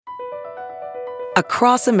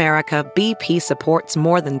Across America, BP supports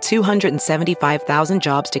more than 275,000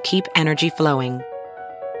 jobs to keep energy flowing.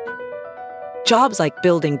 Jobs like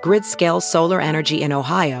building grid-scale solar energy in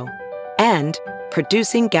Ohio and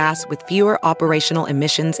producing gas with fewer operational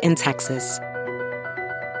emissions in Texas.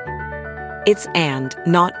 It's and,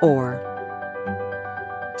 not or.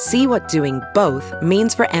 See what doing both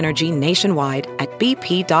means for energy nationwide at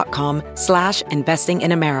bp.com/investing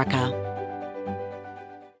in America.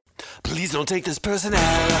 Please don't take this person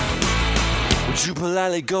out. Would you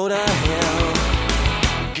politely go to hell?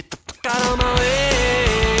 Get the fuck out of my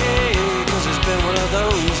way, 'cause it's been one of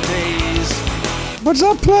those days. What's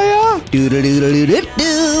up, player?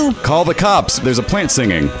 Do-do-do-do-do-do. Call the cops. There's a plant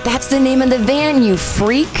singing. That's the name of the van, you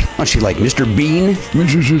freak. Aren't she like Mr. Bean?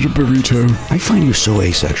 Mrs. is a burrito. I find you so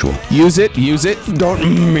asexual. Use it.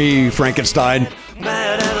 Don't me, Frankenstein.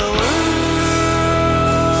 Mad at the world.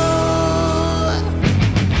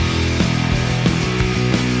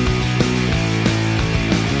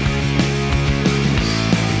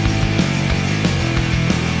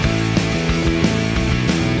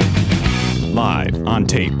 Live on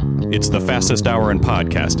tape. It's the fastest hour in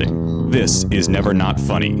podcasting. This is Never Not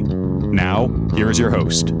Funny. Now, here's your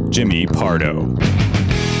host, Jimmy Pardo.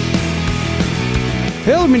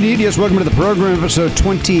 Hello, indeed. Yes, welcome to the program, episode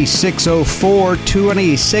 2604,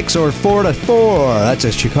 2604 to 4. That's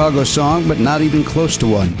a Chicago song, but not even close to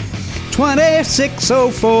one.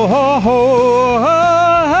 2604.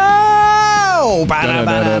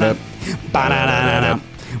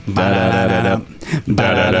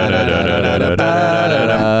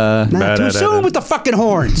 Not too soon with the fucking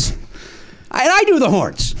horns. And I do the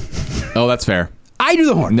horns. Oh, that's fair. I do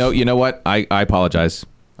the horns. No, you know what? I apologize.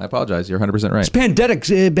 I apologize. You're 100% right. This pandemic's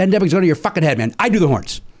going to your fucking head, man. I do the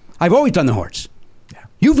horns. I've always done the horns. Yeah.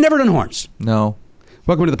 You've never done horns. No.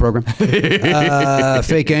 Welcome to the program.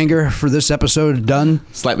 Fake anger for this episode done.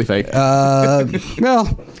 Slightly fake. Well,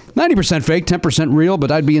 90% fake, 10% real,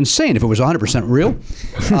 but I'd be insane if it was 100% real.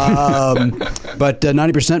 But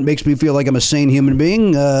 90% makes me feel like I'm a sane human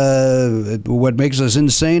being. What makes us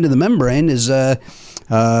insane in the membrane is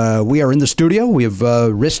we are in the studio. We have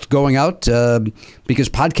risked going out because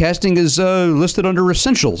podcasting is listed under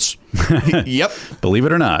essentials. Yep. Believe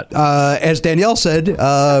it or not. As Danielle said,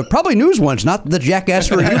 probably news ones, not the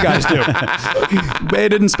jackassery you guys do. They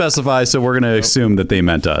didn't specify, so we're going to assume that they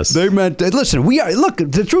meant us. They meant, listen, we are, look,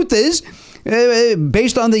 the truth is,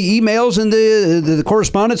 based on the emails and the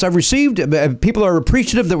correspondence I've received, people are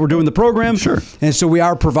appreciative that we're doing the program. Sure. And so we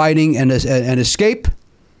are providing an escape.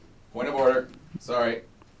 Point of order. Sorry.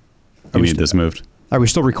 You need this moved. Are we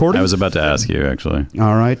still recording? I was about to ask you, actually.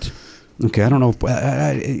 All right. Okay, I don't know. If,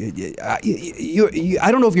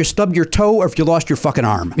 I don't know if you stubbed your toe or if you lost your fucking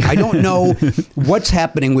arm. I don't know what's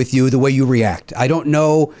happening with you, the way you react. I don't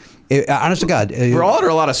know. Honest to God. We're all under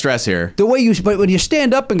a lot of stress here. The way you, but when you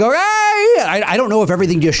stand up and go, hey, I don't know if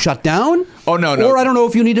everything just shut down. Oh, no. Or I don't know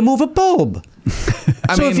if you need to move a bulb.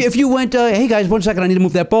 I so mean, if you went, hey guys, 1 second, I need to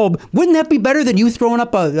move that bulb. Wouldn't that be better than you throwing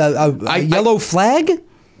up a yellow flag?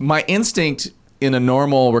 My instinct in a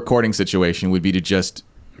normal recording situation would be to just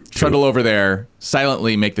trundle over there,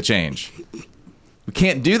 silently make the change. We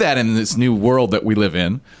can't do that in this new world that we live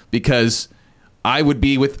in because I was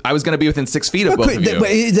going to be within 6 feet of both of you. Why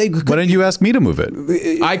didn't you ask me to move it?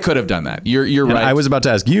 I could have done that. You're right. I was about to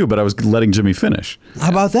ask you, but I was letting Jimmy finish. How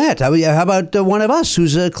about that? How about one of us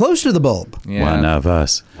who's close to the bulb? Yeah. One of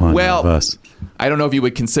us. One of us. I don't know if you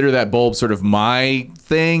would consider that bulb sort of my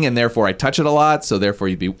thing, and therefore I touch it a lot, so therefore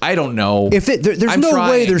you'd be... I don't know. There's no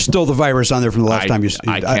way there's still the virus on there from the last time you...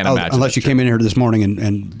 I can't imagine. Unless you came in here this morning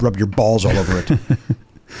and rubbed your balls all over it.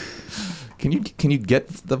 Can you get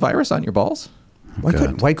the virus on your balls?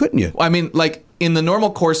 Why couldn't you? I mean, like, in the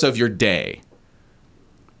normal course of your day,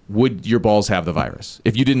 would your balls have the virus?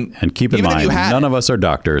 If you didn't... And keep in mind, none of us are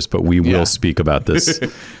doctors, but we will speak about this.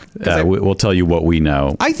 We'll tell you what we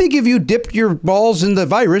know. I think if you dipped your balls in the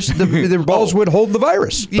virus, the balls would hold the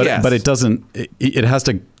virus. But it doesn't... It has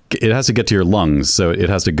to get to your lungs, so it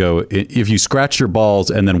has to go... If you scratch your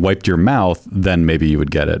balls and then wiped your mouth, then maybe you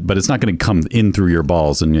would get it. But it's not going to come in through your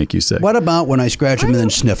balls and make you sick. What about when I scratch them and then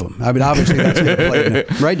sniff them? I mean, obviously that's going to play in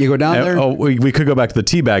it, right? You go down there? Oh, we could go back to the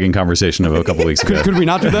teabagging conversation of a couple weeks ago. Could we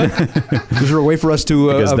not do that? Is there a way for us to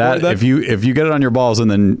because that? If you get it on your balls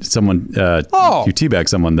and then someone you teabag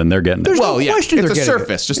someone, then they're getting it. There's no question it's a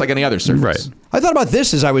surface, just like any other surface. Right. I thought about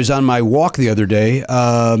this as I was on my walk the other day.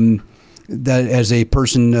 that as a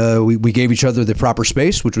person, we gave each other the proper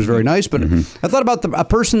space, which was very nice. But I thought about a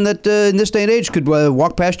person that in this day and age could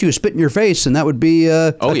walk past you, spit in your face, and that would be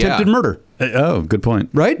attempted murder. Oh, good point.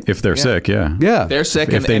 Right? If they're sick, yeah. They're sick,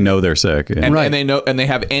 If they know they're sick, yeah. and they know, and they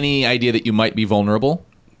have any idea that you might be vulnerable.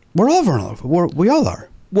 We're all vulnerable. We all are.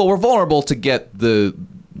 Well, we're vulnerable to get the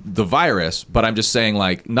virus, but I'm just saying,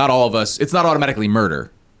 like, not all of us. It's not automatically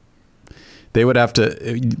murder. They would have to.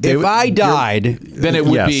 If I died, then it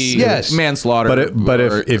would be manslaughter. But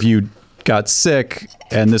if you got sick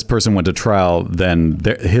and this person went to trial, then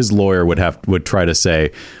his lawyer would try to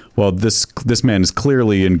say, well, this man is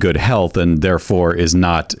clearly in good health and therefore is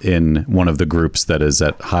not in one of the groups that is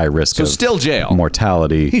at high risk of still jail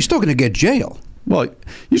mortality. He's still going to get jail. Well,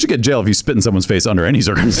 you should get jail if you spit in someone's face under any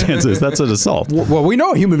circumstances. That's an assault. Well, we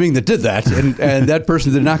know a human being that did that, and that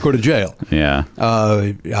person did not go to jail. Yeah.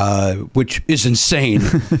 Which is insane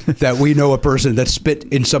that we know a person that spit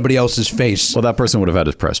in somebody else's face. Well, that person would have had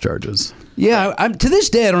to press charges. Yeah. To this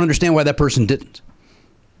day, I don't understand why that person didn't.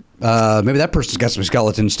 Maybe that person's got some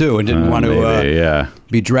skeletons, too, and didn't want to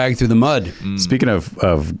be dragged through the mud. Speaking of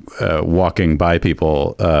walking by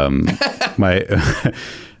people, my...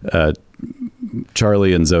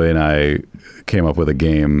 Charlie and Zoe and I came up with a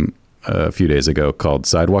game a few days ago called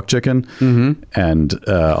Sidewalk Chicken. And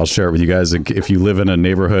I'll share it with you guys. If you live in a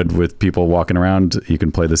neighborhood with people walking around, you can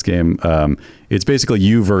play this game. It's basically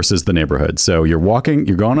you versus the neighborhood. So you're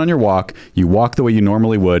going on your walk, you walk the way you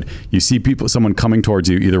normally would, you see someone coming towards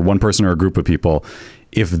you, either one person or a group of people.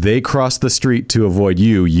 If they cross the street to avoid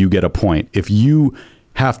you, you get a point. If you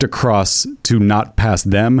have to cross to not pass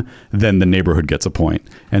them, then the neighborhood gets a point.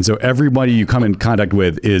 And so everybody you come in contact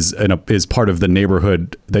with is part of the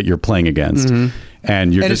neighborhood that you're playing against.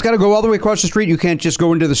 And it's got to go all the way across the street. You can't just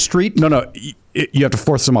go into the street. No. You have to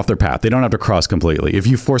force them off their path. They don't have to cross completely. If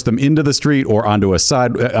you force them into the street or onto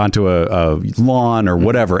a lawn or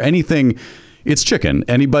whatever, anything. It's chicken.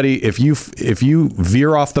 Anybody, if you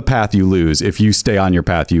veer off the path, you lose. If you stay on your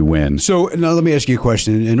path, you win. So now let me ask you a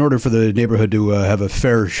question. In order for the neighborhood to have a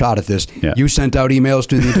fair shot at this, you sent out emails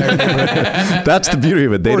to the entire neighborhood? That's the beauty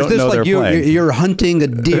of it. They don't know they're playing. You're hunting a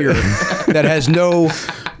deer that has no...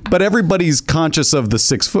 But everybody's conscious of the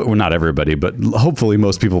 6 foot. Well, not everybody, but hopefully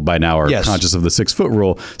most people by now are conscious of the 6 foot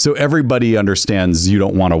rule. So everybody understands you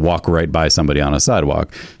don't want to walk right by somebody on a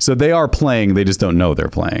sidewalk. So they are playing. They just don't know they're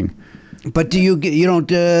playing. But you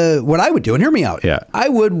don't what I would do, and hear me out. Yeah. I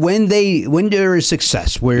would when there is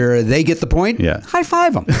success where they get the point. High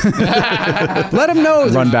five them. Let them know.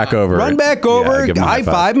 Run back over. High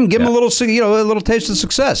five them. Give them a little taste of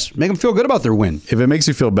success. Make them feel good about their win. If it makes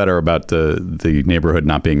you feel better about the neighborhood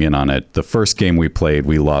not being in on it, the first game we played,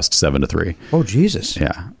 we lost 7-3. Oh Jesus.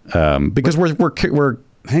 Yeah. Because we're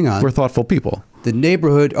hang on. We're thoughtful people. The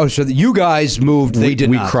neighborhood. Oh, so you guys moved. They did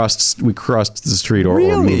not. We crossed the street or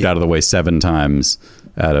moved out of the way 7 times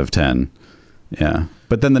out of 10. Yeah.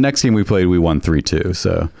 But then the next game we played, we won 3-2.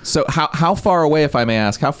 So how far away, if I may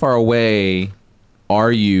ask, how far away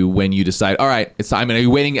are you when you decide? All right, it's time. Are you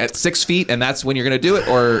waiting at 6 feet, and that's when you're going to do it,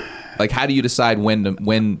 or like how do you decide when?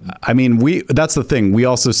 I mean, that's the thing. We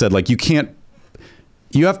also said like you can't.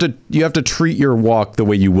 You have to treat your walk the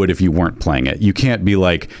way you would if you weren't playing it. You can't be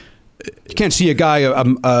like. You can't see a guy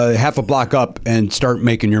half a block up and start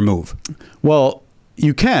making your move. Well,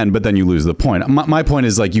 you can, but then you lose the point. My point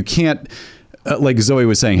is like you can't. Like Zoe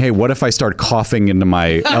was saying, hey, what if I start coughing into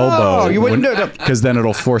my elbow? You wouldn't do it. Because then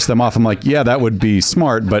it'll force them off. I'm like, yeah, that would be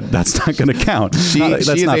smart, but that's not going to count. She is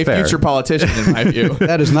a fair. future politician, in my view.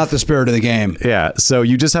 That is not the spirit of the game. Yeah, so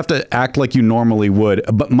you just have to act like you normally would.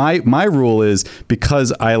 But my rule is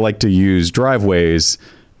because I like to use driveways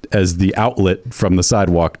as the outlet from the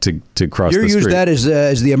sidewalk to cross the street. You use that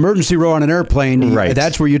as the emergency row on an airplane. Right.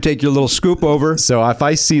 That's where you take your little scoop over. So if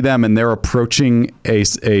I see them and they're approaching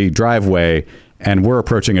a driveway and we're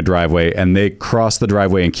approaching a driveway and they cross the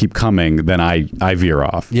driveway and keep coming, then I veer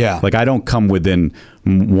off. Yeah. Like I don't come within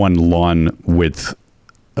one lawn width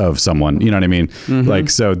of someone. You know what I mean? Mm-hmm. Like,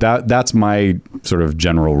 so that's my sort of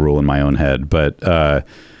general rule in my own head. But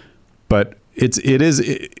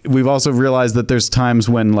we've also realized that there's times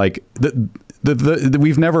when like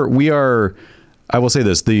I will say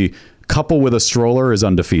this, the couple with a stroller is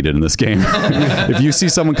undefeated in this game. If you see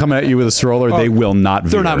someone coming at you with a stroller, they will not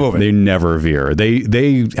veer. They're not moving. They never veer.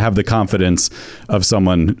 They have the confidence of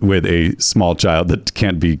someone with a small child that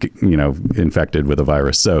can't be, infected with a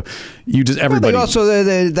virus. So you just, everybody. Well, also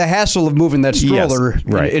the hassle of moving that stroller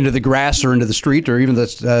into the grass or into the street or even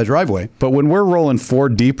the driveway. But when we're rolling 4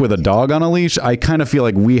 deep with a dog on a leash, I kind of feel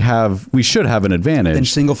like we should have an advantage. And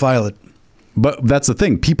single file it. But that's the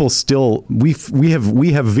thing. People still we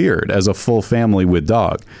have veered as a full family with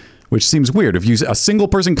dog. which seems weird. If a single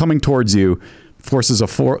person coming towards you forces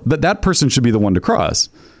that person should be the one to cross.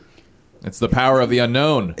 It's the power of the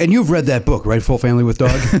unknown. And you've read that book, right? Full Family with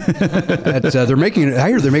Dog. They're making it. I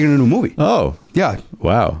hear they're making a new movie. Oh, yeah.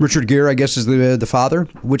 Wow. Richard Gere, I guess, is the father,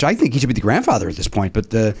 which I think he should be the grandfather at this point.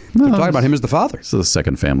 But they're talking about him as the father. So the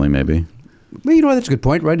second family, maybe. Well, you know, that's a good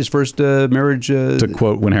point, right? His first marriage. To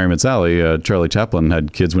quote When Harry Met Sally, Charlie Chaplin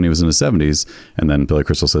had kids when he was in his 70s, and then Billy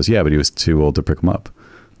Crystal says, "Yeah, but he was too old to pick them up."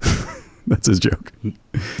 That's his joke.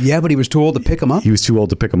 Yeah, but he was too old to pick him up. He was too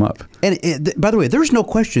old to pick him up. And by the way, there's no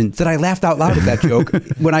question that I laughed out loud at that joke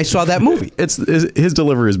when I saw that movie. His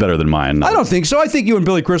delivery is better than mine. I don't think so. I think you and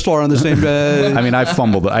Billy Crystal are on the same. I mean, I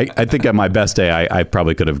fumbled. I think at my best day, I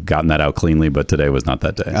probably could have gotten that out cleanly, but today was not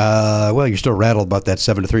that day. Well, you're still rattled about that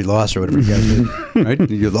 7-3 loss or whatever you guys did, right?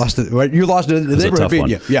 You lost it. Right? You lost it. It was a tough one.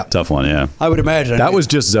 Yeah, tough one. Yeah, I would imagine that was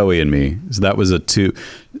just Zoe and me. So that was a 2.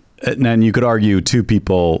 And you could argue 2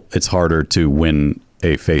 people, it's harder to win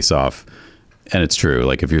a face-off. And it's true.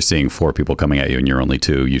 Like if you're seeing 4 people coming at you and you're only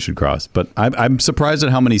 2, you should cross. But I'm surprised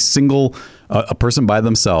at how many a person by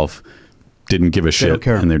themselves didn't give a shit,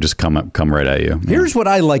 and they're just come right at you. Here's what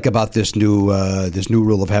I like about this new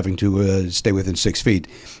rule of having to stay within 6 feet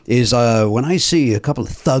is when I see a couple of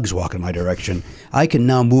thugs walking my direction, I can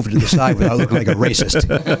now move to the side without looking like a racist.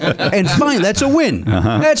 And fine, that's a win.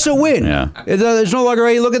 That's a win. Yeah. There's no longer,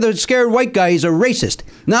 hey, look at the scared white guy, he's a racist.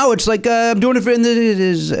 Now it's like I'm doing it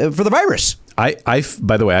for the virus.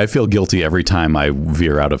 By the way, I feel guilty every time I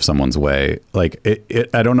veer out of someone's way. Like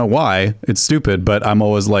I don't know why. It's stupid, but I'm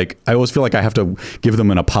always like, I always feel like I have to give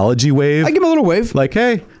them an apology wave. I give them a little wave. Like,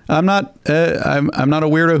 hey, I'm not a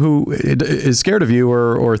weirdo who is scared of you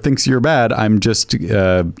or thinks you're bad. I'm just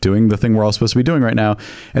doing the thing we're all supposed to be doing right now.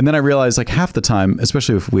 And then I realize, like, half the time,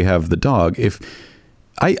 especially if we have the dog,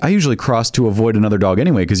 I usually cross to avoid another dog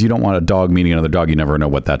anyway, because you don't want a dog meeting another dog. You never know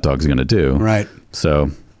what that dog's going to do. Right.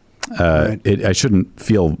 So I shouldn't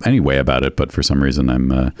feel any way about it, but for some reason I'm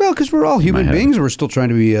well, because we're all human beings. We're still trying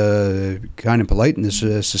to be kind and polite in this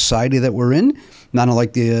society that we're in. Not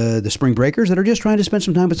unlike the spring breakers that are just trying to spend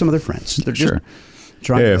some time with some of their friends. They're just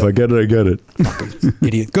trying. Hey, if I get it, I get it. Fucking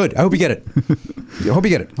idiot. Good. I hope you get it. I hope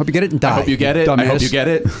you get it. Hope you get it and die. I hope you get it. Dumbass. I hope you get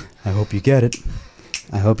it. I hope you get it.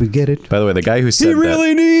 I hope you get it. By the way, the guy who said he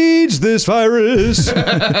really needs this virus.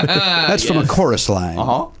 That's from a chorus line.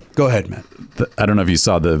 Go ahead, Matt. I don't know if you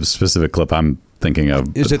saw the specific clip I'm thinking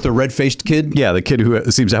of. Is it the red-faced kid? Yeah, the kid who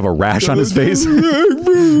seems to have a rash on his face.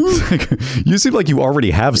 You seem like you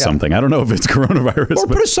already have something. I don't know if it's coronavirus. Or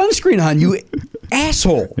put a sunscreen on, you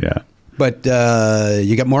asshole. Yeah. But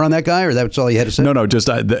you got more on that guy, or that's all you had to say? No, just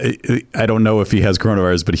I don't know if he has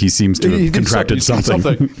coronavirus, but he seems to have contracted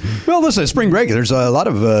something. Well, listen, spring break, there's a lot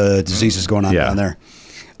of diseases going on down there.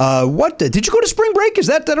 What did you go to spring break? Is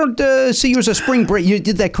that I don't see you as a spring break? You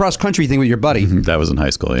did that cross country thing with your buddy. That was in high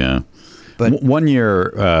school, yeah. But one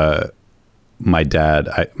year, my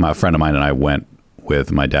friend of mine, and I went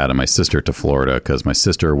with my dad and my sister to Florida because my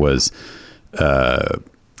sister was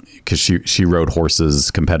because she rode horses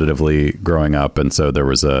competitively growing up, and so there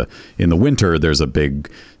was in the winter there's a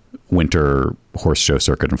big winter horse show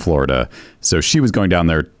circuit in Florida. So she was going down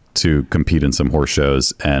there to compete in some horse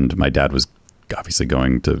shows, and my dad was obviously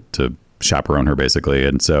going to chaperone her basically.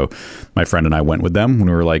 And so my friend and I went with them when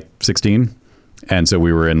we were like 16. And so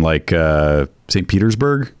we were in like St.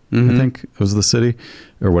 Petersburg, I think was the city,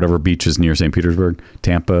 or whatever beach is near St. Petersburg,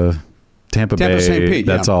 Tampa Bay. St. Pete,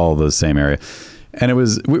 that's all the same area. And it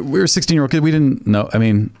was, we were 16-year-old kids. We didn't know. I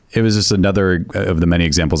mean, it was just another of the many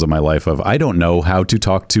examples of my life of, I don't know how to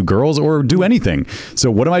talk to girls or do anything.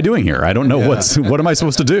 So what am I doing here? I don't know what am I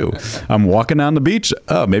supposed to do? I'm walking down the beach.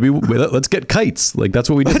 Oh, maybe let's get kites. Like that's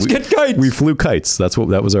what we did. Let's get kites. We flew kites. That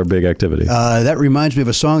was our big activity. That reminds me of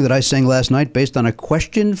a song that I sang last night based on a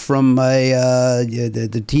question from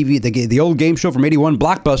the TV, the old game show from '81,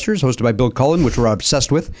 Blockbusters, hosted by Bill Cullen, which we're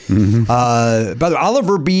obsessed with. Mm-hmm. By the way,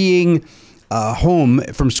 Oliver being home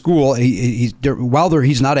from school, he's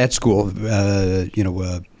not at school,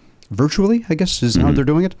 virtually, I guess is how they're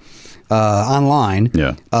doing it, online.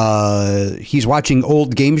 Yeah. He's watching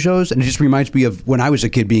old game shows, and it just reminds me of when I was a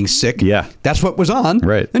kid being sick. Yeah. That's what was on.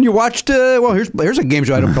 Right. And you watched, here's a game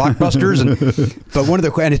show item, Blockbusters, but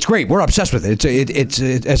and it's great. We're obsessed with it. It's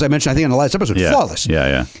as I mentioned, I think in the last episode, flawless.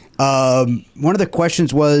 Yeah. One of the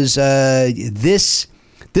questions was this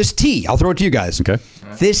tea. I'll throw it to you guys. Okay.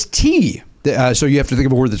 This tea. So you have to think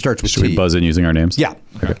of a word that starts with Should T. we buzz in using our names? Yeah.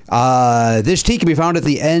 Okay. This T can be found at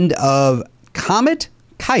the end of comet,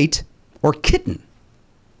 kite, or kitten.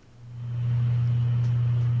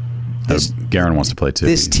 Garen wants to play too.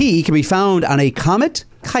 This T can be found on a comet,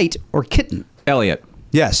 kite, or kitten. Elliot.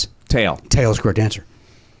 Yes. Tail. Tail is the correct answer.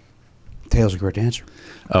 Tail's a correct answer.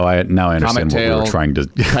 Oh, now I understand Comet what tail, we were trying to.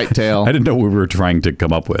 kite tail. I didn't know what we were trying to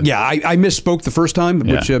come up with. Yeah, I misspoke the first time,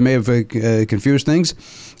 which Yeah. may have confused things.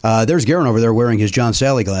 There's Garen over there wearing his John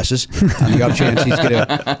Sally glasses. On the off chance he's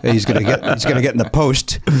gonna get in the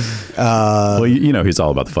post. Well, he's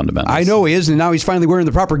all about the fundamentals. I know he is, and now he's finally wearing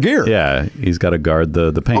the proper gear. Yeah, he's got to guard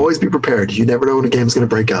the paint. Always be prepared. You never know when a game's going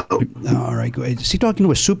to break out. All right, go ahead. Is he talking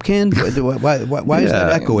to a soup can? Why is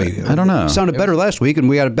that echoey? I don't know. It sounded better last week, and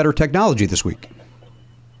we had better technology this week.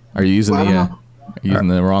 Are you using Well, I don't know. using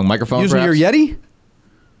the wrong microphone? Using perhaps? your Yeti?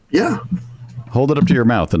 Yeah. Hold it up to your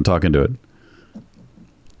mouth and talk into it.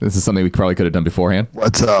 This is something we probably could have done beforehand.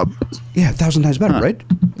 What's up? Yeah, 1,000 times better, right?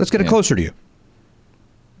 Let's get it closer to you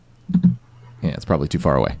Yeah, it's probably too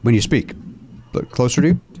far away. when you speak. Look, closer to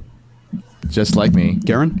you, Just like me.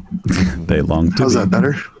 Garen? They long to How's be. that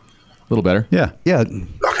better? A little better. Yeah. Yeah.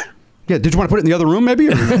 Okay. Yeah, did you want to put it in the other room, maybe?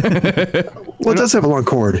 Or- Well, it does have a long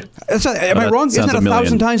cord. That's not, am I That wrong? Isn't sounds that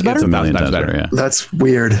 1,000 times better? It's a million 1,000 times times better. Yeah. That's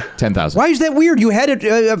weird. 10,000. Why is that weird? You had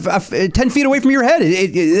it 10 feet away from your head.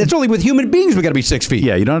 It's only with human beings we got to be 6 feet.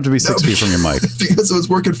 Yeah, you don't have to be 6 feet from your mic. Because it was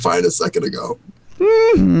working fine a second ago.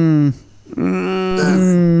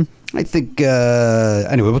 I think,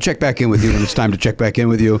 anyway, we'll check back in with you when it's time to check back in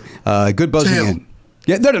with you. Good buzzing Tail. in.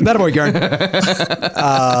 Yeah, that boy, Garen.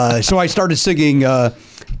 So I started singing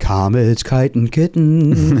Comets, Kite, and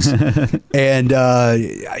Kittens. And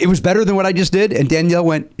it was better than what I just did. And Danielle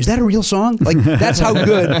went, is that a real song? Like, that's how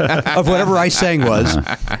good of whatever I sang was.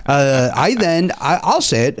 I'll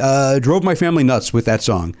say it, drove my family nuts with that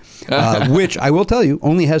song, which I will tell you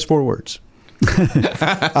only has 4 words.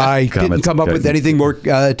 I didn't Comets, come up with kites. anything more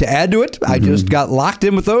to add to it. I just got locked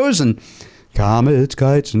in with those and comets,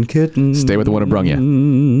 kites, and kittens. Stay with the one who brung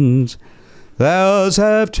you. Those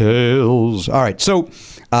have tails. All right, so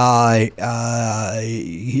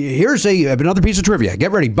here's another piece of trivia.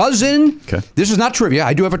 Get ready. Buzz in. Okay. This is not trivia.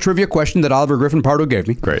 I do have a trivia question that Oliver Griffin Pardo gave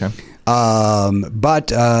me. Great.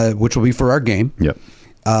 But which will be for our game. Yep.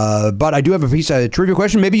 But I do have a piece of trivia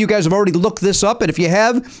question. Maybe you guys have already looked this up, and if you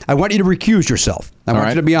have, I want you to recuse yourself. I want right.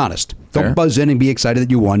 you to be honest. Fair. Don't buzz in and be excited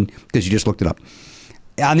that you won because you just looked it up.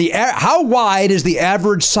 How wide is the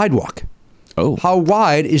average sidewalk? Oh. How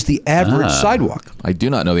wide is the average sidewalk? I do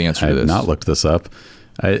not know the answer I to have this. not looked this up.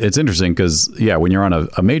 It's interesting because, when you're on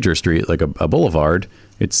a major street, like a boulevard,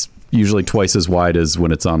 it's usually twice as wide as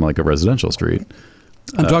when it's on like a residential street.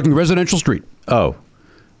 I'm talking residential street. Oh,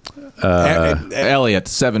 Elliot,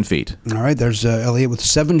 7 feet. All right, there's Elliot with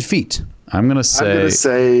 7 feet. I'm going to I'm going to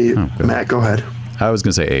say, say, Matt, go ahead. I was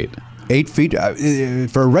going to say 8. 8 feet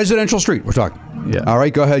for a residential street, we're talking. Yeah. All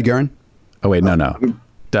right, go ahead, Garen. Oh, wait, no. I'm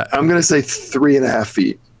going to say 3.5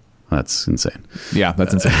 feet. That's insane. Yeah,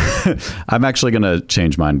 that's insane. I'm actually going to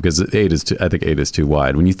change mine because 8 is I think 8 is too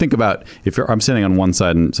wide. When you think about I'm sitting on one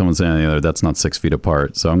side and someone's sitting on the other, that's not 6 feet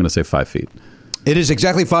apart. So I'm going to say 5 feet. It is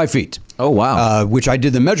exactly 5 feet. Oh, wow. Which I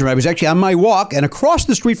did the measurement. I was actually on my walk, and across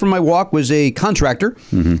the street from my walk was a contractor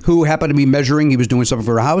who happened to be measuring. He was doing something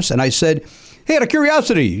for a house, and I said, hey, out of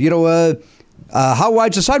curiosity, how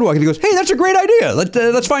wide's the sidewalk? And he goes, hey, that's a great idea.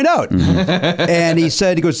 Let's find out. And he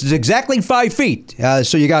goes, it's exactly 5 feet.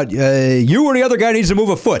 So you got you or the other guy needs to move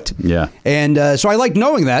a foot. Yeah. And so I like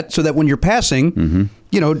knowing that so that when you're passing,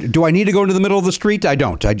 do I need to go into the middle of the street? I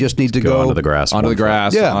don't. I just need to Go onto the grass. Onto the 1 foot.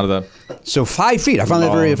 grass. Yeah. Onto the. So 5 feet. I found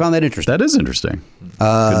that interesting. That is interesting.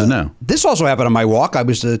 Good to know. This also happened on my walk. I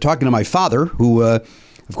was talking to my father, who,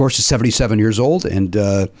 of course, is 77 years old, and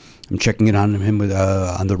I'm checking in on him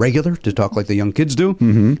on the regular to talk like the young kids do,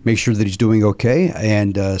 make sure that he's doing okay,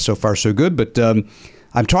 and so far so good. But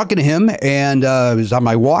I'm talking to him, and I was on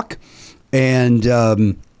my walk, and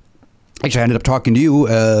actually I ended up talking to you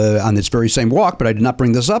on this very same walk, but I did not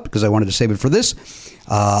bring this up because I wanted to save it for this.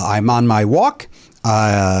 I'm on my walk.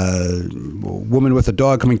 A woman with a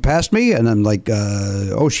dog coming past me, and I'm like,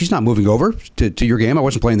 oh, she's not moving over to your game. I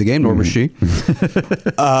wasn't playing the game, nor was she.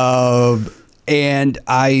 And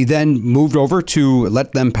I then moved over to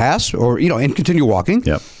let them pass and continue walking.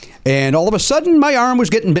 Yep. And all of a sudden, my arm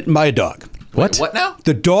was getting bitten by a dog. What? What now?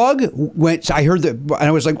 The dog went, I heard and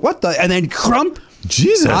I was like, what the? And then crump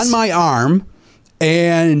Jesus. on my arm.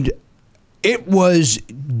 And it was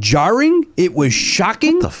jarring. It was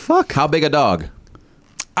shocking. The fuck? How big a dog?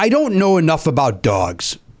 I don't know enough about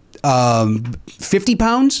dogs. 50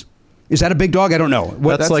 pounds? Is that a big dog? I don't know.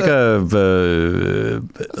 That's like a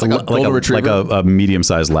golden retriever? like a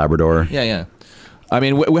medium-sized Labrador. Yeah. I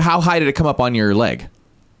mean, how high did it come up on your leg?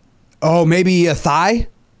 Oh, maybe a thigh?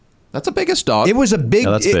 That's the biggest dog. It was a big.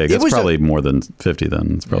 Yeah, that's big. It It's was probably more than 50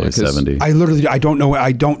 then. It's probably 70. I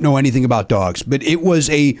don't know anything about dogs, but it was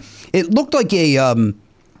it looked like a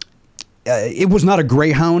it was not a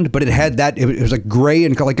greyhound, but it had that. It was like gray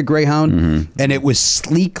and like a greyhound, and it was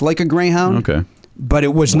sleek like a greyhound. Okay. But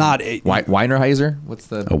it was not. Weinerheiser? What's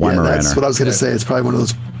the... A Weimaraner. That's what I was going to say. It's probably one of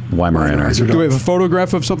those Weimaraner. Do we have a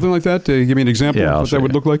photograph of something like that? Give me an example Yeah, of I'll what show that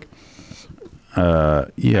would you. look like.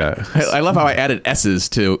 Yeah. I love how I added S's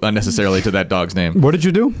to unnecessarily to that dog's name. What did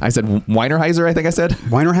you do? I said Weinerheiser, I think I said.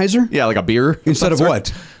 Weinerheiser? Yeah, like a beer. Instead of what?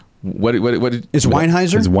 What It's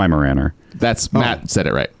Weinheiser? It's Weimaraner. That's Matt said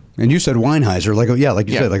it right. And you said Weinheiser, like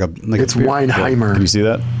you said, like a. It's beer. Weinheimer. Can you see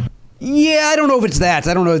that? Yeah, I don't know if it's that.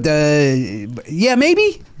 I don't know. Yeah,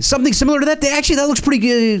 maybe something similar to that. Actually, that looks pretty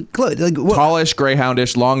good. Like, Tallish,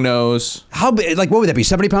 greyhoundish, long nose. how big? Like, what would that be?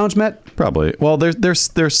 70 pounds, Matt? Probably. Well, they're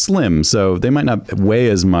slim, so they might not weigh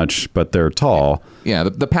as much, but they're tall. Yeah,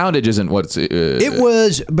 the poundage isn't what's... It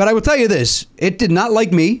was, but I will tell you this: it did not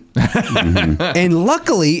like me, and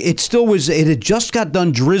luckily, it still was. It had just got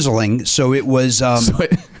done drizzling, so it was.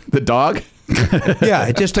 The dog? Yeah,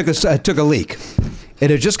 it just took a leak. It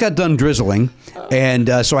had just got done drizzling, and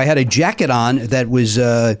so I had a jacket on that was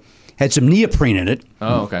had some neoprene in it.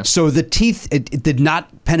 Oh, okay. So the teeth it did not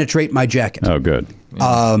penetrate my jacket. Oh, good.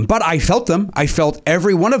 But I felt them. I felt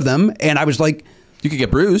every one of them, and I was like, You could get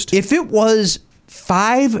bruised. if it was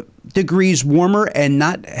 5 degrees warmer and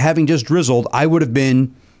not having just drizzled, I would have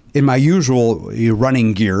been in my usual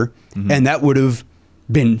running gear, and that would have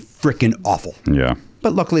been freaking awful. Yeah.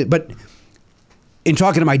 But luckily, in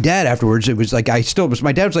talking to my dad afterwards, it was like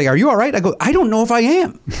my dad was like, "Are you all right?" I go, "I don't know if I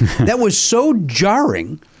am." That was so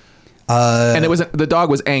jarring. And the dog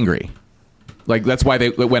was angry. Like, that's why they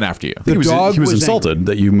went after you. The dog He was was insulted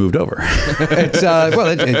that you moved over. It's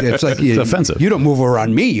it's like It's offensive. You don't move over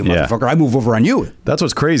on me, you Yeah. motherfucker. I move over on you. That's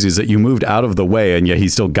what's crazy is that you moved out of the way and yet he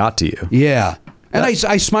still got to you. Yeah. And I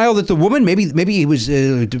smiled at the woman. Maybe he was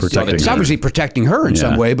Protecting it's her. obviously protecting her in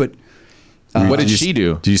some Yeah. way, but What did she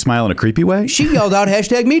do? Did you smile in a creepy way? she yelled out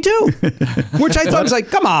 #me too, which I thought was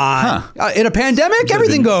like, come on. In a pandemic,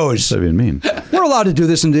 everything goes. That'd be mean. We're allowed to do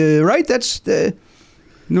this, right? That's the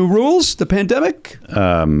new rules. The pandemic.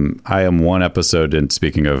 I am one episode in.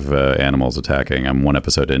 Speaking of animals attacking, I'm one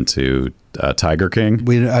episode into Tiger King.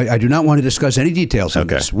 I do not want to discuss any details on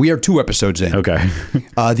Okay. this. We are 2 episodes in. Okay.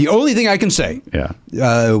 The only thing I can say,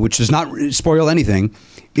 which does not spoil anything,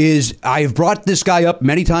 is I've brought this guy up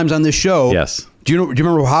many times on this show. Yes. Do you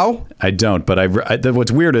remember how? I don't, but what's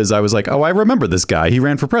weird is I was like, oh, I remember this guy. He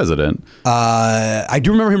ran for president. I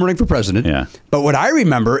do remember him running for president. Yeah. But what I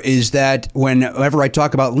remember is that whenever I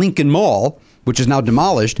talk about Lincoln Mall, which is now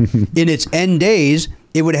demolished, in its end days,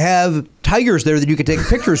 it would have tigers there that you could take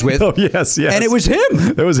pictures with. Oh, yes. And it was him.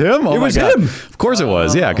 It was him? Oh, It my was God. him. Of course it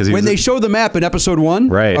was, yeah. Because When they show the map in episode 1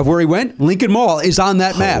 Right. of where he went, Lincoln Mall is on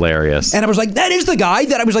that map. Hilarious. And I was like, that is the guy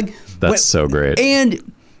that I was like. That's so great. And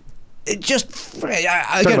it just.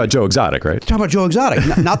 Talking about Joe Exotic, right? Talking about Joe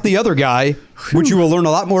Exotic, not the other guy, which you will learn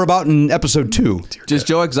a lot more about in episode 2. Does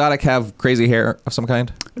Joe Exotic have crazy hair of some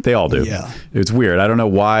kind? They all do. Yeah. It's weird. I don't know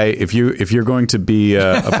why. If you're going to be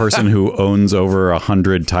a person who owns over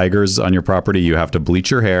 100 tigers on your property, you have to bleach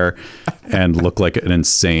your hair and look like an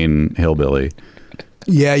insane hillbilly.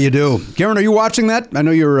 Yeah, you do. Garen, are you watching that? I know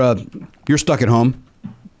you're stuck at home.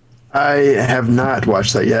 I have not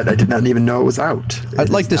watched that yet. I did not even know it was out. I'd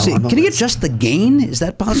like to see. Can you adjust the gain? Is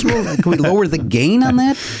that possible? Can we lower the gain on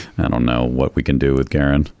that? I don't know what we can do with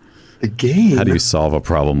Garen. the game? How do you solve a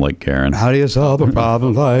problem like Garen? How do you solve a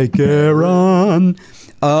problem like Garen?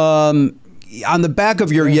 On the back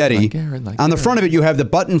of your Yeti, like on the front of it, you have the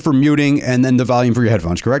button for muting and then the volume for your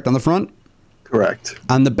headphones, correct? On the front? Correct.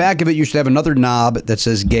 On the back of it, you should have another knob that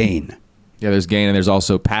says gain. Yeah, there's gain and there's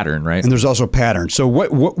also pattern, right? And there's also pattern. So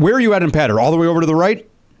where are you at in pattern? All the way over to the right?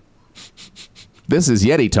 This is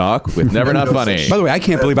Yeti Talk with Never Not Funny. By the way, I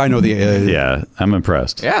can't believe I know the... Yeah, I'm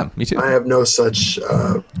impressed. Yeah, me too. I have no such.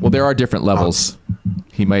 Well, there are different levels.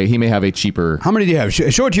 He may have a cheaper. How many do you have?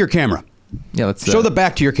 Show it to your camera. Yeah, let's Show the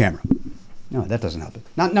back to your camera. No, that doesn't help it.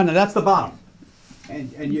 No, that's the bottom.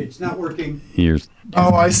 And it's not working.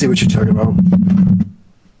 Oh, I see what you're talking about.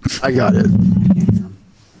 I got it.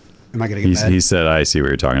 Am I going to get mad? He said, I see what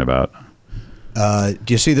you're talking about.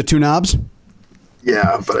 Do you see the two knobs?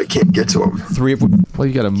 Yeah, but I can't get to them. Three of them. Well,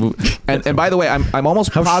 you got to move. And by the way, I'm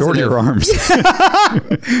almost How positive. short are your arms? What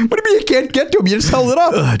do you mean you can't get to them? You just held it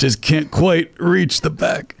up. I just can't quite reach the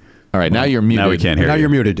back. All right, now you're muted. Now we can't hear Now you. you're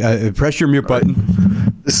muted. Press your mute button.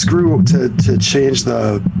 The screw to change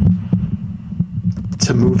to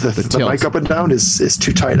move the tilt. mic up and down is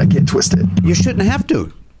too tight. I can't twist it. You shouldn't have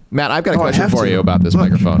to. Matt, I've got a Oh, I question have for to. you about this Look.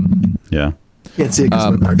 microphone. Yeah. Can't see it 'cause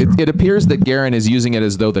of the microphone. It appears that Garen is using it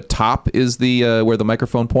as though the top is the where the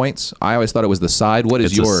microphone points. I always thought it was the side. What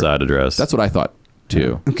is It's your a side address. That's what I thought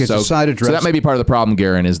too. Okay, so side address. So that may be part of the problem,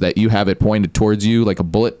 Garen, is that you have it pointed towards you like a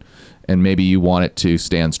bullet, and maybe you want it to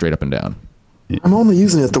stand straight up and down. I'm only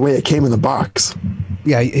using it the way it came in the box.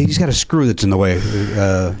 Yeah, he's got a screw that's in the way.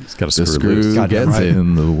 He's got a The screw Goddamn gets right.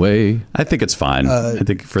 in the way. I think it's fine. I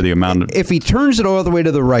think for the amount of... If he turns it all the way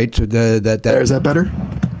to the right, Is that better?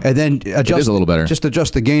 and then adjust, It is a little better. Just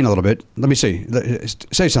adjust the gain a little bit. Let me see.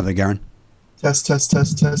 Say something, Garen. Test. Well,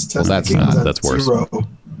 that's Game's not- at that's worse. 0.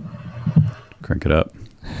 Crank it up.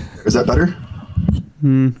 Is that better?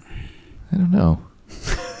 I don't know.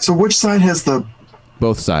 So which side has the...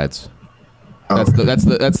 Both sides. Oh, That's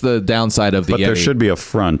the downside of the But Yeti. there should be a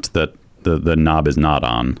front that the knob is not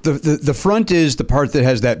on. The front is the part that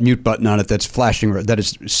has that mute button on it that's flashing red. That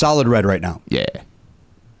is solid red right now. Yeah.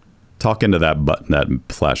 Talk into that button, that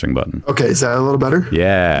flashing button. Okay, is that a little better?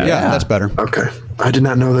 Yeah. Yeah, that's better. Okay. I did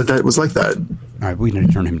not know that was like that. All right, we need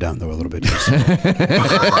to turn him down though a little bit. So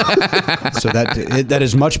that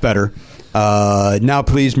is much better. Now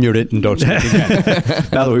please mute it and don't speak again.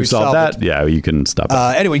 Now that we've solved that, yeah, you can stop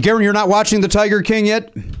it. Anyway, Garen, you're not watching the Tiger King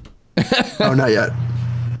yet? Oh, not yet.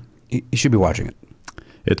 You should be watching it.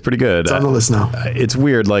 It's pretty good. It's on the list now. It's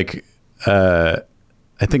weird. Like, I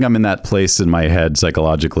think I'm in that place in my head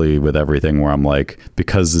psychologically with everything where I'm like,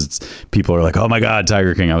 because people are like, oh my God,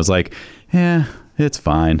 Tiger King. I was like, yeah, it's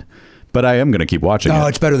fine. But I am going to keep watching No, it.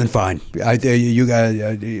 it's better than fine. You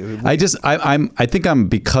guys. I think I'm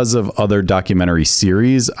because of other documentary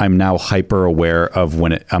series. I'm now hyper aware of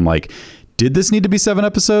when I'm like, did this need to be 7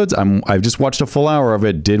 episodes? I've just watched a full hour of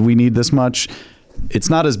it. Did we need this much? It's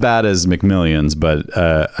not as bad as McMillions, but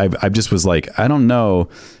I just was like, I don't know.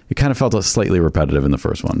 It kind of felt slightly repetitive in the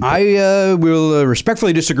first one. I will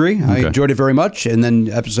respectfully disagree. I enjoyed it very much. And then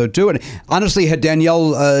episode 2. And honestly, had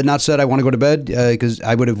Danielle not said I want to go to bed, because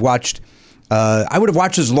I would have watched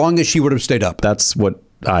as long as she would have stayed up. That's what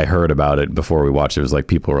I heard about it before we watched it. It was like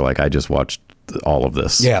people were like, I just watched all of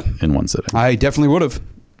this in one sitting. I definitely would have.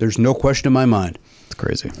 There's no question in my mind. It's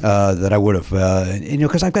crazy. That I would have.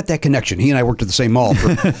 Because I've got that connection. He and I worked at the same mall.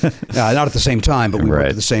 Not at the same time, but we worked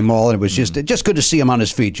at the same mall. And it was just good to see him on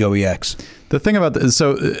his feet, Joey X. The thing about this,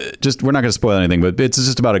 so just, we're not going to spoil anything, but it's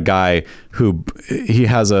just about a guy who, he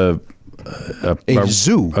has a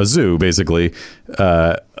zoo basically,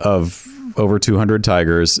 of over 200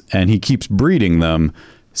 tigers, and he keeps breeding them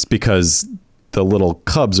because the little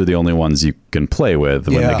cubs are the only ones you can play with.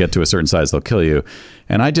 When they get to a certain size, they'll kill you.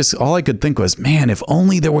 And all I could think was, man, if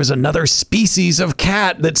only there was another species of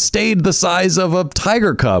cat that stayed the size of a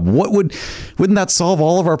tiger cub. Wouldn't that solve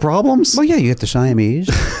all of our problems? Well, yeah, you got the Siamese,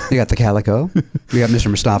 you got the calico, you got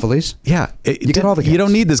Mr. Mistopheles. Yeah, you got all the cats. You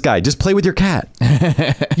don't need this guy. Just play with your cat.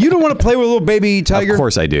 You don't want to play with a little baby tiger? Of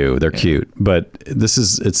course I do. They're cute, but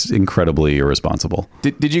it's incredibly irresponsible.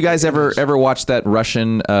 Did you guys ever watch that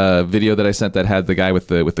Russian video that I sent that had the guy with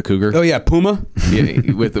the cougar? Oh yeah, Puma.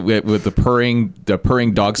 Yeah, with the purring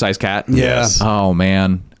dog-sized cat. Yes. Oh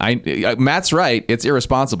man, Matt's right. It's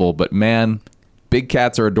irresponsible, but man, big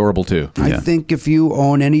cats are adorable too. I think if you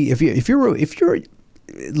own any, if you're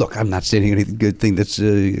look, I'm not saying any good thing that's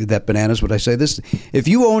that bananas when I say this. If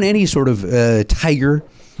you own any sort of tiger,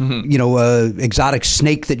 exotic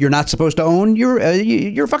snake that you're not supposed to own, you're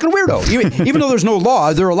a fucking weirdo. Even though there's no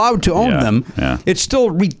law, they're allowed to own them. Yeah. It's still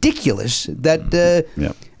ridiculous that.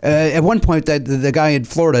 At one point, that the guy in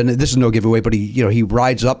Florida, and this is no giveaway, but he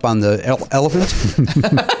rides up on the elephant.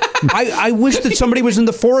 I wish that somebody was in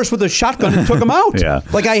the forest with a shotgun and took him out. Yeah.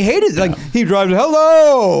 Like, I hated it. Like, he drives,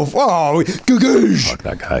 hello. Oh, Fuck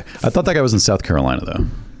that guy. I thought that guy was in South Carolina, though.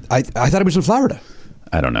 I thought he was in Florida.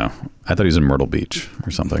 I don't know. I thought he was in Myrtle Beach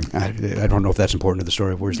or something. I don't know if that's important to the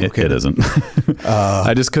story of where he's located. It isn't.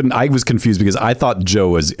 I just couldn't. I was confused because I thought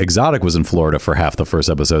Joe Exotic was in Florida for half the first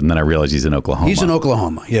episode, and then I realized he's in Oklahoma. He's in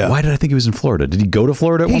Oklahoma, yeah. Why did I think he was in Florida? Did he go to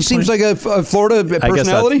Florida at one point? He seems like a Florida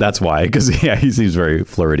personality. I guess that's why, because he seems very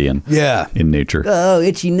Floridian in nature. Oh,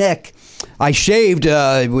 itchy neck. I shaved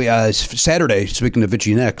Saturday, speaking of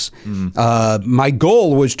itchy necks. My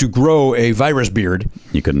goal was to grow a virus beard.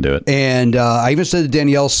 You couldn't do it. And I even said to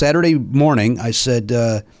Danielle Saturday morning, I said,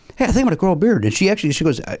 hey, I think I'm going to grow a beard. And she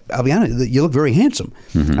goes, I'll be honest, you look very handsome.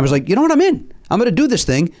 I was like, you know what, I'm in. I'm going to do this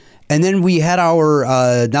thing. And then we had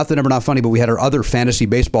our, not the number not funny, but we had our other fantasy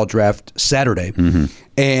baseball draft Saturday.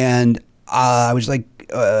 And I was like,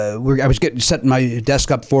 I was setting my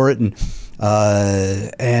desk up for it,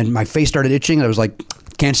 and my face started itching, and I was like,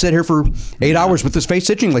 can't sit here for 8 hours with this face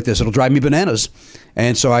itching like this. It'll drive me bananas.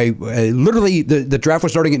 And so I literally, the draft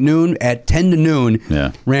was starting at noon. At 10 to noon,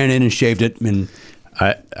 ran in and shaved it. And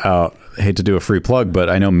I hate to do a free plug, but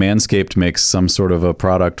I know Manscaped makes some sort of a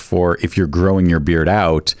product for if you're growing your beard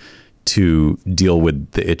out, to deal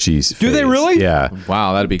with the itchy phase. Do they really? Yeah.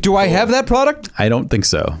 Wow, that'd be. Do I have that product? I don't think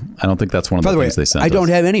so. I don't think that's one of By the the way, things they sent I don't us.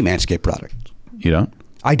 have any Manscaped product. You don't?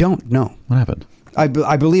 I don't. No. What happened? I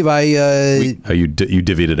believe I. You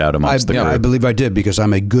divvied it out amongst the group. I believe I did because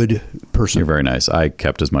I'm a good person. You're very nice. I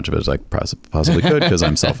kept as much of it as I possibly could because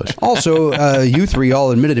I'm selfish. Also, you three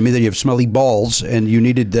all admitted to me that you have smelly balls and you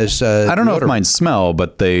needed this. I don't know if mine smell,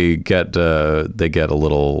 but they get a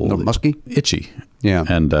little musky, itchy. Yeah,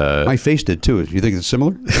 and my face did too. You think it's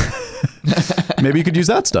similar? Maybe you could use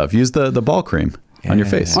that stuff. Use the ball cream on your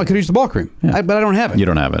face. I could use the ball cream, but I don't have it. You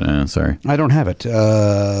don't have it. Sorry, I don't have it,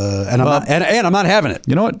 and I'm not having it.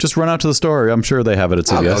 You know what? Just run out to the store. I'm sure they have it at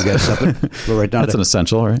CVS. I'll get something. Go right down. That's an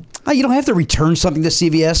essential, right? You don't have to return something to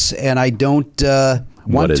CVS, and I don't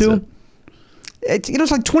want to. It's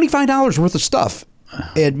like $25 worth of stuff,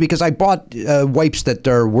 and because I bought wipes that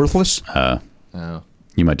are worthless.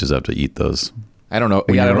 You might just have to eat those. I don't know.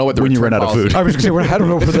 I don't know what the when you run out of food. I was going to say, I don't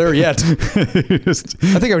know if we're there yet.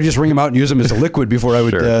 I think I would just wring them out and use them as a liquid before I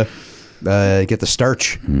would get the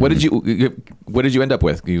starch. What did you end up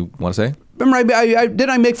with? You want to say? Remember, did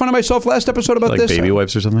I make fun of myself last episode about like this? Baby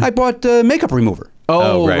wipes or something? I bought makeup remover.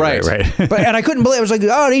 Oh, right. And I couldn't believe it. I was like,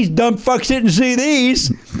 oh, these dumb fucks didn't see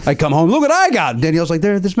these. I come home, look what I got. And Danielle's like,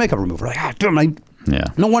 there's makeup remover. Yeah.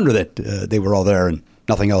 No wonder that they were all there and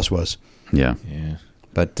nothing else was. Yeah.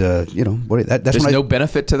 But, that's There's no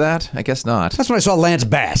benefit to that? I guess not. That's when I saw Lance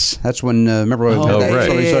Bass. That's when, remember when that's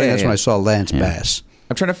when I saw Lance Bass.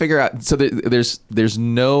 I'm trying to figure out. So there's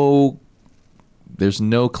no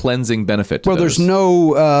cleansing benefit to Well, those. there's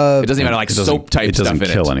no... it doesn't even like soap type stuff in it. It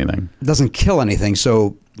doesn't kill anything. It doesn't kill anything,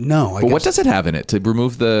 so no. But what does it have in it to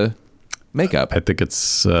remove the makeup? I think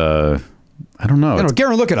it's... I don't know.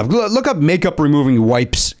 Garen, look it up. Look up makeup removing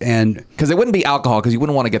wipes, and because it wouldn't be alcohol, because you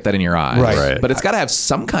wouldn't want to get that in your eye, right? But it's got to have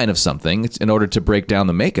some kind of something in order to break down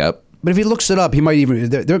the makeup. But if he looks it up, he might even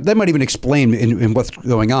they might even explain in what's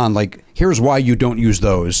going on. Like, here's why you don't use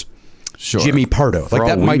those. Sure, Jimmy Pardo. For like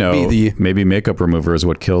that all might we know, be the maybe makeup remover is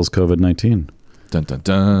what kills COVID-19. Dun dun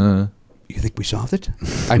dun. You think we solved it?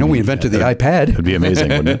 I know we invented the iPad. It'd be amazing,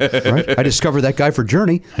 wouldn't it? Right? I discovered that guy for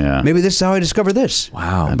Journey. Yeah. Maybe this is how I discovered this.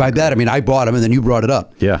 Wow. And by that, I mean, I bought him and then you brought it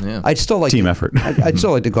up. Yeah. I'd still like team effort. I'd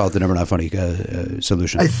still like to call it the Never Not Funny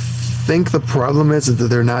solution. I think the problem is that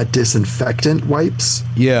they're not disinfectant wipes.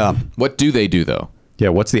 Yeah. What do they do though? Yeah.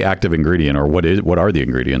 What's the active ingredient, or what are the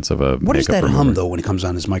ingredients of a What is makeup that remover? hum though when it comes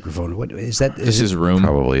on his microphone? What is that? This is room.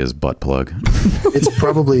 Probably his butt plug. It's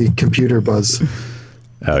probably computer buzz.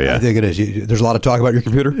 Oh yeah. I think it is. There's a lot of talk about your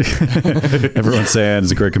computer. Everyone's saying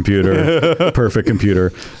it's a great computer, perfect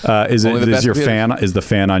computer. Is the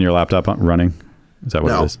fan on your laptop running? Is that what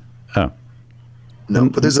No. it is? Oh, No,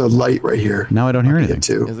 but there's a light right here. now I don't hear anything.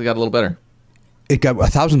 Too. It got a little better. It got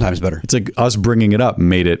 1,000 times better. It's like us bringing it up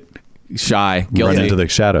made it Shy, run guilty. into the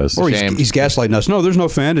shadows. Or Shame. he's gaslighting us. No, there's no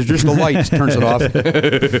fan. It's just the light. Turns it off.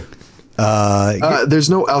 There's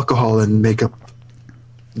no alcohol in makeup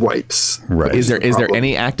wipes. Right. Is there Problem.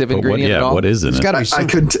 any active But ingredient at all? what is in It's it? got to be I some.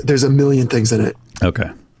 couldn't. There's a million things in it. Okay.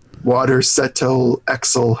 Water, cetyl,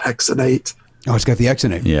 exyl, hexanate. Oh, it's got the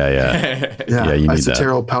Xanate. Yeah. Yeah, you need that.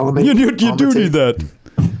 isoterylpalmate. You do palmitate. need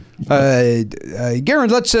that. Garen,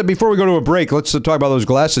 let's before we go to a break, let's talk about those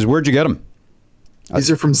glasses. Where'd you get them? These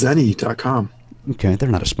are from Zenni.com. Okay, they're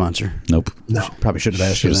not a sponsor. Nope. No, Probably should have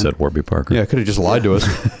asked Should you have that. said Warby Parker. Yeah, could have just lied to us.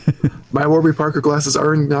 my Warby Parker glasses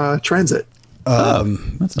are in transit.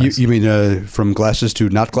 That's nice. You mean from glasses to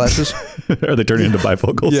not glasses? Are they turning into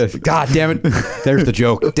bifocals? Yeah. God damn it. There's the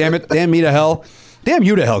joke. Damn it. Damn me to hell. Damn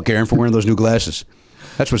you to hell, Garen, for wearing those new glasses.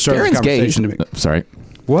 That's what started Darren's the gay. conversation to me. Sorry.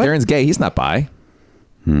 What? Darren's gay. He's not bi.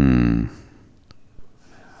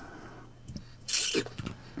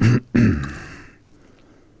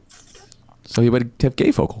 So he would have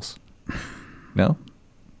gay focals. No?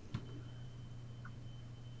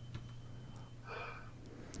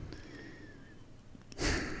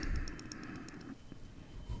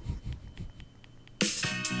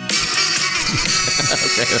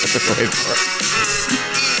 Okay, that's what I'm waiting for.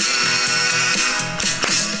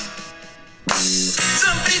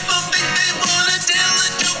 Some people think they wanna tell a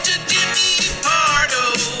joke to Jimmy Pardo.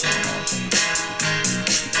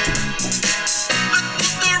 But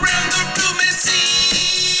look around the room and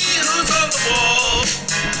see who's on the wall.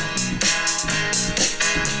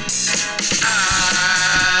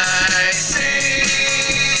 I sing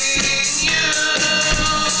you.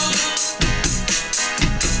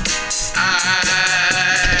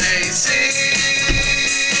 I sing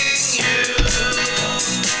you.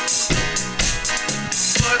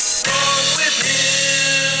 What's wrong with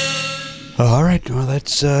him? All right. Well,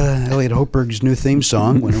 that's Elliot Hochberg's new theme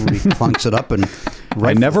song whenever he clunks it up. And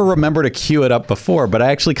I never remember to cue it up before, but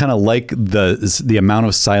I actually kind of like the amount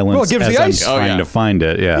of silence Well, it gives as the I'm ice. trying to find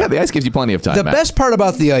it. Yeah, the ice gives you plenty of time. The Matt. best part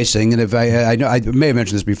about the icing, and if I know I may have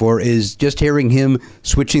mentioned this before, is just hearing him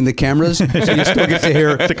switching the cameras. So you still get to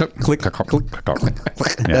hear click, click, click,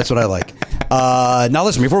 click. That's what I like. Now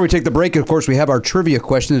listen, before we take the break, of course, we have our trivia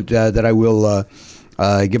question that I will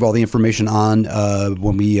give all the information on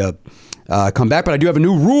when we come back. But I do have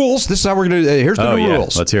new rules. This is how we're going to. Here's the new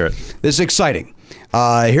rules. Let's hear it. This is exciting.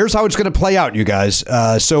 Here's how it's going to play out, you guys.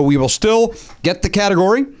 So we will still get the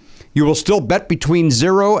category. You will still bet between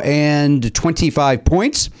 0 and 25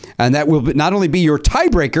 points, and that will not only be your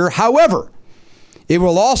tiebreaker. However, it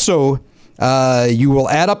will also you will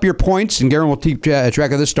add up your points, and Garen will keep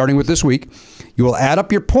track of this starting with this week. You will add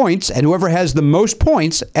up your points, and whoever has the most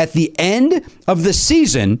points at the end of the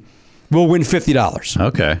season will win $50.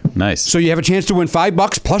 Okay, nice. So you have a chance to win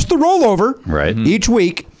 $5 plus the rollover each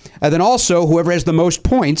week. And then also whoever has the most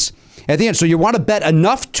points at the end. So you want to bet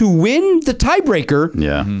enough to win the tiebreaker.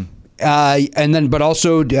 Yeah. And then, but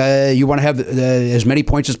also you want to have as many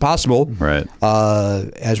points as possible. Right.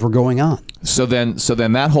 As we're going on. So then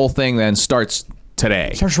that whole thing then starts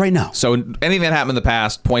today. Starts right now. So anything that happened in the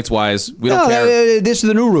past, points wise, we don't care. This is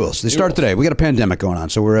the new rules. They start today. We got a pandemic going on,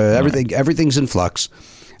 so we're everything's in flux.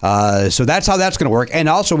 So that's how that's going to work. And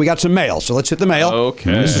also, we got some mail. So let's hit the mail.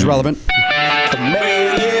 Okay. This is relevant. The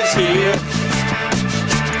mail is here.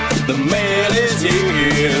 The mail is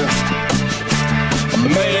here. The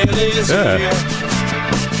mail is here.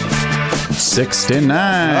 69.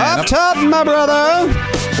 Up top, my brother.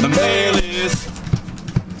 The mail is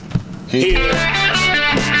here.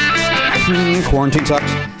 Quarantine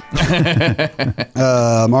sucks.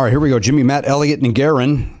 All right, here we go. Jimmy, Matt, Elliott, and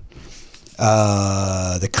Garen.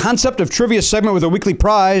 The concept of trivia segment with a weekly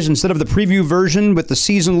prize instead of the preview version with the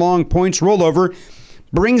season-long points rollover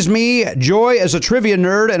brings me joy as a trivia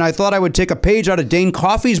nerd, and I thought I would take a page out of Dane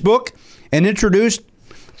Coffey's book and introduce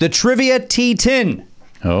the Trivia T-Tin.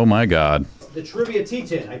 Oh, my God. The Trivia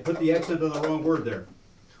T-Tin. I put the accent on the wrong word there.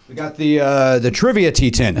 We got the Trivia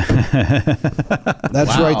T-Tin.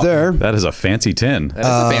 That's right there. That is a fancy tin. That is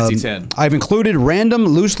a fancy 10. I've included random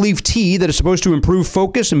loose leaf tea that is supposed to improve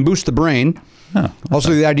focus and boost the brain. Oh, Also,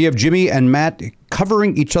 the idea of Jimmy and Matt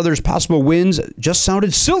covering each other's possible wins just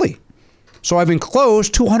sounded silly. So I've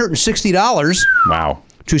enclosed $260 wow.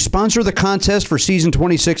 to sponsor the contest for season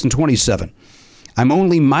 26 and 27. I'm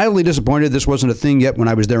only mildly disappointed this wasn't a thing yet when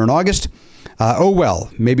I was there in August. Oh well,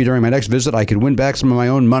 maybe during my next visit I could win back some of my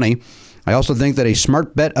own money. I also think that a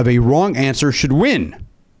smart bet of a wrong answer should win.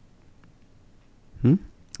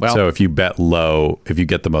 Well, So if you bet low, if you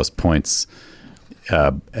get the most points,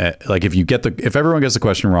 like if everyone gets the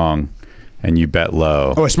question wrong and you bet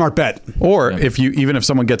low, Oh, a smart bet. or even if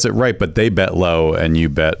someone gets it right but they bet low and you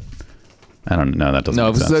bet, I don't know, that doesn't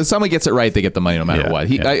no, make sense. if somebody gets it right, they get the money no matter Yeah, what.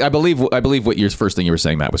 yeah. I believe what your first thing you were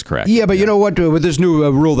saying, Matt, was correct. Yeah, but you know what? With this new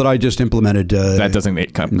rule that I just implemented, That doesn't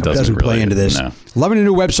doesn't play really- into this. no. Loving a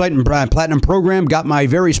new website and platinum program. Got my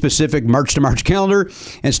very specific March to March calendar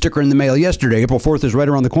and sticker in the mail yesterday. April 4th is right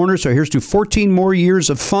around the corner, so here's to 14 more years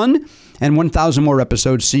of fun and 1,000 more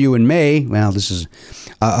episodes. See you in May. Well, this is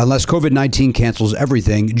unless COVID-19 cancels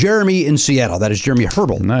everything. Jeremy in Seattle. That is Jeremy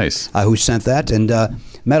Herbal. Nice. Who sent that. And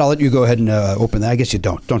Matt, I'll let you go ahead and open that. I guess you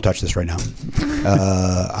don't. Don't touch this right now.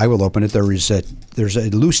 I will open it. There's a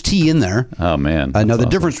loose tea in there. Oh, man. Now, That's the awesome.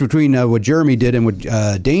 difference between what Jeremy did and what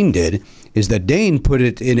Dane did is that Dane put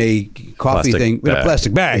it in a coffee Plastic thing, in a bag.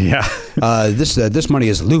 plastic bag. Yeah. This money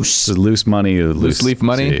is loose. It's loose money. Loose leaf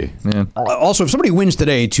money. tea. Yeah. Also, if somebody wins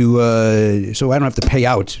today, so I don't have to pay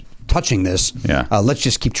out touching this, Yeah. let's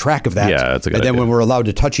just keep track of that. Yeah, that's a good And then idea. when we're allowed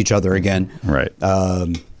to touch each other again, Right.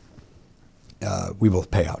 we will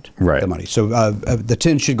pay out Right. the money. So the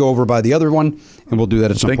tin should go over by the other one, and we'll do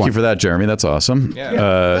that at some Thank point. you for that, Jeremy. That's awesome.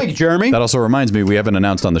 Thank you, Jeremy. That also reminds me, we haven't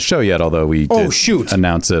announced on the show yet, although we did shoot.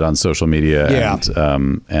 announce it on social media Yeah.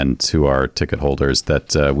 and to our ticket holders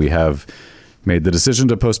that we have made the decision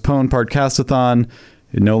to postpone Podcastathon.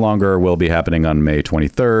 It no longer will be happening on May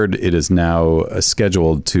 23rd. It is now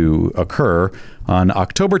scheduled to occur on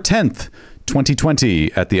October 10th,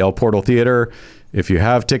 2020 at the El Portal Theater. If you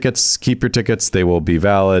have tickets, keep your tickets. They will be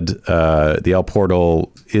valid. The El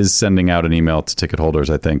Portal is sending out an email to ticket holders,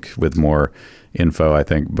 I think, with more info, I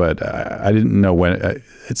think. But I didn't know when.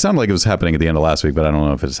 It sounded like it was happening at the end of last week, but I don't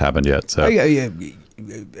know if it's happened yet. So.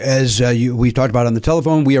 As we talked about on the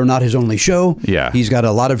telephone, we are not his only show. Yeah. He's got a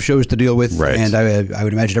lot of shows to deal with. Right. And I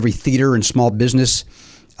would imagine every theater and small business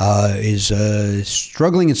is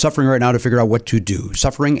struggling and suffering right now to figure out what to do.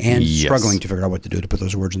 Suffering and Yes. struggling to figure out what to do, to put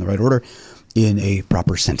those words in the right order. in a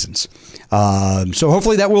proper sentence. So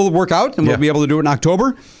hopefully that will work out, and we'll be able to do it in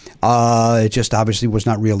October. It just obviously was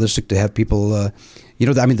not realistic to have people.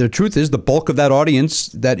 The truth is the bulk of that audience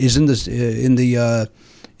that is in the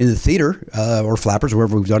theater or Flappers,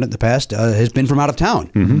 wherever we've done it in the past, has been from out of town.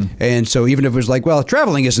 Mm-hmm. And so even if it was like, well,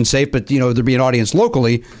 traveling isn't safe, but there'd be an audience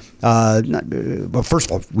locally. Well, first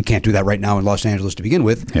of all, we can't do that right now in Los Angeles to begin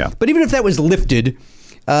with. Yeah. But even if that was lifted,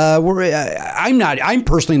 I'm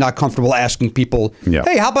personally not comfortable asking people,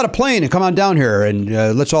 hey, how about a plane and come on down here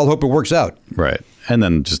and let's all hope it works out. Right. And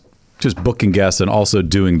then just booking guests and also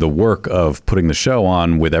doing the work of putting the show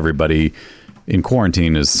on with everybody in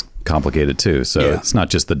quarantine is complicated too. So it's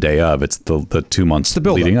not just the day of; it's the 2 months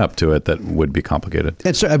leading up to it that would be complicated.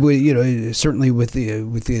 And so, certainly with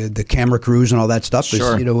the camera crews and all that stuff.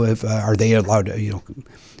 Sure. Are they allowed?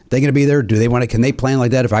 They going to be there? Do they want to? Can they plan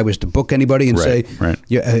like that? If I was to book anybody and say,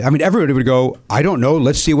 everybody would go, I don't know.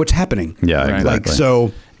 Let's see what's happening. Yeah,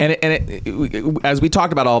 exactly. And as we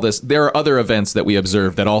talked about all this, there are other events that we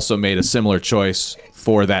observed that also made a similar choice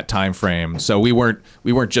for that time frame. So we weren't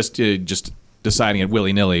just deciding it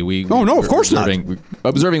willy-nilly. Of course not.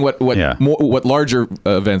 Observing what larger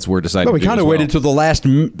events were deciding. Well, we kind of waited till the last,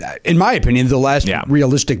 in my opinion,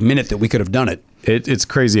 realistic minute that we could have done it. It's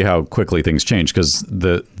crazy how quickly things change, because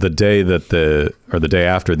the day that the day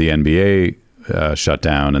after the NBA shut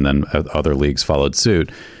down and then other leagues followed suit,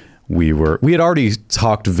 we had already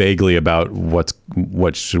talked vaguely about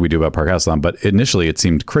what should we do about Park Aslan, but initially it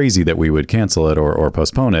seemed crazy that we would cancel it or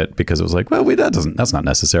postpone it, because it was like, well, that's not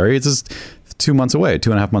necessary. It's just 2 months away,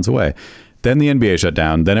 2.5 months away. Then the NBA shut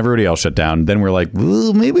down. Then everybody else shut down. Then we're like,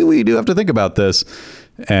 well, maybe we do have to think about this.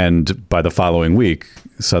 And by the following week,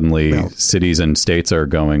 suddenly cities and states are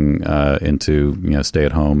going into stay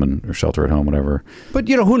at home or shelter at home, whatever. But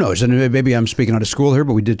who knows? And maybe I'm speaking out of school here,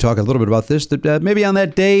 but we did talk a little bit about this. That maybe on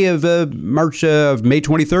that day of May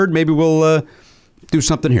 23rd, maybe we'll do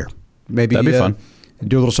something here. Maybe that'd be fun.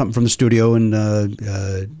 Do a little something from the studio and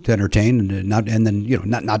to entertain, and not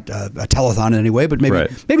a telethon in any way, but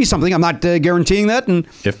maybe something. I'm not guaranteeing that, and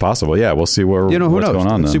if possible, we'll see what's going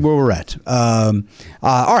on. Let's see where we're at. All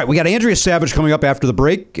right, we got Andrea Savage coming up after the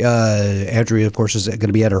break. Andrea, of course, is going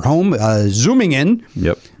to be at her home, zooming in.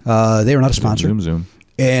 Yep. They are not a sponsor. Zoom.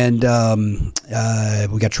 And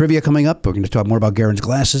we got trivia coming up. We're going to talk more about Garen's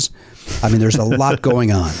glasses. I mean, there's a lot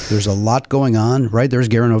going on. Right? There's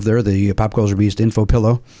Garen over there, the Pop Culture Beast info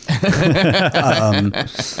pillow.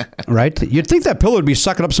 Right? You'd think that pillow would be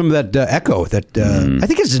sucking up some of that echo. I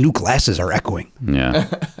think his new glasses are echoing. Yeah.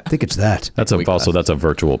 I think it's that. That's a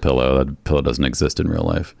virtual pillow. That pillow doesn't exist in real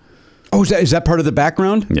life. Oh, is that part of the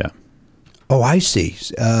background? Yeah. Oh, I see.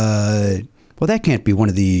 Well, that can't be one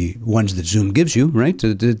of the ones that Zoom gives you, right?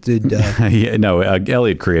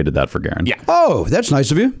 Elliot created that for Garen. Yeah. Oh, that's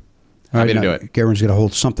nice of you. Happy to do it. Garen's going to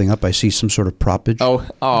hold something up. I see some sort of proppage. Oh,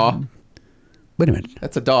 aw. Wait a minute.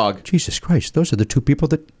 That's a dog. Jesus Christ. Those are the two people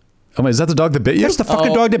that... Oh, is that the dog that bit you? That's the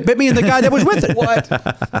fucking dog that bit me and the guy that was with it. What?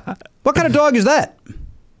 What kind of dog is that?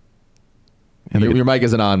 Your mic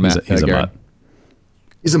isn't on, Matt. He's a mutt.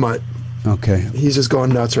 He's a mutt. Okay. He's just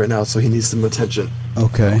going nuts right now, so he needs some attention.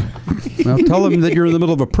 Okay. Well, tell him that you're in the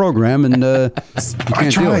middle of a program and you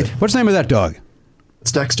can't deal with it. What's the name of that dog?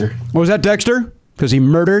 It's Dexter. Oh, is that Dexter? Because he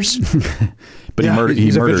murders? But Yeah. he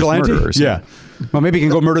He's a murders vigilante? murderers. Yeah. Well, maybe he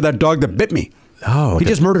can go murder that dog that bit me. Oh, He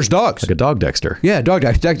just murders dogs. like a dog Dexter. Yeah, dog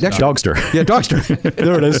Dexter. Dogster. Yeah, Dogster.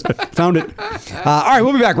 There it is. Found it. All right,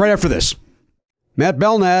 we'll be back right after this. Matt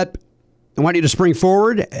Belknap, I want you to spring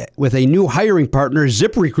forward with a new hiring partner,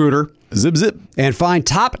 ZipRecruiter. Zip. And find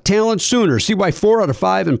top talent sooner. See why 4 out of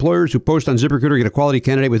 5 employers who post on ZipRecruiter get a quality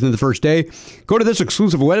candidate within the first day. Go to this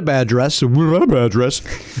exclusive web address to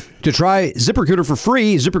try ZipRecruiter for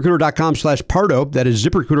free. ZipRecruiter.com/Pardo. That is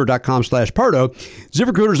ZipRecruiter.com/Pardo.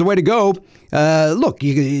 ZipRecruiter is the way to go. Look,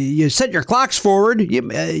 you set your clocks forward.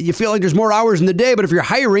 You feel like there's more hours in the day, but if you're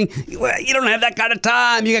hiring, you don't have that kind of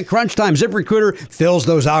time. You got crunch time. ZipRecruiter fills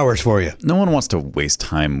those hours for you. No one wants to waste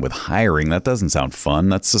time with hiring. That doesn't sound fun.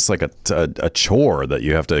 That's just like a chore that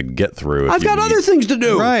you have to get through. I've got other things to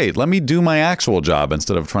do. Right. Let me do my actual job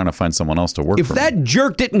instead of trying to find someone else to work for me. If that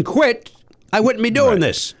jerk didn't quit, I wouldn't be doing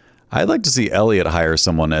this. I'd like to see Elliot hire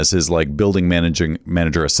someone as his building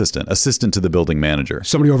manager assistant to the building manager.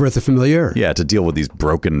 Somebody over at the Familiar. Yeah, to deal with these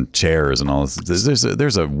broken chairs and all this.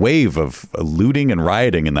 There's a wave of looting and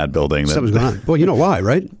rioting in that building. Something's going on. Well, you know why,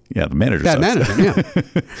 right? Yeah, the manager. Bad management, yeah.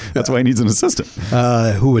 That's why he needs an assistant.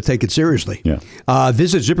 Who would take it seriously. Yeah.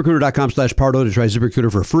 Visit ZipRecruiter.com/Pardo to try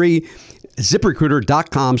ZipRecruiter for free.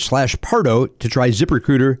 ZipRecruiter.com/Pardo to try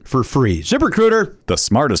ZipRecruiter for free. ZipRecruiter. The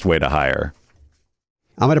smartest way to hire.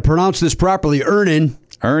 I'm going to pronounce this properly. Earn in.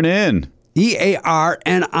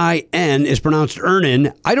 Earnin is pronounced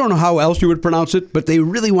earnin. I don't know how else you would pronounce it, but they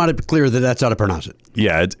really want it clear that that's how to pronounce it.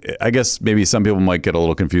 Yeah, I guess maybe some people might get a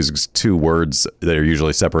little confused because two words that are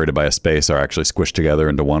usually separated by a space are actually squished together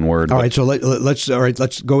into one word. All right, so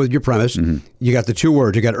let's go with your premise. You got the two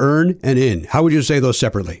words. You got earn and in. How would you say those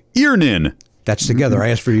separately? Earnin. That's together. I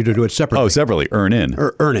asked for you to do it separately. Oh, separately. Earnin.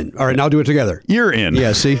 Earnin. All right, now do it together. You're in.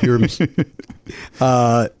 Yeah, see?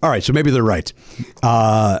 All right, so maybe they're right.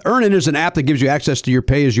 Earnin is an app that gives you access to your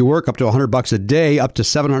pay as you work, up to $100 a day, up to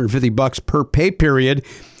 $750 per pay period.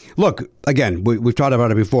 Look, again, we've talked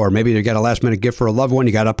about it before. Maybe you got a last-minute gift for a loved one.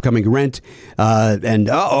 You got upcoming rent. And,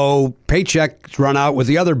 paychecks run out with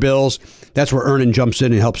the other bills. That's where Earnin jumps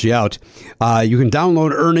in and helps you out. You can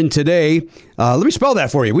download Earnin today. Let me spell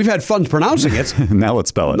that for you. We've had fun pronouncing it. Now let's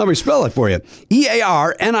spell it. Let me spell it for you.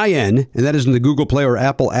 Earnin, and that is in the Google Play or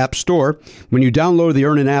Apple App Store. When you download the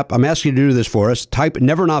Earnin app, I'm asking you to do this for us. Type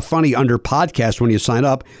Never Not Funny under podcast when you sign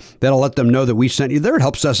up. That'll let them know that we sent you there. It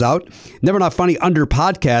helps us out. Never Not Funny under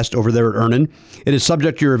podcast over there at Earnin. It is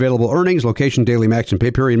subject to your available earnings, location, daily max, and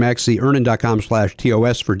pay period max. See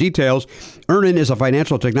earnin.com/TOS for details. Earnin is a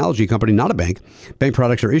financial technology company, not a bank. Bank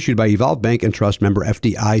products are issued by Evolve Bank and Trust, member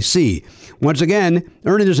FDIC. Once again,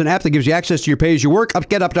 Earnin is an app that gives you access to your pay as you work.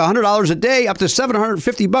 Get up to $100 a day, up to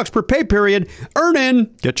 $750 per pay period. Earnin.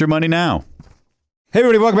 Get your money now. Hey,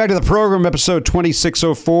 everybody, welcome back to the program, episode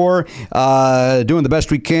 2604. Doing the best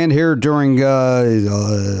we can here during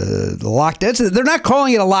the lockdown. They're not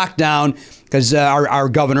calling it a lockdown because our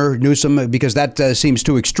governor, Newsom, because that seems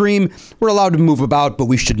too extreme. We're allowed to move about, but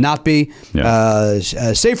we should not be. Yeah.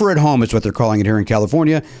 Safer at home is what they're calling it here in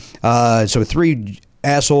California. So 3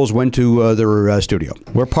 assholes went to their studio.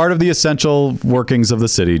 We're part of the essential workings of the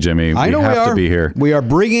city, Jimmy. I know we have are. To be here. We are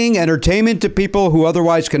bringing entertainment to people who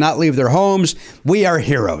otherwise cannot leave their homes. We are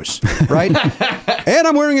heroes, right? And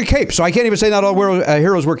I'm wearing a cape, so I can't even say not all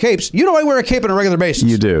heroes wear capes. You know I wear a cape on a regular basis.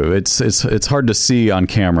 You do. It's hard to see on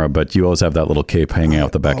camera, but you always have that little cape hanging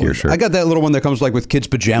out the back of your shirt. I got that little one that comes like with kids'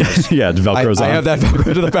 pajamas. Yeah, it Velcro's on. I have that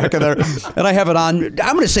Velcro to the back of there, and I have it on.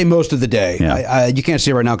 I'm going to say most of the day. Yeah. You can't see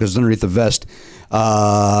it right now because it's underneath the vest.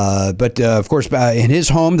 But of course, in his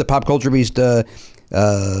home, the Pop Culture Beast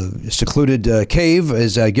secluded cave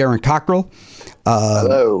is Garen Cockrell.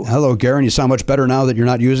 Hello, Garen. You sound much better now that you're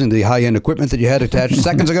not using the high-end equipment that you had attached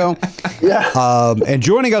seconds ago. Yeah. And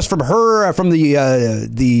joining us from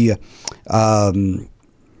the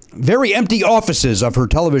very empty offices of her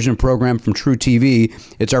television program from True TV,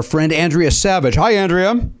 it's our friend Andrea Savage. Hi,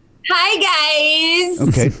 Andrea. Hi, guys.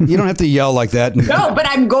 Okay, you don't have to yell like that. No, but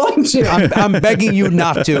I'm going to. I'm begging you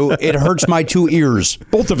not to. It hurts my 2 ears,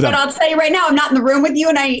 both of them. But I'll tell you right now, I'm not in the room with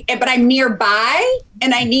you, but I'm nearby,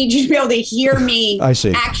 and I need you to be able to hear me. I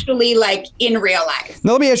see. Actually, like in real life.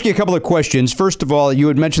 Now, let me ask you a couple of questions. First of all, you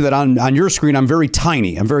had mentioned that on your screen, I'm very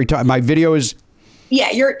tiny. My video is. Yeah,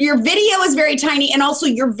 your video is very tiny, and also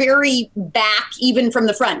you're very back, even from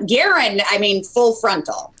the front. Garen, I mean, full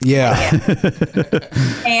frontal. Yeah.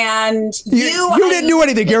 And you didn't do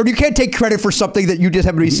anything, Garen. You can't take credit for something that you just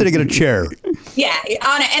happen to be sitting in a chair. Yeah,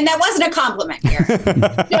 and that wasn't a compliment, Garen.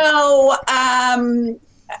 So,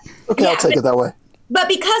 Okay, I'll take it that way. But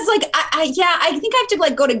because, like, I think I have to,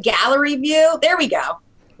 like, go to gallery view. There we go.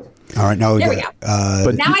 All right, now there we go.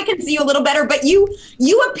 But now I can see you a little better, but you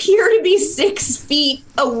appear to be 6 feet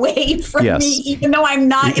away from me, even though I'm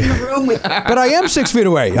not in the room with you. But I am 6 feet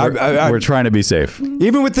away. We're trying to be safe.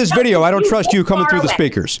 Even with this video, I don't trust you coming through the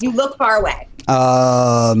speakers. You look far away.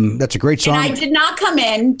 That's a great song. And I did not come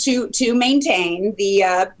in to maintain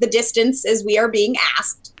the distance as we are being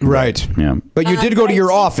asked. Right. Yeah. But you did go to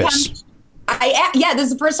your office. This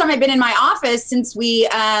is the first time I've been in my office since we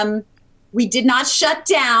did not shut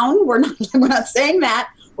down. We're not saying that.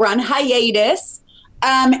 We're on hiatus.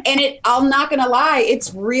 And I'm not going to lie,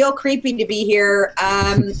 it's real creepy to be here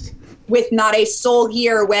with not a soul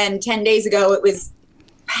here when 10 days ago it was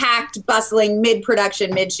packed, bustling,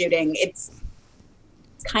 mid-production, mid-shooting. It's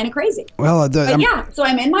kind of crazy. Well, so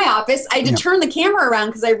I'm in my office. I had to turn the camera around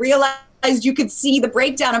because I realized you could see the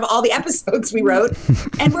breakdown of all the episodes we wrote,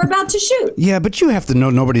 and we're about to shoot. Yeah, but you have to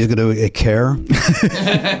know nobody's going to care.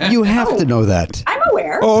 You have to know that. I'm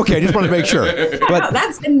aware. Oh, okay. Just want to make sure. No,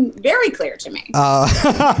 that's been very clear to me.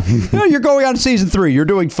 No, you're going on season 3. You're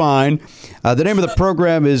doing fine. The name of the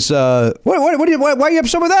program is why are you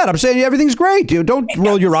upset with that? I'm saying everything's great. You don't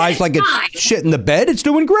roll your eyes like it's shit in the bed. It's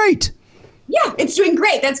doing great. Yeah, it's doing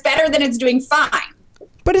great. That's better than it's doing fine.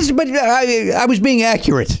 But I was being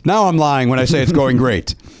accurate. Now I'm lying when I say it's going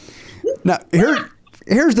great. Now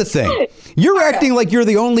Here's the thing. You're acting like you're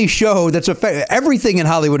the only show that's everything in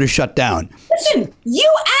Hollywood is shut down. Listen, you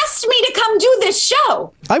asked me to come do this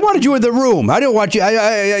show. I wanted you in the room. I didn't want you.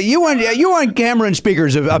 You want camera and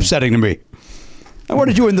speakers upsetting to me. I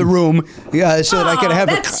wanted you in the room so that I could have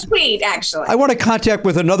that's sweet, actually. I want a contact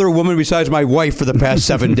with another woman besides my wife for the past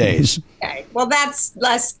 7 days. Okay. Well, that's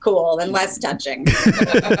less cool and less touching.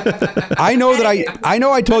 I know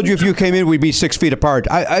I told you if you came in, we'd be 6 feet apart.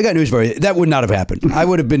 I got news for you. That would not have happened. I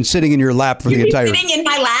would have been sitting in your lap for the entire... Sitting in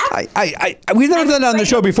my lap? We've never done that on the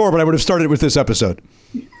show before, but I would have started with this episode.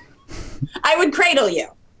 I would cradle you.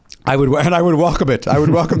 I would welcome it. I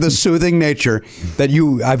would welcome the soothing nature that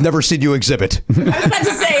I've never seen you exhibit. I was about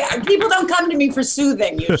to say, people don't come to me for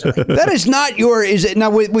soothing usually. That is not is it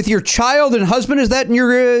now with your child and husband? Is that in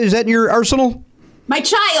your arsenal? My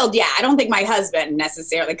child, yeah. I don't think my husband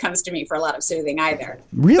necessarily comes to me for a lot of soothing either.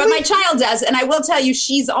 Really? But my child does, and I will tell you,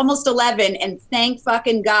 she's almost 11, and thank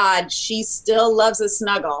fucking God, she still loves a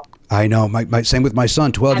snuggle. I know. My same with my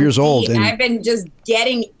son, 12 years old. And I've been just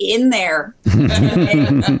getting in there.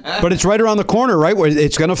 But it's right around the corner, right? Where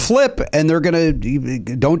it's going to flip, and they're going to...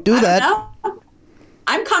 Don't do that.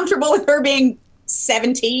 I'm comfortable with her being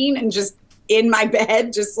 17 and just in my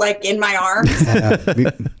bed, just like in my arms.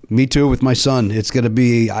 Me too with my son. It's going to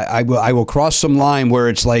be... I will cross some line where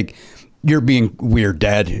it's like... You're being weird,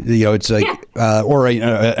 Dad. It's like, or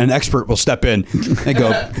an expert will step in and go,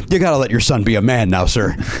 "You got to let your son be a man now,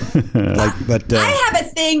 sir." I have a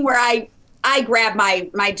thing where I grab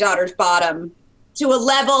my daughter's bottom to a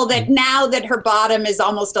level that now that her bottom is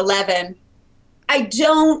almost 11, I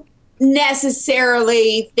don't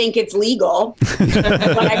necessarily think it's legal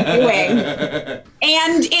what I'm doing.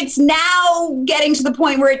 And it's now getting to the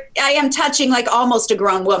point where I am touching like almost a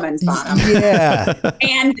grown woman's bottom. Yeah.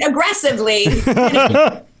 And aggressively.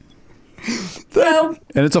 So,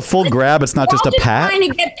 and it's a full grab. It's not just a pat. Trying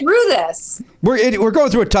to get through this. We're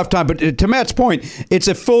going through a tough time, but to Matt's point, it's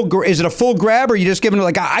a full. Is it a full grab, or are you just giving it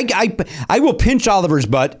like I will pinch Oliver's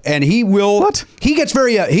butt, and he will. What? He gets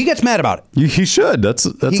he gets mad about it. He should. That's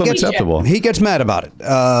unacceptable. He gets mad about it.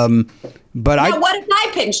 But now, what if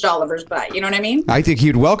I pinched Oliver's butt? You know what I mean? I think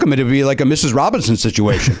he'd welcome it. It'd be like a Mrs. Robinson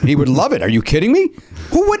situation. He would love it. Are you kidding me?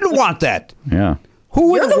 Who wouldn't want that? Yeah.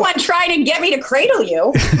 You're the one trying to get me to cradle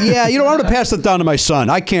you. Yeah, I'm going to pass that down to my son.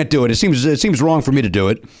 I can't do it. It seems wrong for me to do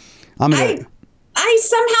it. I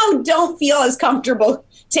somehow don't feel as comfortable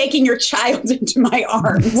taking your child into my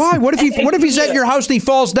arms. Why? What if he's at your house and he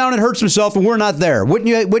falls down and hurts himself and we're not there? Wouldn't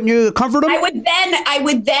you comfort him? I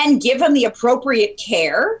would then give him the appropriate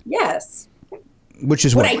care. Yes. Which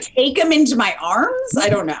is would I take him into my arms? I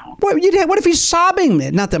don't know. What if he's sobbing?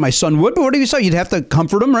 Not that my son would, but what if he's sobbing? You'd have to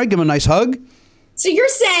comfort him, right? Give him a nice hug. So you're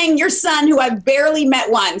saying your son, who I've barely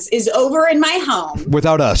met once, is over in my home.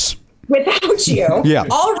 Without us. Without you. Yeah.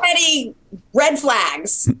 Already red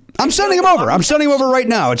flags. I'm sending him over. I'm sending him over right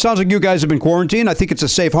now. It sounds like you guys have been quarantined. I think it's a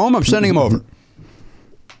safe home. I'm sending him over.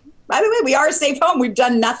 By the way, we are a safe home. We've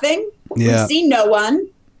done nothing. Yeah. We've seen no one.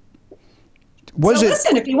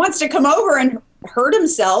 Listen, if he wants to come over and hurt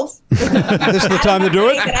himself. This is the time to do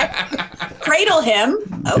it? Cradle him.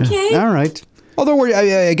 Okay. All right. Although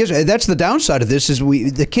I guess that's the downside of this is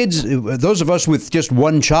the kids, those of us with just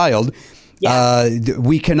one child,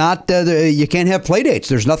 we cannot, you can't have play dates.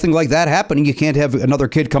 There's nothing like that happening. You can't have another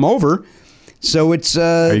kid come over. So it's...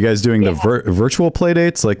 Are you guys doing the virtual play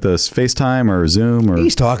dates like the FaceTime or Zoom? Or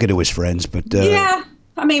He's talking to his friends, but... Yeah.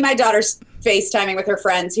 I mean, my daughter's FaceTiming with her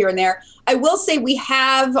friends here and there. I will say we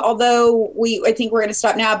have, although I think we're going to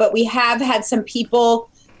stop now, but we have had some people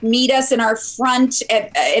meet us in our front,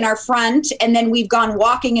 and then we've gone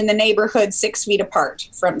walking in the neighborhood 6 feet apart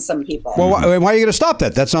from some people. Well, why are you going to stop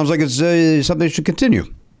that? That sounds like it's something that should continue.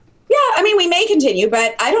 Yeah, I mean, we may continue,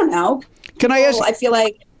 but I don't know. Can I ask? I feel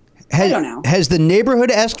like, I don't know. Has the neighborhood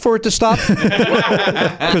asked for it to stop?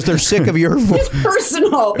 Because they're sick of your voice. It's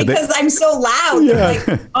personal, because I'm so loud. Yeah.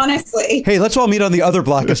 Like, honestly. Hey, let's all meet on the other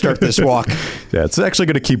block and start this walk. Yeah, it's actually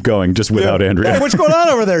going to keep going just without Andrea. Hey, what's going on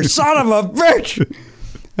over there? Son of a bitch!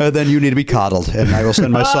 Then you need to be coddled, and I will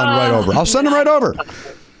send my son right over. I'll send him right over.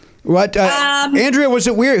 What, Andrea? Was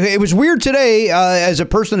it weird? It was weird today. As a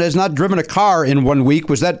person that has not driven a car in 1 week,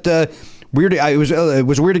 was that weird? It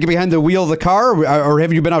was weird to get behind the wheel of the car, or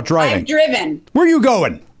have you been out driving? I've driven. Where are you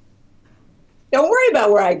going? Don't worry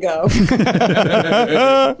about where I go. You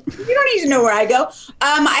don't need to know where I go.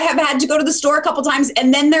 I have had to go to the store a couple times,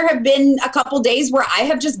 and then there have been a couple days where I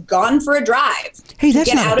have just gone for a drive. Hey,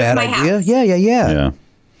 that's not a bad idea. House. Yeah.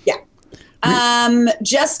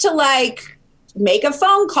 Just to like make a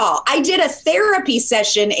phone call. I did a therapy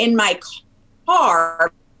session in my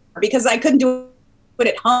car because I couldn't do it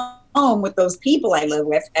at home. home with those people I live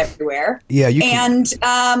with everywhere. Yeah,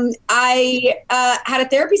 I had a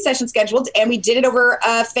therapy session scheduled, and we did it over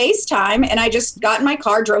FaceTime. And I just got in my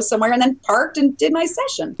car, drove somewhere, and then parked and did my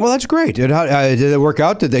session. Well, that's great. Did it work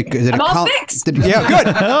out? Did I'm all fixed. Yeah, good.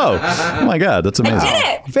 Oh my God, that's amazing. I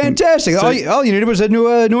did it. Fantastic. So, all you needed was a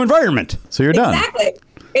new environment. So you're done. Exactly.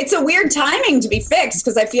 It's a weird timing to be fixed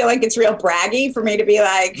because I feel like it's real braggy for me to be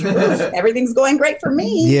like, everything's going great for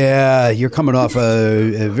me. Yeah, you're coming off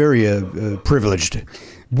very privileged.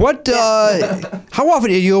 What? How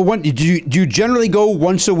often do you generally go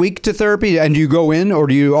once a week to therapy, and do you go in, or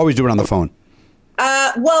do you always do it on the phone?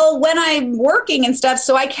 Well, when I'm working and stuff,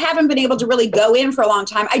 so I haven't been able to really go in for a long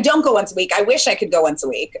time. I don't go once a week. I wish I could go once a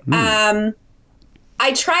week.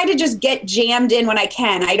 I try to just get jammed in when I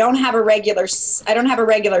can. I don't have a regular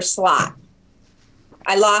slot.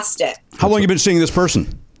 I lost it. How long have you been seeing this person?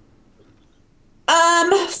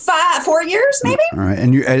 4 years, maybe. All right.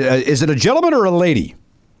 And is it a gentleman or a lady?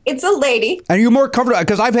 It's a lady. And you're more comfortable,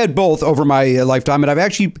 because I've had both over my lifetime, and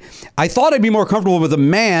I thought I'd be more comfortable with a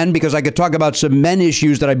man because I could talk about some men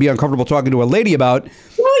issues that I'd be uncomfortable talking to a lady about.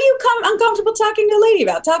 What are you uncomfortable talking to a lady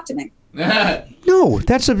about? Talk to me. No,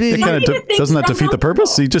 that's a big. Doesn't that defeat the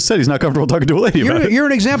purpose? He just said he's not comfortable talking to a lady about it. You're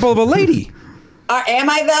an example of a lady. Am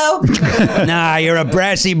I though? Nah, you're a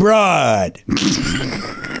brassy broad.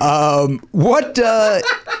 What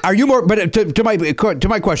are you more? But to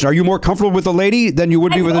my question, are you more comfortable with a lady than you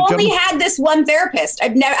would be with a gentleman? I've only had this one therapist.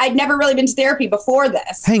 I'd never really been to therapy before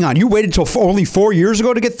this. Hang on, you waited till only 4 years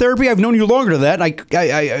ago to get therapy? I've known you longer than that. And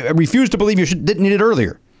I refuse to believe you didn't need it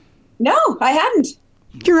earlier. No, I hadn't.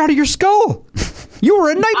 You're out of your skull. You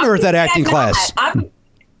were a nightmare at that acting class. I'm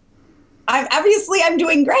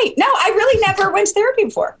doing great. No, I really never went to therapy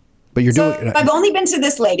before. But you're doing. I've only been to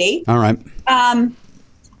this lady. All right.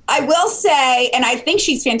 I will say, and I think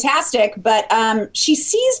she's fantastic, but she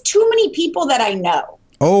sees too many people that I know.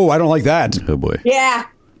 Oh, I don't like that. Oh boy. Yeah,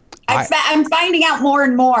 I'm finding out more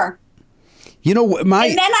and more. You know, and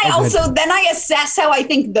then I assess how I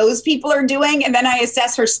think those people are doing, and then I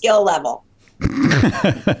assess her skill level.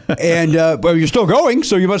 And well, you're still going,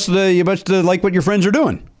 so you must like what your friends are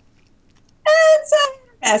doing. It's a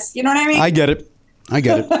mess. You know what I mean? I get it.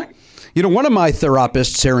 You know, one of my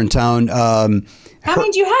therapists here in town. How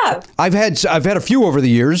many do you have? I've had a few over the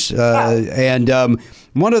years, and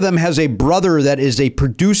one of them has a brother that is a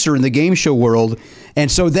producer in the game show world,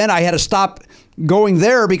 and so then I had to stop going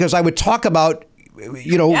there because I would talk about,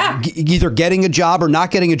 either getting a job or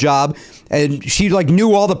not getting a job, and she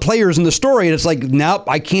knew all the players in the story, and it's like, nope,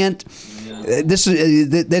 I can't. This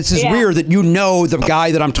is weird that the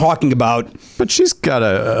guy that I'm talking about. But she's got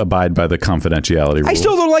to abide by the confidentiality rules. I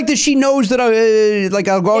still don't like that she knows that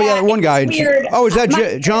I'll go, one guy. Weird. Oh, is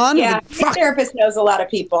that John? Yeah, my therapist knows a lot of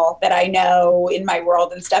people that I know in my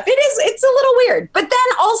world and stuff. It's a little weird. But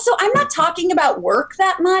then also, I'm not talking about work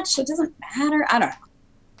that much. It doesn't matter. I don't know.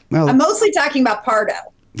 Well, I'm mostly talking about Pardo.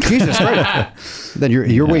 Jesus Christ. Then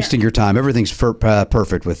you're wasting your time. Everything's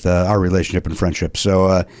perfect with our relationship and friendship.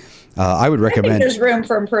 So I would recommend. I think there's room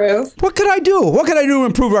for improve. What could I do? What could I do to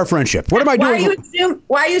improve our friendship? What am I doing?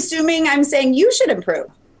 Why are you assuming I'm saying you should improve?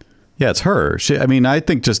 Yeah, it's her. I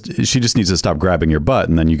think she just needs to stop grabbing your butt,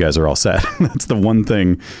 and then you guys are all set. That's the one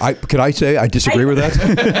thing. Could I say I disagree with that?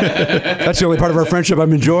 That's the only part of our friendship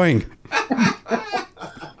I'm enjoying.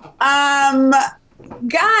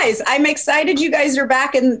 Guys, I'm excited you guys are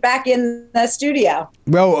back in the studio.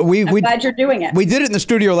 Well, I'm glad you're doing it. We did it in the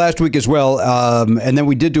studio last week as well, and then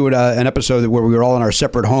we did do an episode where we were all in our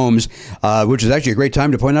separate homes, which is actually a great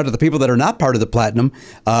time to point out to the people that are not part of the Platinum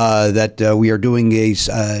that we are doing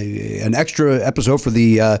an extra episode for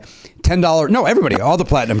the $10. No, everybody, all the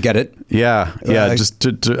Platinum get it. Yeah.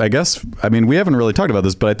 Just I guess. I mean, we haven't really talked about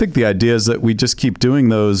this, but I think the idea is that we just keep doing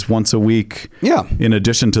those once a week. Yeah. In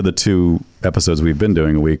addition to the 2 episodes we've been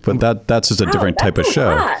doing a week, but that's just a different type of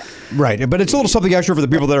show. Right, but it's a little something extra for the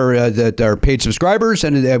people that are paid subscribers,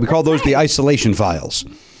 and we call those the isolation files.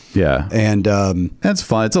 Yeah, and that's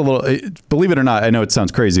fun. It's a little, believe it or not, I know it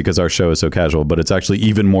sounds crazy because our show is so casual, but it's actually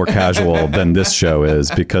even more casual than this show is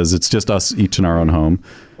because it's just us each in our own home.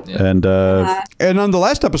 Yeah. And on the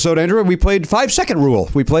last episode, Andrea, we played 5-second rule.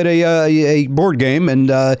 We played a board game, and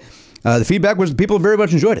the feedback was people very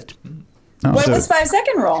much enjoyed it. What was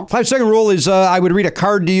 5-second rule? 5-second rule is I would read a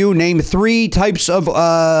card to you, name 3 types of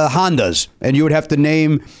Hondas, and you would have to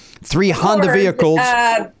name 3 Honda vehicles.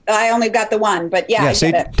 I only got the one, but I get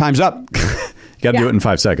it. Time's up. You got to do it in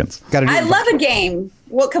 5 seconds. I love a game.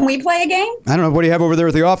 Well, can we play a game? I don't know. What do you have over there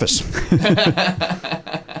at the office?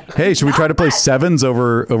 Hey, should we try to play sevens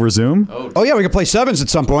over Zoom? Oh, yeah, we can play sevens at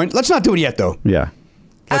some point. Let's not do it yet, though. Yeah.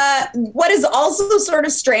 What is also sort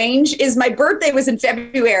of strange is my birthday was in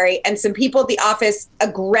February, and some people at the office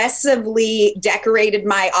aggressively decorated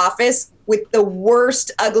my office with the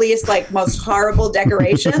worst, ugliest, like most horrible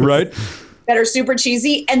decorations. Right. That are super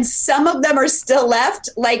cheesy. And some of them are still left.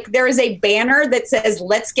 Like there is a banner that says,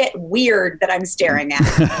 "Let's get weird," that I'm staring at.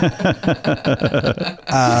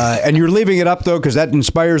 And you're leaving it up, though, because that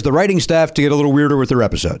inspires the writing staff to get a little weirder with their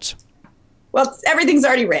episodes. Well, everything's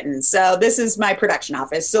already written. So this is my production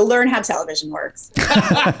office. So learn how television works.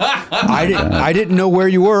 I didn't know where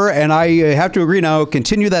you were, and I have to agree now,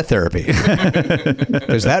 continue that therapy.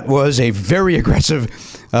 Because that was a very aggressive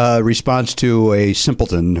response to a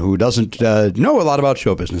simpleton who doesn't know a lot about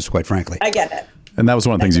show business, quite frankly. I get it. And that was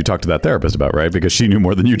one of the things you talked to that therapist about, right? Because she knew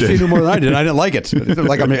more than you did. She knew more than I did. I didn't like it.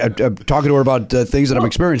 Like I'm talking to her about things that I'm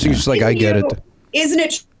experiencing. She's like, I get it. Isn't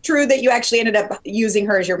it true that you actually ended up using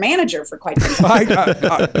her as your manager for quite some time?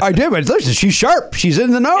 I did, but listen, she's sharp. She's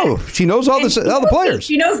in the know. She knows all the players.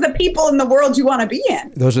 She knows the people in the world you want to be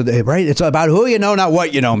in. Those are right. It's about who you know, not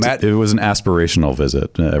what you know, Matt. It was an aspirational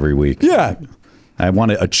visit every week. Yeah. I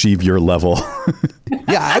want to achieve your level.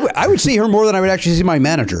 Yeah, I would see her more than I would actually see my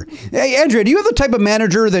manager. Hey, Andrea, do you have the type of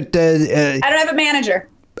manager that... I don't have a manager.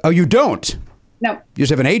 Oh, you don't? No. You just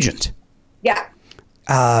have an agent? Yeah.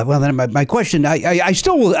 Well, then my question, I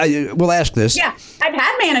still will ask this. Yeah, I've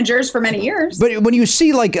had managers for many years. But when you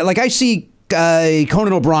see, like I see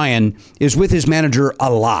Conan O'Brien is with his manager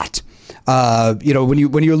a lot. When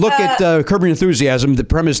you look at Curb Your Enthusiasm, the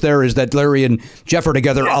premise there is that Larry and Jeff are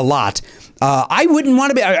together a lot. I wouldn't want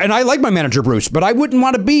to be, and I like my manager, Bruce, but I wouldn't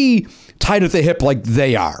want to be tied at the hip like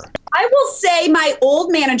they are. I will say my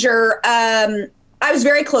old manager, I was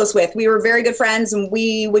very close with. We were very good friends, and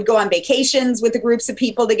we would go on vacations with the groups of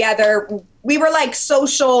people together. We were like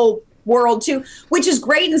social world too, which is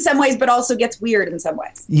great in some ways, but also gets weird in some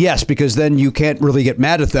ways. Yes, because then you can't really get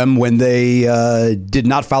mad at them when they did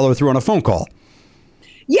not follow through on a phone call.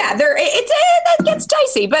 Yeah, it gets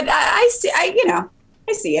dicey, but I see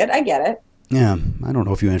it. I get it. Yeah, I don't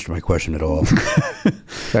know if you answered my question at all. In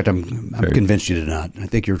fact, I'm convinced you did not. I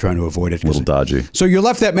think you're trying to avoid it. A little dodgy. So you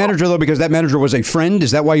left that manager, though, because that manager was a friend?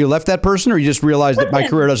 Is that why you left that person, or you just realized that my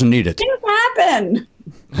career doesn't need it? Things happen.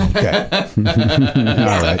 Okay.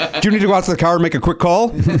 All right. Do you need to go out to the car and make a quick call?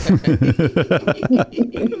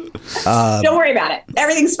 Don't worry about it.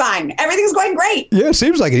 Everything's fine. Everything's going great. Yeah, it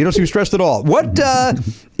seems like it. You don't seem stressed at all. What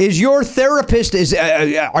is your therapist?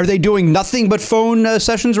 Are they doing nothing but phone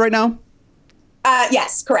sessions right now?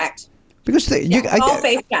 Yes, correct. Because all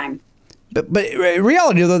FaceTime. But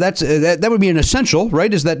reality, though, that would be an essential,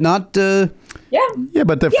 right? Is that not? Yeah,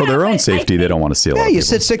 but for their own safety, they don't want to see a lot of you people.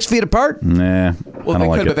 sit 6 feet apart. Nah, well, I don't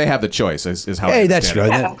like it. But they have the choice. Is how. Hey, that's true.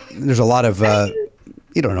 Yeah. There's a lot of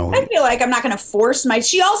you don't know. I feel like I'm not going to force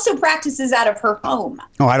She also practices out of her home.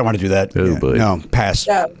 Oh, I don't want to do that. Oh, boy. No, pass.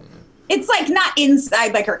 So it's like not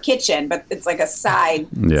inside like her kitchen, but it's like a side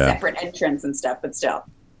separate entrance and stuff. But still.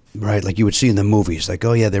 Right, like you would see in the movies, like,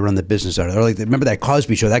 oh yeah, they run the business out of there. Like, remember that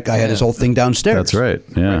Cosby Show? That guy had his whole thing downstairs. That's right.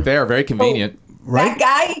 Yeah, right there, very convenient. Right? That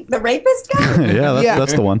guy, the rapist guy?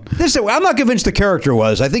 That's the one. Listen, I'm not convinced the character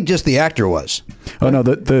was. I think just the actor was. Oh no,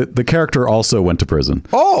 the character also went to prison.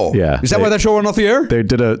 Oh, yeah. Is that why that show went off the air? They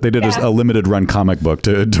did a limited run comic book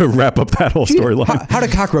to wrap up that whole storyline. How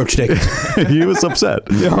did Cockroach take it? He was upset.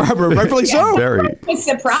 Rightfully so. Very. I was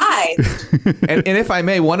surprised. and if I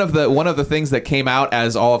may, one of the things that came out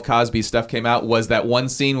as all of Cosby's stuff came out was that one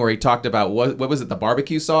scene where he talked about what was it, the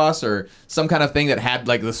barbecue sauce or some kind of thing that had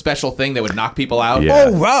like the special thing that would knock people out. Yeah.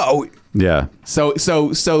 Oh wow. Yeah. So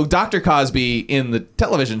Dr. Cosby in the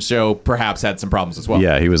television show perhaps had some problems as well.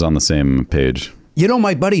 Yeah, he was on the same page. You know,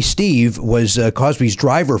 my buddy Steve was Cosby's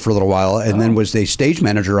driver for a little while, and then was the stage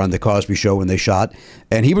manager on the Cosby Show when they shot.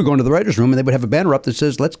 And he would go into the writer's room, and they would have a banner up that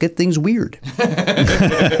says, "Let's get things weird."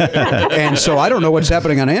 And so I don't know what's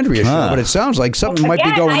happening on Andrea's show, but it sounds like something might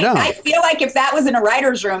be going down. I feel like if that was in a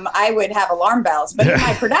writer's room, I would have alarm bells. But in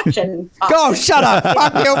my production Go, shut up.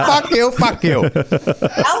 Fuck you, fuck you, fuck you.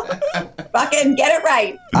 well, fucking get it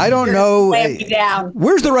right. I don't know. Slam me down.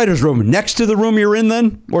 Where's the writer's room? Next to the room you're in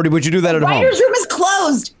then? Or would you do that at home? Writer's room is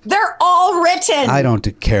closed. They're all written. I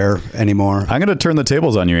don't care anymore. I'm going to turn the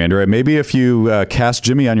tables on you, Andrea. Maybe if you cast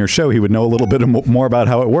Jimmy on your show, he would know a little bit more about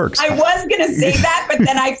how it works. I was going to say that, but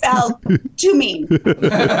then I felt too mean.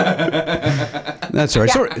 That's all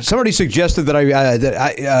right. Yeah. Somebody suggested that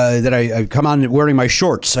I come on wearing my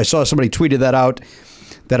shorts. I saw somebody tweeted that out,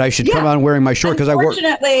 that I should come on wearing my shorts because I work.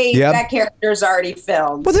 Unfortunately, that character's already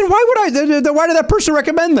filled. Well, then why would I? Why did that person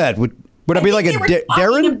recommend that? Would Would it be like a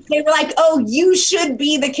Darren? They were like, "Oh, you should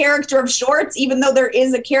be the character of Shorts," even though there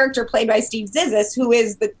is a character played by Steve Zissou who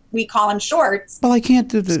is we call him Shorts. Well, I can't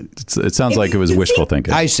do It sounds like it was wishful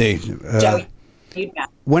thinking. I see. Joey, you'd know.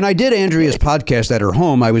 When I did Andrea's podcast at her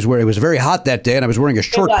home, it was very hot that day, and I was wearing a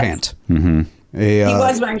short pant. Mm-hmm. He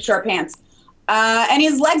was wearing short pants, and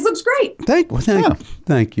his legs looked great.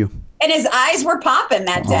 Thank you. And his eyes were popping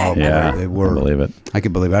that day. Oh, yeah, they were. I believe it. I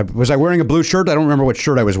can believe it. Was I wearing a blue shirt? I don't remember what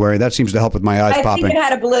shirt I was wearing. That seems to help with my eyes popping. I think it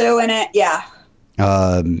had a blue in it. Yeah.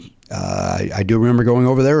 I do remember going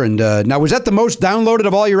over there. And now, was that the most downloaded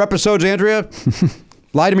of all your episodes, Andrea?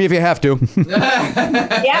 Lie to me if you have to.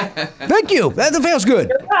 Yeah. Thank you. That feels good.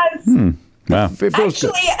 It was. Wow. It feels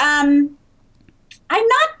Actually, I'm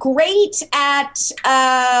not great at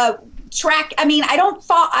track. I mean, I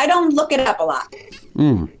don't look it up a lot.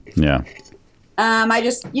 Yeah. I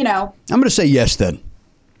just, I'm going to say yes then.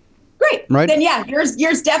 Great. Right? Then yeah,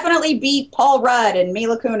 yours definitely beat Paul Rudd and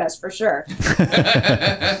Mila Kunis for sure.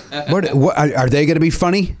 What are they going to be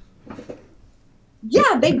funny?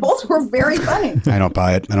 Yeah, they both were very funny. I don't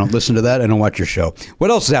buy it. I don't listen to that. I don't watch your show.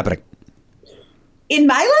 What else is happening? In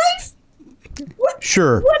my life?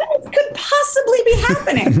 Sure. What else could possibly be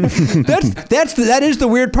happening? That is the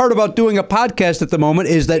weird part about doing a podcast at the moment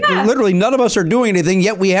is that literally none of us are doing anything,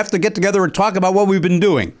 yet we have to get together and talk about what we've been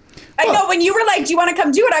doing. I know, when you were like, do you want to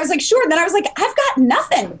come do it? I was like, sure. And then I was like, I've got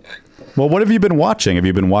nothing. Well, what have you been watching? Have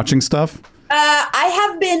you been watching stuff? I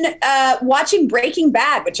have been watching Breaking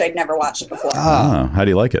Bad, which I'd never watched before. Oh, how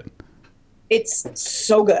do you like it? It's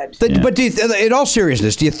so good. But in all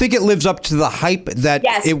seriousness, do you think it lives up to the hype that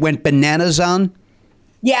it went bananas on?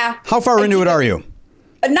 Yeah. How far into it are you?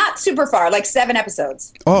 Not super far, like 7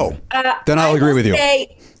 episodes. Oh, then I'll agree with you. I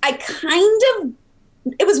kind of,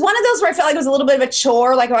 it was one of those where I felt like it was a little bit of a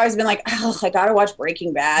chore. Like I've always been like, oh, I got to watch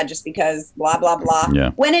Breaking Bad just because blah, blah, blah.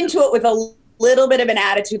 Yeah. Went into it with a little bit of an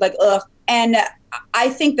attitude like, ugh. And I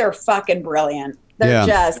think they're fucking brilliant. They're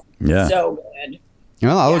just so good.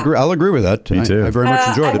 Well, I'll agree with that. Me too. I very much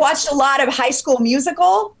enjoyed it. I watched a lot of High School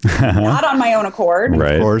Musical, not on my own accord.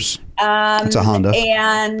 Right. Of course. It's a Honda.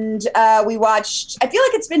 And we watched, I feel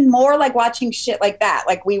like it's been more like watching shit like that.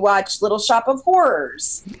 Like we watched Little Shop of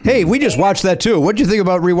Horrors. Hey, we just watched that too. What did you think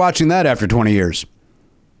about rewatching that after 20 years?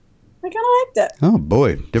 I kind of liked it. Oh,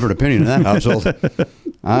 boy. Different opinion in that household.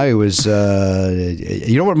 I was,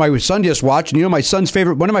 you know what my son just watched? And you know my son's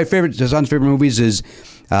favorite, one of my son's favorite movies is,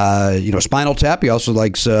 Spinal Tap. He also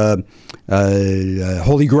likes Holy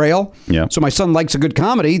Grail. Yeah. So my son likes a good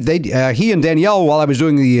comedy. He and Danielle, while I was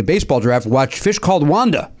doing the baseball draft, watched Fish Called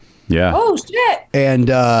Wanda. Yeah. Oh, shit. And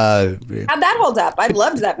how'd that hold up? I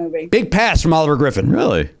loved that movie. big pass from Oliver Griffin.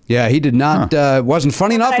 Really? Yeah, he did not, wasn't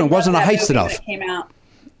funny enough and wasn't a heist enough. That came out.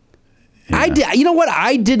 Yeah. You know what?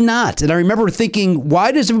 I did not. And I remember thinking,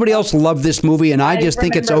 why does everybody else love this movie? And I just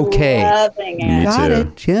think it's okay. Loving it. Me Got too.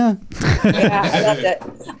 it. Yeah. Yeah, I loved it.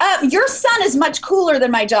 Your son is much cooler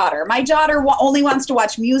than my daughter. My daughter only wants to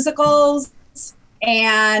watch musicals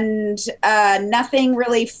and nothing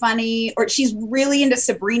really funny. Or she's really into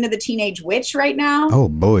Sabrina the Teenage Witch right now. Oh,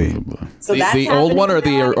 boy. So that's the old one or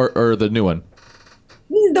happening or the new one?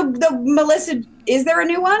 The Melissa, is there a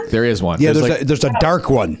new one? There is one. Yeah, there's a dark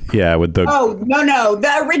one. Yeah, with the Oh, no,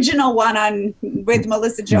 the original one with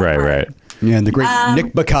Melissa Joan right, Hart. right. Yeah, and the great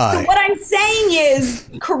Nick Bakay. So what I'm saying is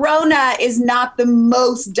Corona is not the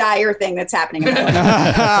most dire thing that's happening in the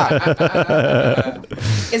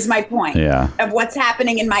world. Is my point. Yeah. Of what's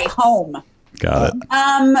happening in my home. Got it.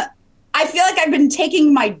 I feel like I've been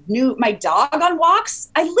taking my dog on walks.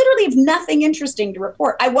 I literally have nothing interesting to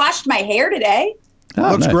report. I washed my hair today.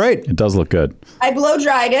 Oh, Looks nice. great. It does look good. I blow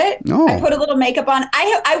dried it. Oh. I put a little makeup on.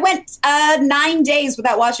 I went 9 days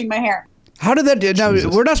without washing my hair. How did that? Now,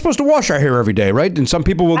 we're not supposed to wash our hair every day, right? And some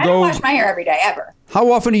people will I go. don't wash my hair every day, ever. How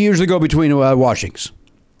often do you usually go between washings?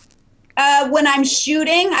 When I'm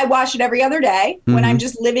shooting, I wash it every other day. Mm-hmm. When I'm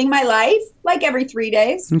just living my life, like every 3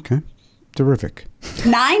 days. Okay. Terrific.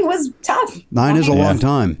 9 was tough. 9 is a long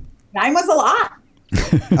time. 9 was a lot.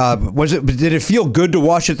 Did it feel good to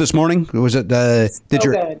wash it this morning? Was it?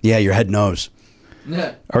 Good. Yeah, your head knows.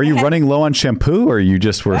 Are you running low on shampoo, or you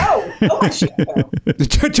just were? Oh, so much shampoo.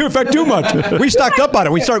 In fact, too much. We stocked up on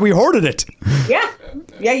it. We hoarded it. Yeah.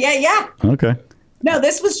 Okay. No,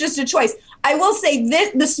 this was just a choice. I will say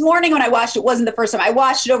this morning when I washed it wasn't the first time. I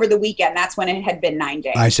washed it over the weekend. That's when it had been 9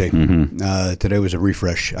 days. I see. Today was a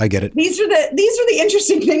refresh. I get it. These are the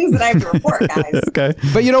interesting things that I have to report, guys. Okay.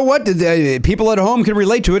 But you know what? People at home can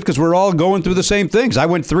relate to it because we're all going through the same things. I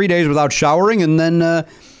went 3 days without showering and then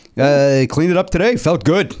cleaned it up today. Felt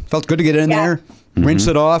good. Felt good to get in there, rinse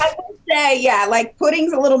it off. I will say, yeah, like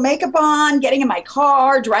putting a little makeup on, getting in my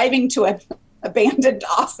car, driving to an abandoned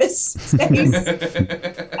office space.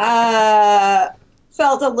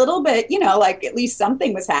 Felt a little bit, like at least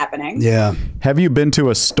something was happening. Yeah. Have you been to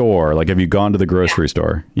a store? Like, have you gone to the grocery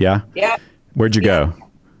store? Yeah? Yeah. Where'd you go?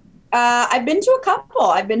 I've been to a couple.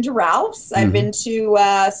 I've been to Ralph's. I've been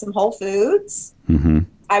to some Whole Foods. Mm-hmm.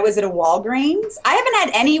 I was at a Walgreens. I haven't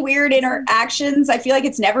had any weird interactions. I feel like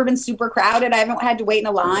it's never been super crowded. I haven't had to wait in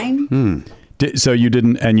a line. So you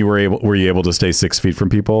didn't, and were you able to stay 6 feet from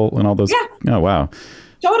people and all those? Yeah. Oh, wow.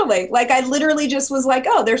 Totally. Like, I literally just was like,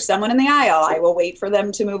 oh, there's someone in the aisle. I will wait for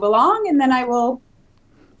them to move along, and then I will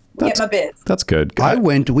get my biz. That's good.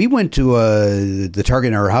 We went to the Target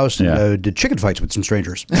in our house and did chicken fights with some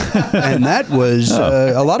strangers. And that was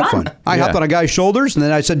a lot of fun. I hopped on a guy's shoulders, and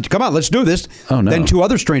then I said, come on, let's do this. Oh, no. Then 2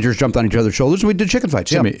 other strangers jumped on each other's shoulders, and we did chicken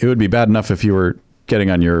fights. Jimmy, it would be bad enough if you were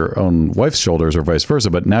getting on your own wife's shoulders or vice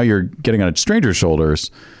versa, but now you're getting on a stranger's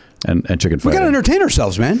shoulders and chicken fighting. We got to entertain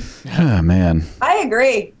ourselves, man. Oh, man. I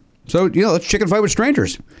agree. So, let's chicken fight with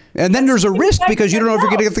strangers. And then there's a risk because you don't know if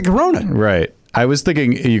you're going to get the corona. Right. I was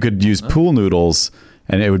thinking you could use pool noodles,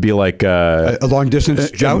 and it would be like a long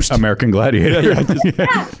distance joust. American Gladiator.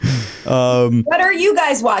 What are you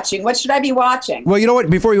guys watching? What should I be watching? Well, you know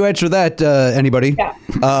what? Before you answer that, anybody,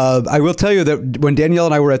 I will tell you that when Danielle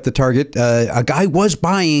and I were at the Target, a guy was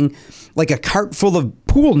buying like a cart full of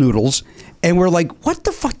pool noodles. And we're like, what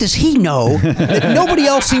the fuck does he know that nobody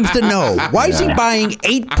else seems to know? Why is he buying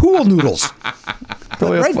 8 pool noodles?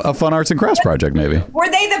 Probably a fun arts and crafts project, maybe. Were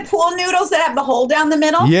they the pool noodles that have the hole down the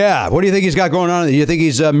middle? Yeah. What do you think he's got going on? Do you think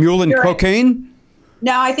he's muling cocaine?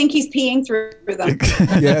 No, I think he's peeing through them.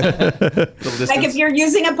 Yeah. Like if you're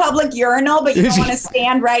using a public urinal, but you don't want to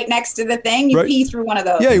stand right next to the thing, you pee through one of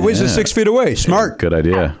those. Yeah, he whizzes 6 feet away. Smart. Good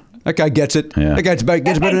idea. That guy gets it. Yeah. That guy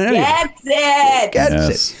gets better than anyone.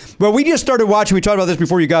 Gets it. Well, we just started watching. We talked about this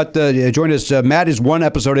before you got joined us. Matt is 1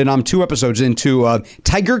 episode in. I'm 2 episodes into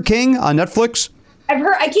Tiger King on Netflix.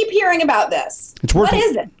 I keep hearing about this. What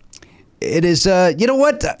is it? It is. You know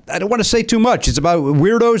what? I don't want to say too much. It's about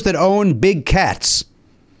weirdos that own big cats,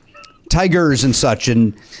 tigers and such,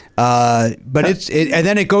 and but and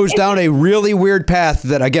then it goes down a really weird path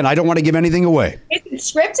that, again, I don't want to give anything away. Is it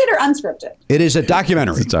scripted or unscripted? It is a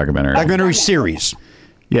documentary. It's a documentary. Documentary series.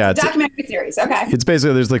 Yeah, it's documentary series. Okay. It's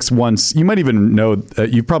basically there's like you might even know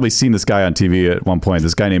you've probably seen this guy on TV at one point.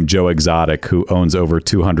 This guy named Joe Exotic who owns over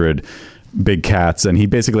 200 big cats, and he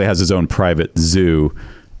basically has his own private zoo.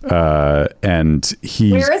 And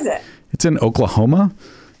where is it? It's in Oklahoma.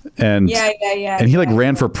 And And he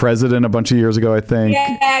ran for president a bunch of years ago, I think.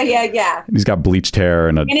 Yeah. He's got bleached hair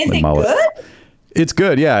and is it mullet. Good? It's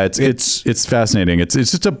good. Yeah, it's fascinating. It's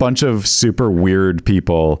just a bunch of super weird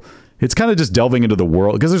people. It's kind of just delving into the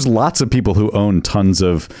world because there's lots of people who own tons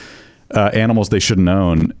of animals they shouldn't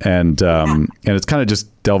own, and it's kind of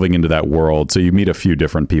just delving into that world. So you meet a few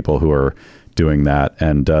different people who are doing that,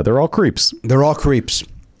 and they're all creeps. They're all creeps.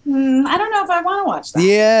 I don't know if I want to watch that.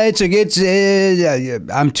 Yeah,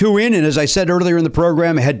 I'm 2 in, and as I said earlier in the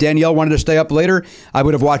program, had Danielle wanted to stay up later, I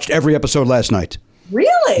would have watched every episode last night.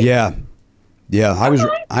 Really? Yeah. I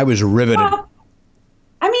was riveted.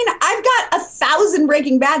 I mean, I've got 1,000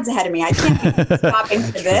 Breaking Bads ahead of me. I can't keep stopping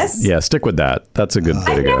for this. Yeah, stick with that. That's a good way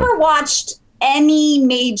to go. I've never watched any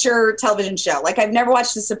major television show. Like, I've never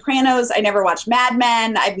watched The Sopranos. I never watched Mad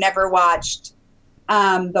Men. I've never watched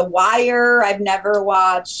The Wire. I've never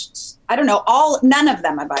watched, I don't know, none of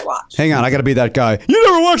them have I watched. Hang on, I got to be that guy. You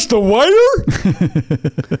never watched The Wire?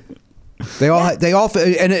 They all,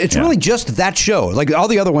 and it's really just that show. Like all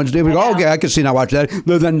the other ones, they would go, okay, I can see not watch that.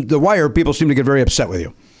 Then The Wire, people seem to get very upset with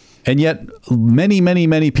you. And yet, many, many,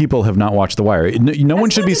 many people have not watched The Wire. No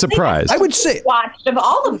one should be surprised. I would say watched of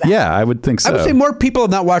all of them. Yeah, I would think so. I would say more people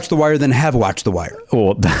have not watched The Wire than have watched The Wire.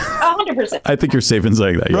 Well, 100%. I think you're safe in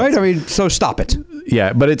saying that, yes. Right? I mean, so stop it.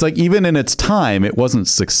 Yeah, but it's like even in its time, it wasn't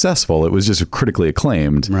successful. It was just critically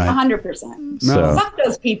acclaimed. Right. 100%. So, fuck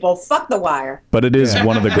those people. Fuck The Wire. but it is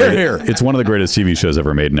one of the greatest. It's one of the greatest TV shows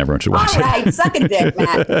ever made, and everyone should watch All right, suck a dick,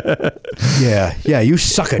 Matt. Yeah, you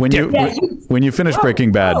suck a dick. When you finish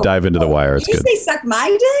Breaking Bad, dive into The Wire. It's Did you good. say suck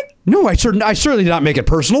my dick? No, I certainly did not make it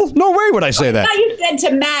personal. No way would I say that. I thought you said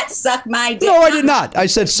to Matt, suck my dick. No, I did not. I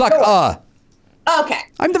said suck Okay.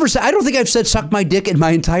 I've never said. I don't think I've said suck my dick in my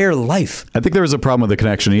entire life. I think there was a problem with the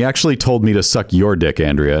connection. He actually told me to suck your dick,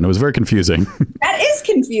 Andrea, and it was very confusing. That is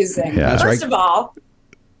confusing. Yeah. First of all,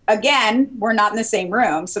 again, we're not in the same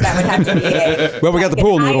room, so that would have to be well, we got the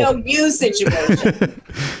pool noodle. IOU situation.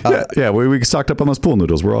 We stocked up on those pool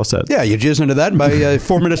noodles. We're all set. Yeah, you jizz into that, and by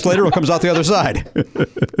 4 minutes later, it comes out the other side.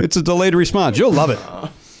 It's a delayed response. You'll love it.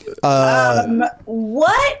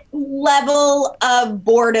 What level of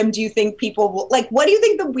boredom do you think people will, like, what do you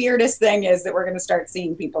think the weirdest thing is that we're going to start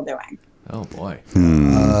seeing people doing? Oh, boy.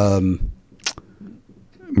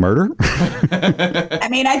 Murder? I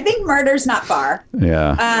mean, I think murder's not far.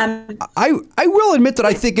 Yeah. I will admit that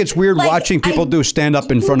I think it's weird watching people do stand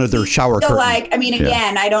up in front of their shower curtain. Like, I mean,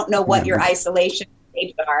 again, I don't know what your isolation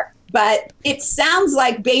stages are, but it sounds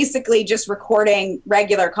like basically just recording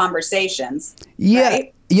regular conversations. Yeah.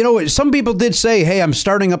 Right? You know, some people did say, hey, I'm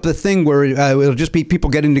starting up the thing where it'll just be people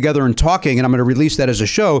getting together and talking, and I'm going to release that as a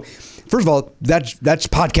show. First of all, that's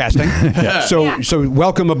podcasting. So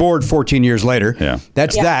welcome aboard 14 years later. Yeah.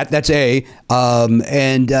 That's that. That's A.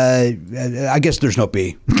 And I guess there's no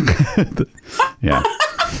B. Yeah.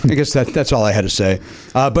 I guess that's all I had to say.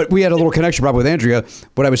 But we had a little connection problem with Andrea.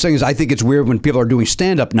 What I was saying is I think it's weird when people are doing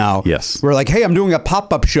stand-up now. Yes. We're like, hey, I'm doing a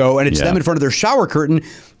pop-up show, and it's them in front of their shower curtain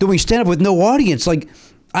doing stand-up with no audience. Like,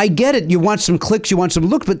 I get it. You want some clicks, you want some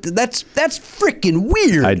looks, but that's freaking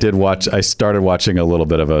weird. I started watching a little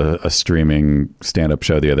bit of a streaming stand-up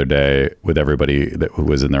show the other day with everybody that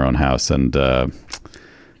was in their own house, and I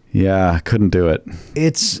couldn't do it.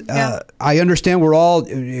 It's I understand we're all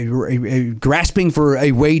grasping for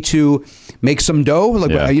a way to make some dough.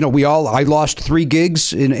 Like I lost 3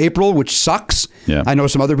 gigs in April, which sucks. Yeah. I know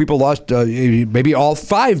some other people lost maybe all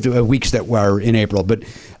 5 weeks that were in April, but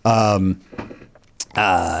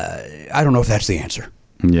I don't know if that's the answer.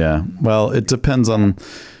 Yeah. Well, it depends on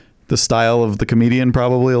the style of the comedian,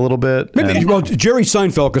 probably a little bit. Maybe, well, Jerry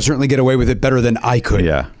Seinfeld could certainly get away with it better than I could.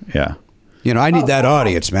 Yeah. Yeah. You know, I need that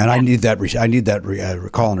audience, man. I need that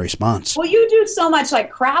call and response. Well, you do so much like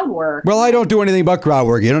crowd work. Well, I don't do anything but crowd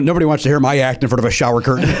work. You know, nobody wants to hear my act in front of a shower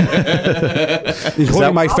curtain,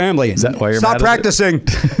 including my family. Is that why you're Stop mad practicing?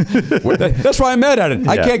 That's why I'm mad at it.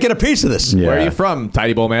 I can't get a piece of this. Yeah. Where are you from,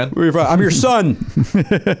 Tidy Bowl Man? Where are you from? I'm your son.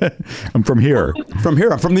 I'm from here. From here.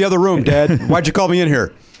 I'm from the other room, Dad. Why'd you call me in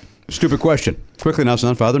here? Stupid question. Quickly now,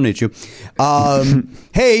 son. Father needs you.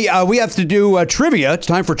 Hey, we have to do trivia. It's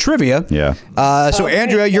time for trivia. Yeah. So,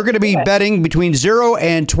 Andrea, you're going to be betting between 0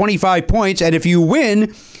 and 25 points. And if you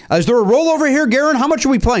win, is there a rollover here, Garen? How much are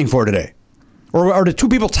we playing for today? Or did 2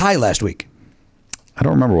 people tie last week? I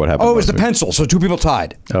don't remember what happened. Oh, it was last the week. pencil. So 2 people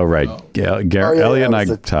tied. Oh, right. Yeah. Elliot and I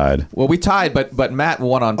tied. Well, we tied, but Matt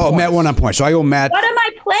won on Oh, points. Matt won on points. So I owe Matt. What am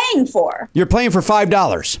I playing for? You're playing for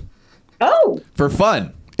 $5. Oh, For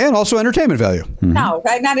fun. And also entertainment value. no,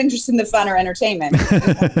 I'm not interested in the fun or entertainment.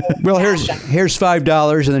 Well, here's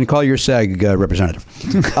 $5, and then call your SAG representative.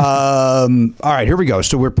 All right, here we go.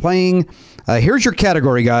 So we're playing. Here's your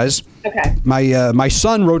category, guys. Okay. My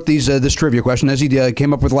son wrote this trivia question, as he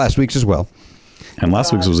came up with last week's as well. And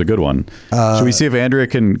last week's was a good one. Should we see if Andrea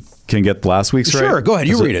can get last week's right? Sure, go ahead.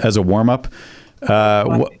 You read it. As a warm-up.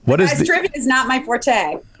 What is the... trivia is not my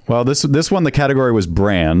forte. Well, this one, the category was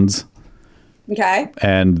brands. Okay.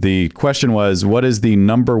 And the question was, what is the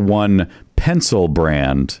number 1 pencil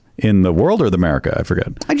brand in the world or the America? I forget.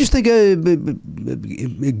 I just think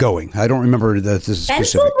going. I don't remember the specific.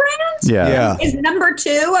 Pencil brand? Yeah. Is number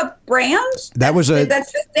 2 a brand? That's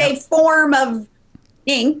just a form of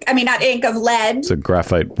ink. I mean, not ink, of lead. It's a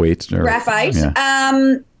graphite weight. Graphite.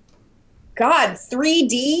 Yeah. God,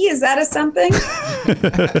 3D, is that a something?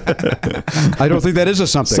 I don't think that is a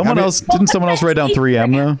something. Didn't someone else write down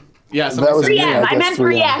 3M though? Yeah, That was 3M. me, I meant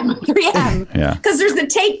 3M. 3M. Yeah. Because there's the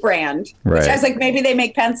tape brand, Right. which I was like, maybe they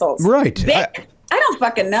make pencils. Right. Bic? I don't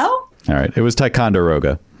fucking know. All right. It was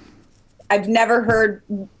Ticonderoga. I've never heard.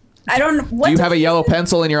 I don't. What Do you have a yellow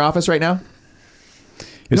pencil in your office right now?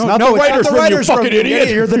 It's No, not no, the it's not writer's room, you fucking idiot.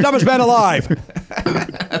 You're the dumbest man alive.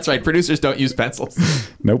 That's right. Producers don't use pencils.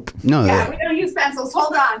 Nope. No. Yeah, we don't use pencils.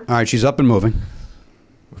 Hold on. All right, she's up and moving.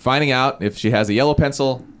 We're finding out if she has a yellow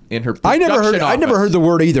pencil in her I never production heard the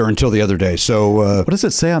word either until the other day. So What does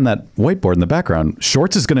it say on that whiteboard in the background?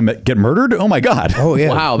 Shorts is going to get murdered? Oh my God. oh yeah.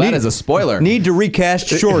 Wow, that is a spoiler. Need to recast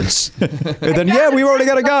shorts. And then we've already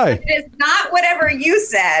got a guy. It is not whatever you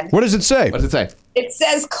said. What does it say? What does it say? It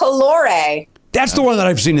says Colore. That's the one that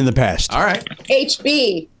I've seen in the past. All right.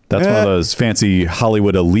 HB. That's one of those fancy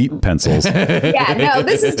Hollywood elite pencils. Yeah, no,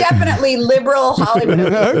 this is definitely liberal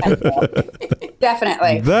Hollywood.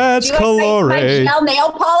 Definitely. That's Do you like Colore. my gel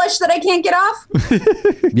nail polish that I can't get off?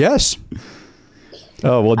 Yes.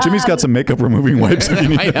 Oh, well, Jimmy's got some makeup removing wipes if you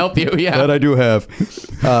need Might help you. Yeah. That I do have.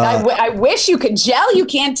 I wish you could gel. You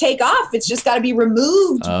can't take off. It's just got to be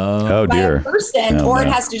removed Oh, by dear. a person, Oh, or it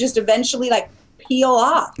no. has to just eventually peel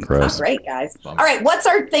off. It's Gross. not great, guys. All right, what's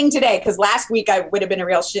our thing today? Because last week I would have been a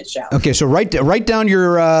real shit show. Okay, so write down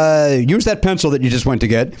your use that pencil that you just went to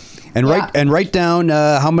get, and write down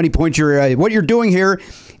how many points you're. What you're doing here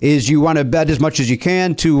is you want to bet as much as you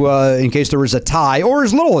can to in case there is a tie or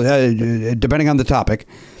as little, depending on the topic.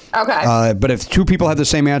 Okay. But if two people have the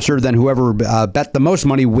same answer, then whoever bet the most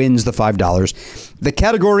money wins the $5. The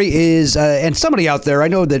category is, and somebody out there, I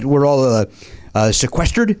know that we're all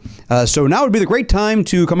sequestered, so now would be the great time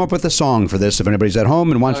to come up with a song for this if anybody's at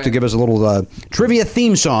home and wants to give us a little trivia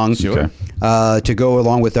theme song to go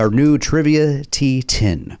along with our new Trivia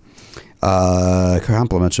T10.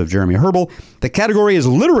 Compliments of Jeremy Herbal. The category is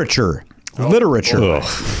literature. Literature.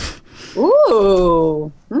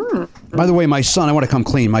 Ooh. By the way, my son, I want to come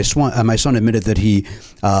clean. My son admitted that he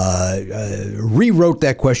rewrote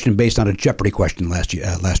that question based on a Jeopardy question last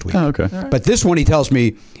week. Oh, okay. But this one, he tells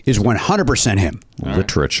me, is 100% him.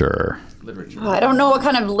 Literature. I don't know what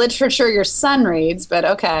kind of literature your son reads, but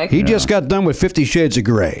okay. He just got done with 50 Shades of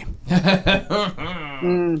Grey.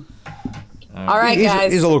 All right,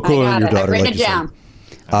 guys. He's a little cooler than your daughter. I've written it down.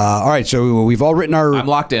 All right, so we've all written our... I'm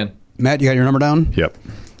locked in. Matt, you got your number down? Yep.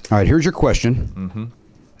 All right, here's your question.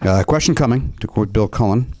 Question coming, to quote Bill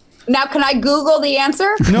Cullen. Now, can I Google the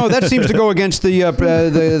answer? No, that seems to go against the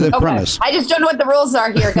premise. I just don't know what the rules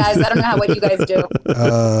are here, guys. I don't know what you guys do.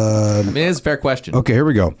 I mean, it is a fair question. Okay, here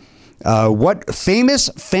we go. What famous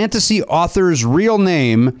fantasy author's real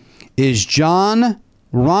name is John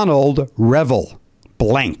Ronald Revell?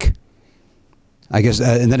 Blank. I guess,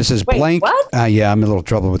 and then it says Wait, blank. what? Yeah, I'm in a little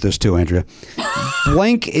trouble with this too, Andrea.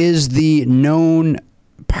 Blank is the known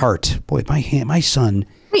part. Boy, my son.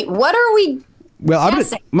 Wait, what are we? Well, I'm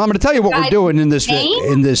going to tell you what we're doing in this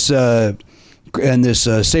safer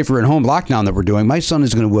at home lockdown that we're doing. My son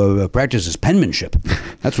is going to practice his penmanship.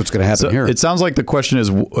 That's what's going to happen here. It sounds like the question is,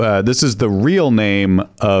 this is the real name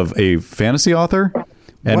of a fantasy author,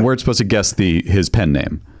 and we're supposed to guess his pen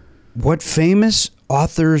name. What famous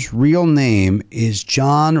author's real name is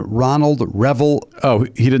John Ronald Revell? Oh,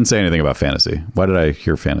 he didn't say anything about fantasy. Why did I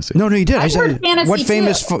hear fantasy? No, he did. I heard fantasy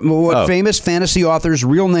what famous fantasy author's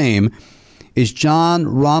real name is John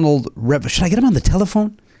Ronald Revell? Should I get him on the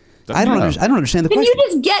telephone? I don't understand the question. Can you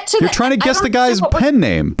just get to You're trying to guess the guy's pen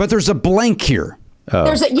name. But there's a blank here. Oh.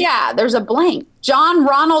 There's a blank. John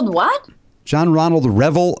Ronald what? John Ronald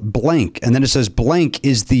Revell blank, and then it says blank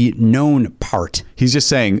is the known part. He's just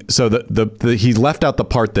saying so he left out the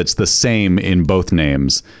part that's the same in both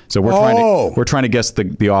names. So we're trying to guess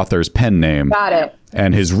the author's pen name. Got it.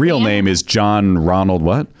 And his real name is John Ronald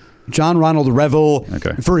what? John Ronald Revell.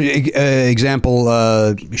 Okay. For example,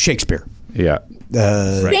 Shakespeare. Yeah.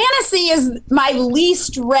 Fantasy is my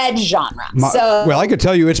least read genre. Well, I could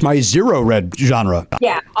tell you it's my zero read genre.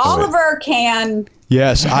 Yeah, Oliver can.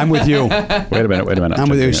 Yes, I'm with you. Wait a minute. I'm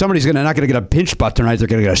with you. Somebody's not going to get a pinch butt tonight. They're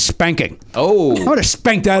going to get a spanking. Oh. I'm going to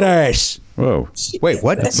spank that ass. Whoa. Wait,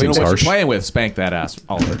 what? That We know seems what harsh. you're playing with. Spank that ass,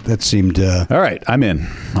 Oliver. That seemed... All right, I'm in.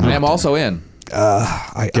 I am also in.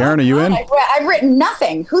 Karen, are you in? I've written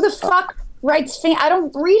nothing. Who the fuck writes I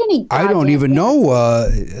don't read any. I don't even know.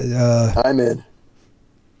 I'm in.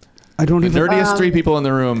 I don't The even... nerdiest three people in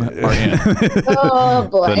the room are in. Oh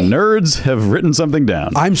boy. The nerds have written something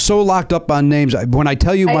down. I'm so locked up on names. When I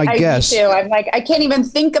tell you my guess... Me too. I'm like, I can't even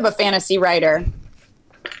think of a fantasy writer.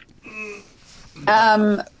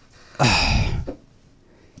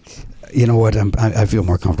 You know what? I feel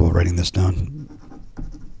more comfortable writing this down.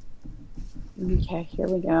 Okay, here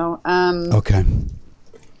we go. Okay.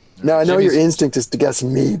 Now, I know your instinct is to guess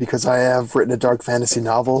me because I have written a dark fantasy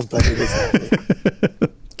novel, but it is not me.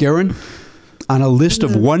 Garen, on a list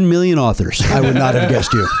of 1 million authors, I would not have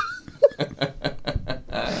guessed you.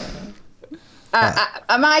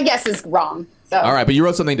 My guess is wrong. So. All right, but you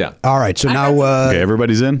wrote something down. All right, so now... Okay,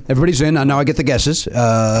 everybody's in? Everybody's in. Now I get the guesses.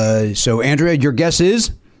 So, Andrea, your guess is?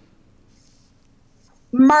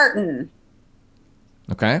 Martin.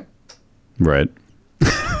 Okay. Right.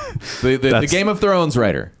 The Game of Thrones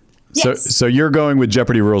writer. Yes. So you're going with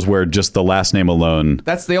Jeopardy rules where just the last name alone.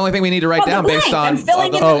 That's the only thing we need to write down blank. based on. I'm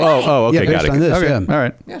filling in the blank. Okay, Yeah, got based it. on this, okay, yeah. all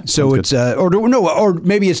right. Yeah. So it's or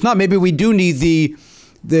maybe it's not. Maybe we do need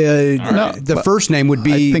the first name would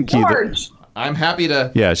be. I think George. I'm happy to.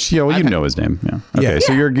 Yeah, you know his name. Yeah. Okay, Yeah.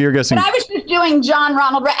 so you're guessing. But I was just doing John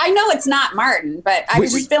Ronald. I know it's not Martin, but I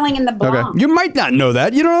was just filling in the blank. You might not know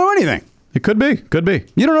that. You don't know anything. It could be.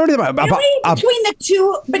 You don't know anything about Really?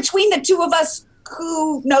 Between the two of us,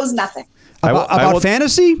 who knows nothing? about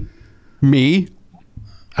fantasy. Me.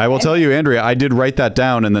 I will tell you, Andrea, I did write that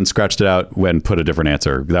down and then scratched it out when put a different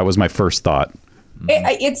answer. That was my first thought.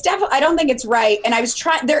 It's definitely. I don't think it's right. And I was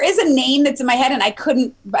trying. There is a name that's in my head, and I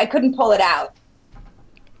couldn't pull it out.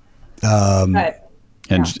 But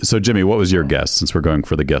And so, Jimmy, what was your guess? Since we're going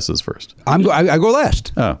for the guesses first, I go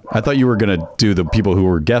last. Oh, I thought you were going to do the people who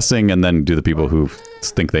were guessing and then do the people who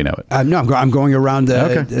think they know it. No, I'm going around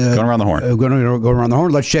the going around the horn. Going to go around the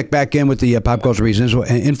horn. Let's check back in with the Pop Culture Beats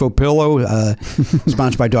info pillow,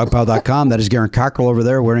 sponsored by dogpile.com. That is Garen Cockrell over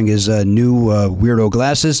there wearing his new weirdo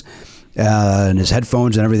glasses and his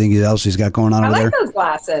headphones and everything else he's got going on over there. I like those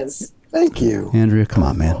glasses. Thank you. Andrea, come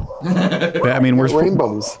on, man. I mean, we're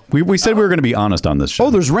rainbows. We said we were going to be honest on this show. Oh,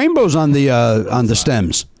 there's rainbows on the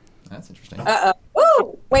stems. That's interesting.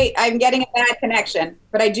 Oh, wait, I'm getting a bad connection,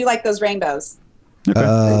 but I do like those rainbows. Okay.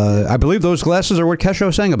 I believe those glasses are what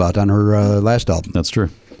Kesho sang about on her last album. That's true.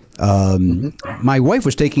 My wife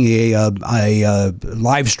was taking a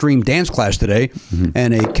live stream dance class today,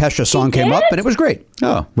 and a Kesha song came up, and it was great.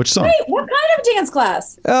 Oh, which song? Wait, what kind of dance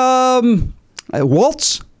class?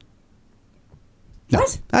 Waltz. No,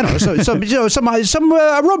 What? I don't know. Some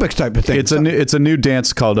aerobics type of thing. It's a new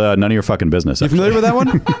dance called None of Your Fucking Business. You familiar with that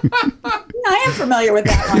one? I am familiar with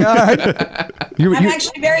that one. All right. I'm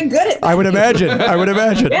actually very good at that. I would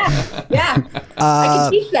imagine. Yeah. I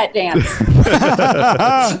can teach that dance.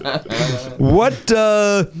 What?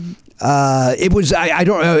 It was. I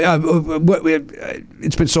don't.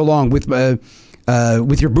 It's been so long with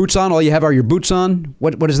your boots on. All you have are your boots on.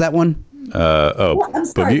 What is that one? I'm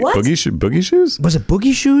sorry, what? Boogie shoes? Was it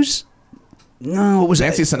Boogie Shoes? No, it was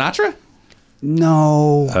Nancy Sinatra?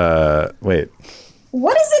 No. Wait.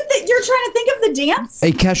 What is it that you're trying to think of the dance?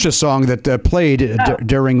 A Kesha song that played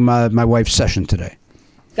during my wife's session today.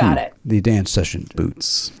 Got it. The dance session.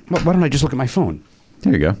 Boots. Why don't I just look at my phone?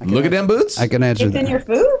 There you go. Look at them boots. I can answer It's that. in your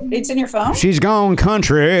food? It's in your phone? She's gone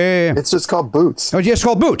country. It's just called Boots. Oh, yes, it's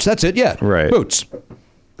called Boots. That's it. Yeah. Right. Boots.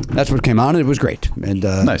 That's what came on, and it was great. And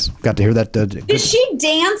Nice. Got to hear that. Did she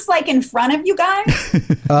dance like in front of you guys?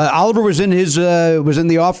 Oliver was in his was in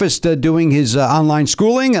the office doing his online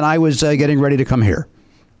schooling, and I was getting ready to come here.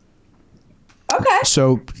 Okay.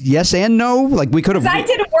 So yes and no. Like we could have. I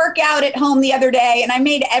did a workout at home the other day, and I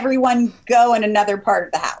made everyone go in another part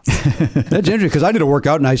of the house. That's interesting because I did a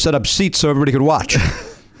workout and I set up seats so everybody could watch.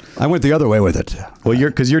 I went the other way with it. Well,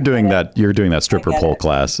 you're doing that stripper pole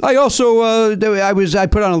class. I also I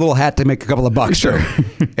put on a little hat to make a couple of bucks. Sure.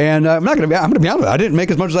 And I'm going to be honest. I didn't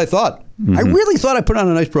make as much as I thought. I really thought I put on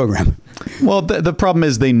a nice program. Well, the problem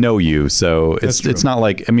is they know you, so it's not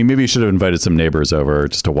like, I mean, maybe you should have invited some neighbors over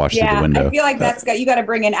just to watch through the window. I feel like you got to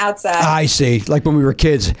bring in outside. I see. Like when we were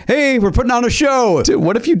kids. Hey, we're putting on a show. Dude,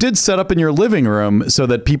 what if you did set up in your living room so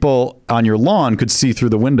that people on your lawn could see through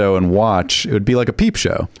the window and watch? It would be like a peep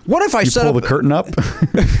show. What if I You set pull up the curtain up?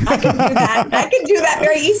 I can do that. I can do that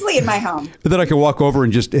very easily in my home. But then I can walk over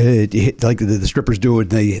and just hit like the strippers do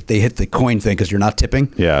it. They hit the coin thing because you're not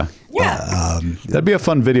tipping. Yeah. Yeah. That'd be a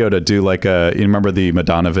fun video to do. Like, you remember the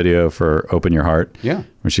Madonna video for "Open Your Heart"? Yeah.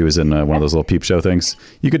 When she was in one of those little peep show things.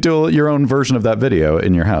 You could do your own version of that video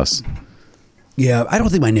in your house. Yeah, I don't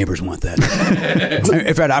think my neighbors want that.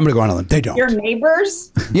 In fact, I'm going to go on a limb. They don't. Your neighbors?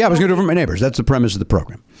 Yeah, I was going to do it for my neighbors. That's the premise of the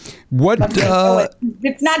program. What?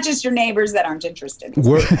 It's not just your neighbors that aren't interested.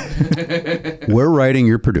 We're writing.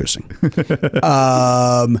 You're producing.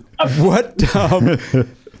 What?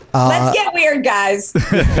 Let's get weird, guys.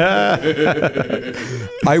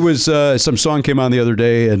 I was some song came on the other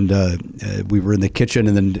day, and we were in the kitchen,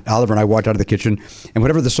 and then Oliver and I walked out of the kitchen, and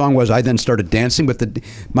whatever the song was, I then started dancing. But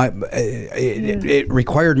it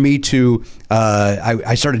required me to.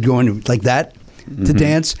 I started going like that. To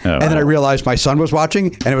dance, and then I realized my son was watching,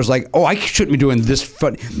 and it was like, oh, I shouldn't be doing this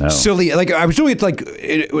silly. Like I was doing it like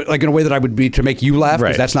in a way that I would be to make you laugh,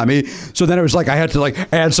 because that's not me. So then it was like I had to like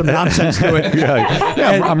add some nonsense to it.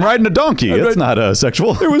 I'm riding a donkey. It's not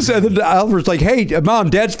sexual. It was. And then Oliver's like, hey, Mom,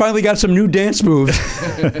 Dad's finally got some new dance moves,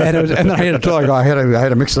 and then I had to tell her, I had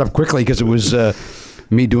to mix it up quickly because it was.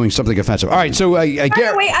 Me doing something offensive. All right, so I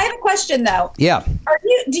get. Wait, I have a question though. Yeah.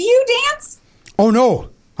 Do you dance? Oh no.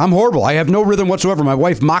 I'm horrible. I have no rhythm whatsoever. My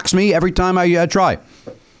wife mocks me every time I try.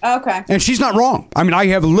 Okay. And she's not wrong. I mean, I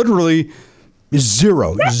have literally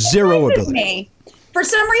zero ability. Me. For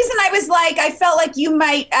some reason, I felt like you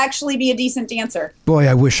might actually be a decent dancer. Boy,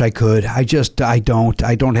 I wish I could. I don't.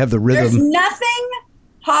 I don't have the rhythm. There's nothing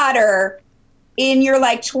hotter in your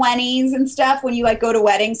 20s and stuff when you go to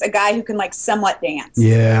weddings, a guy who can somewhat dance.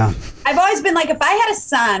 Yeah. I've always been if I had a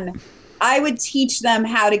son, I would teach them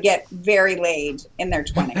how to get very laid in their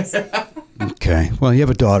 20s. Okay. Well, you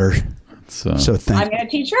have a daughter. So I'm going to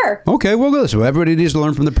teach her. Okay. Well, listen. Everybody needs to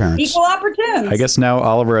learn from the parents. Equal opportunities. I guess now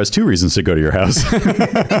Oliver has 2 reasons to go to your house.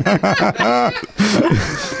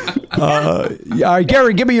 All right,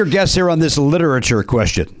 Gary, give me your guess here on this literature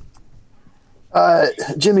question.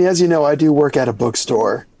 Jimmy, as you know, I do work at a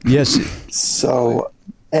bookstore. Yes. So,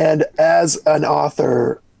 and as an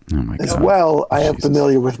author as well, I am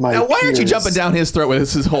familiar with my Now, why aren't you peers. jumping down his throat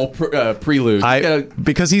with his whole prelude?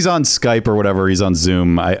 Because he's on Skype or whatever, he's on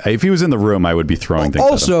Zoom. If he was in the room, I would be throwing things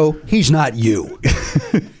Also, he's not you.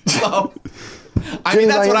 Well, I mean,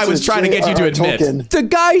 that's what I was trying to get you to admit.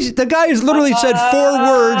 Tolkien. The guy has literally said 4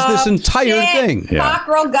 words this entire thing.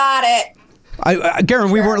 Cockerel got it.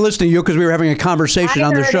 Garen, we weren't listening to you because we were having a conversation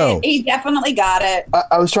on the show. He definitely got it.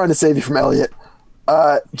 I was trying to save you from Elliot.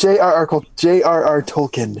 J.R.R.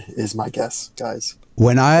 Tolkien is my guess, guys.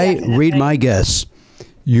 When I read my guess,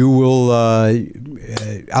 you will.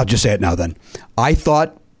 I'll just say it now. Then I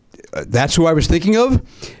thought that's who I was thinking of,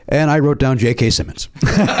 and I wrote down J.K. Simmons.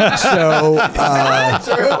 So.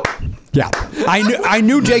 Yeah, I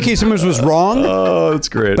knew J.K. Simmons was wrong. Oh, that's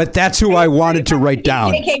great. But that's who I wanted to write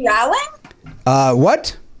down. J.K. Rowling?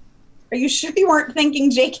 What? Are you sure you weren't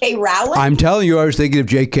thinking J.K. Rowling? I'm telling you, I was thinking of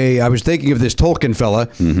J.K. I was thinking of this Tolkien fella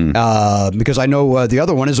because I know the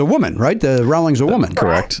other one is a woman, right? The Rowling's a woman,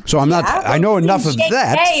 correct? So I'm not. I know enough of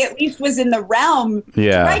that. J.K. at least was in the realm.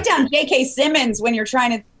 Yeah. Write down J.K. Simmons when you're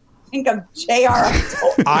trying to think of J.R.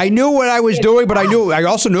 Tolkien. I knew what I was doing, but I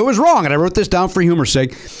also knew it was wrong, and I wrote this down for humor's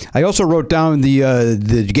sake. I also wrote down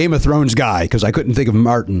the Game of Thrones guy because I couldn't think of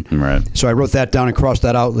Martin. Right. So I wrote that down and crossed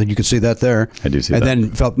that out, and you can see that there. I do see and that.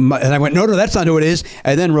 And I went, no, that's not who it is.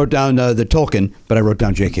 And then wrote down the Tolkien, but I wrote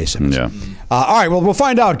down J.K. Simmons. Yeah. All right. Well, we'll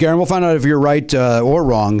find out, Garen. We'll find out if you're right or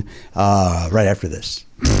wrong right after this.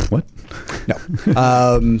 What? No.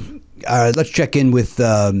 Let's check in with.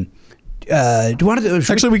 Do you want to?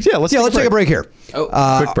 Actually, let's take a break here.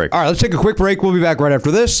 Quick break. All right, let's take a quick break. We'll be back right after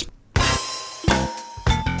this.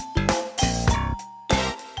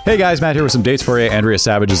 Hey guys, Matt here with some dates for you. Andrea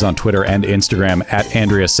Savage is on Twitter and Instagram at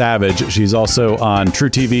Andrea Savage. She's also on True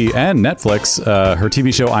TV and Netflix. Her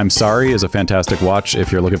TV show I'm Sorry is a fantastic watch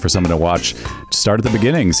if you're looking for something to watch. Start at the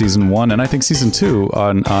beginning, season 1 and I think season 2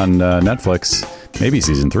 on Netflix. Maybe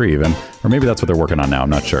season 3 even, or maybe that's what they're working on now. I'm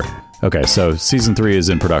not sure. Okay, so season 3 is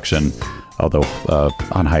in production, although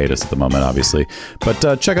on hiatus at the moment, obviously.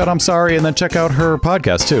 But check out I'm Sorry, and then check out her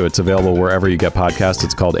podcast, too. It's available wherever you get podcasts.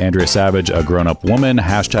 It's called Andrea Savage, A Grown-Up Woman,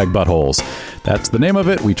 #buttholes. That's the name of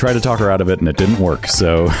it. We tried to talk her out of it, and it didn't work.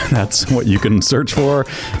 So that's what you can search for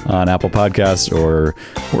on Apple Podcasts or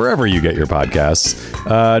wherever you get your podcasts.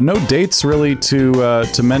 No dates, really,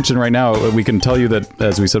 to mention right now. We can tell you that,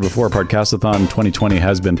 as we said before, Podcastathon 2020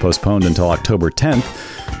 has been postponed until October 10th.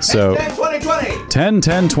 So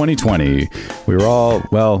 10/10/2020. We were all,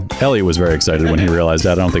 well, Elliot was very excited when he realized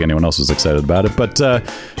that. I don't think anyone else was excited about it, but I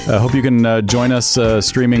hope you can join us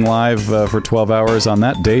streaming live for 12 hours on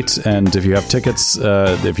that date. And if you have tickets,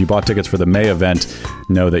 if you bought tickets for the May event,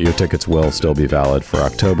 know that your tickets will still be valid for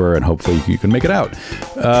October, and hopefully you can make it out.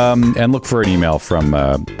 And look for an email from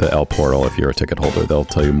the L Portal if you're a ticket holder. They'll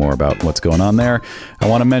tell you more about what's going on there. I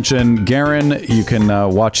want to mention Garen. You can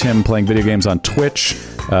watch him playing video games on Twitch.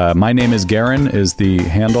 My Name is Garen is the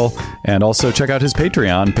handle. And also check out his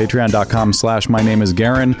Patreon,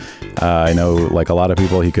 patreon.com/mynameisgaren. I know, like a lot of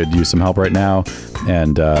people, he could use some help right now.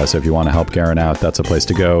 And so if you want to help Garen out, that's a place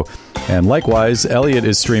to go. And likewise, Elliot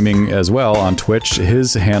is streaming as well on Twitch.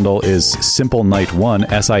 His handle is Simple Night 1,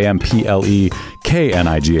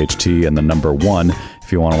 SimpleKnight, and the number 1.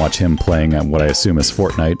 If you want to watch him playing what I assume is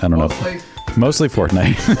Fortnite. I don't know. Mostly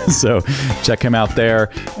Fortnite. So check him out there.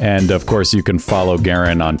 And of course, you can follow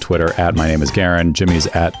Garen on Twitter at My Name is Garen. Jimmy's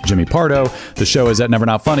at Jimmy Pardo. The show is at Never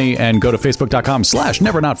Not Funny. And go to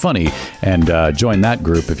facebook.com/nevernotfunny and join that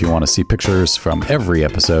group if you want to see pictures from every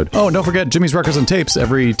episode. Oh, and don't forget Jimmy's Records and Tapes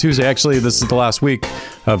every Tuesday. Actually, this is the last week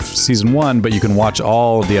of season 1, but you can watch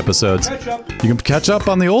all of the episodes. You can catch up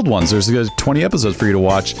on the old ones. There's 20 episodes for you to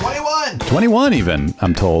watch. 21 even,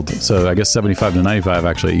 I'm told. So I guess 75 to 95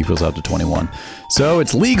 actually equals out to 21. So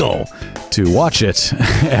it's legal to watch it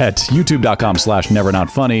at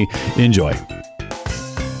youtube.com/nevernotfunny. Enjoy. I'm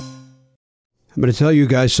going to tell you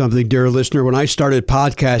guys something, dear listener. When I started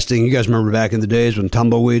podcasting, you guys remember back in the days when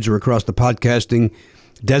tumbleweeds were across the podcasting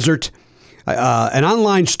desert? An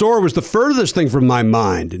online store was the furthest thing from my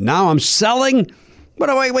mind. Now I'm selling. We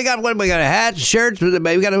got hats, shirts, we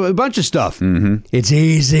got a bunch of stuff. Mm-hmm. It's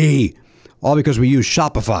easy. All because we use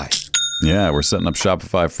Shopify. Yeah, we're setting up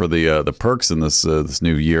Shopify for the perks in this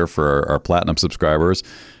new year for our platinum subscribers.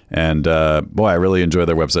 And boy, I really enjoy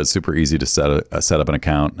their website. Super easy to set up an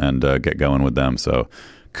account and get going with them. So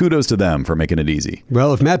kudos to them for making it easy.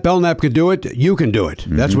 Well, if Matt Belknap could do it, you can do it.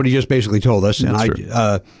 Mm-hmm. That's what he just basically told us. And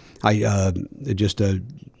I just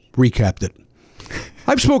recapped it.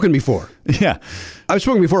 I've spoken before. Yeah. I've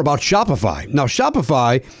spoken before about Shopify. Now,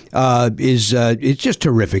 Shopify is it's just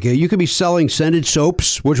terrific. You could be selling scented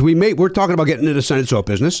soaps, which we're talking about getting into the scented soap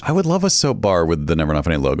business. I would love a soap bar with the Never Not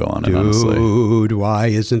Funny logo on it, honestly. Dude, why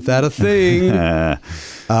isn't that a thing?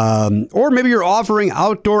 Or maybe you're offering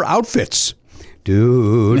outdoor outfits.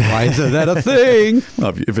 Dude, why isn't that a thing?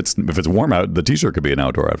 Well, if it's warm out, the T-shirt could be an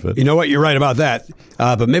outdoor outfit. You know what? You're right about that.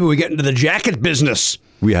 But maybe we get into the jacket business.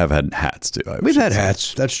 We have had hats, too. We've had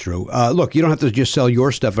hats. That's true. Look, you don't have to just sell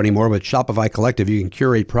your stuff anymore. With Shopify Collective, you can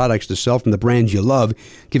curate products to sell from the brands you love,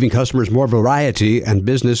 giving customers more variety and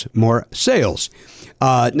business more sales.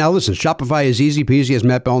 Now, listen, Shopify is easy peasy, as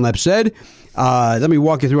Matt Belknap said. Let me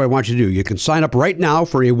walk you through what I want you to do. You can sign up right now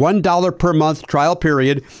for a $1 per month trial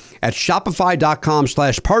period at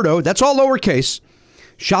shopify.com/Pardo. That's all lowercase.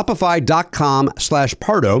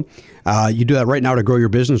 Shopify.com/Pardo. You do that right now to grow your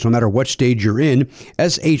business no matter what stage you're in.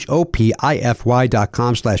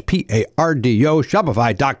 SHOPIFY.com/PARDO.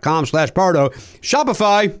 Shopify.com/Pardo.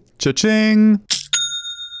 Shopify. Cha-ching.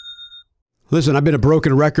 Listen, I've been a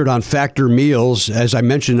broken record on Factor meals. As I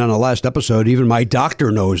mentioned on the last episode, even my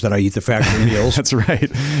doctor knows that I eat the Factor meals. That's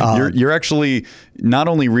right. You're actually not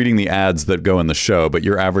only reading the ads that go in the show, but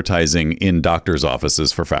you're advertising in doctors'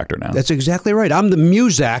 offices for Factor now. That's exactly right. I'm the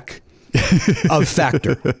Muzak of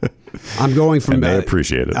Factor. I'm going from... And they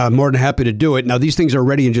appreciate it. I'm more than happy to do it. Now, these things are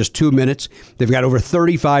ready in just 2 minutes. They've got over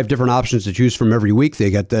 35 different options to choose from every week. They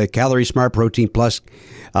got the Calorie Smart, Protein Plus,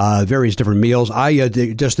 various different meals. I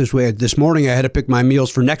just this morning, I had to pick my meals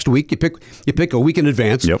for next week. You pick a week in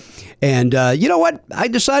advance. Yep. And you know what? I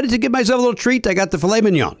decided to give myself a little treat. I got the filet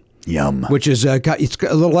mignon. Yum. Which is it's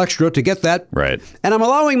a little extra to get that. Right. And I'm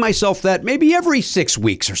allowing myself that maybe every 6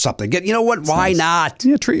 weeks or something. You know what? Why not?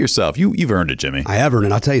 Yeah, treat yourself. You've earned it, Jimmy. I have earned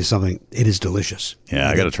it. I'll tell you something. It is delicious.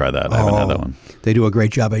 Yeah, I got to try that. I haven't had that one. They do a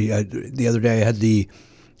great job. The other day I had the,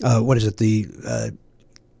 the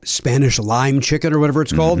Spanish lime chicken or whatever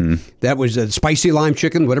it's called. Mm-hmm. That was a spicy lime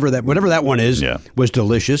chicken, whatever that one is, was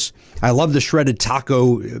delicious. I love the shredded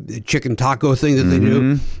chicken taco thing that they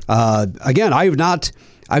do. Again, I've not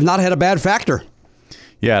had a bad Factor.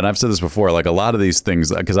 Yeah, and I've said this before, like a lot of these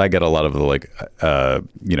things, because I get a lot of the low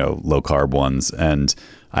carb ones, and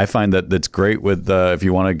I find that it's great with if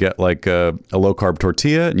you want to get like a low carb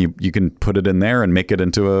tortilla, and you can put it in there and make it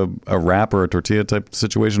into a wrap or a tortilla type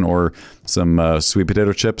situation, or some sweet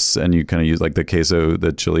potato chips, and you kind of use like the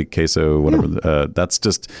chili queso, whatever. That's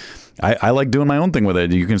just... I like doing my own thing with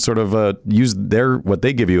it. You can sort of use what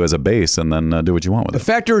they give you as a base and then do what you want with it. The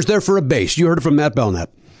Factor is there for a base. You heard it from Matt Belknap.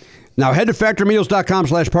 Now head to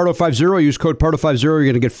factormeals.com/Pardo50. Use code Pardo50. You're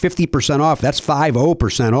going to get 50% off. That's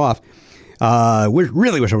 50% off.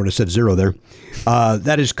 Really wish I would have said zero there.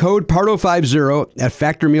 That is code Pardo50 at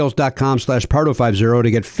factormeals.com/Pardo50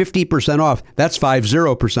 to get 50% off. That's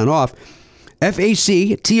 50% off.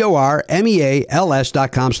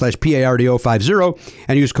 factormeals.com/PARDO50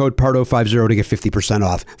 and use code Pardo50 to get 50%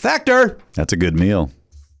 off. Factor! That's a good meal.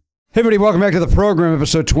 Hey, everybody, welcome back to the program,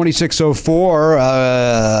 episode 2604.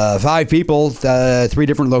 5 people, 3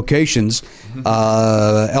 different locations.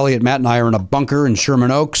 Elliot, Matt, and I are in a bunker in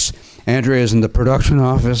Sherman Oaks. Andrea is in the production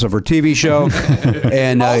office of her TV show.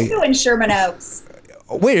 And also in Sherman Oaks.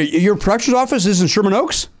 Wait, your production office is in Sherman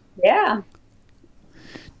Oaks? Yeah.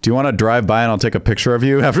 Do you want to drive by and I'll take a picture of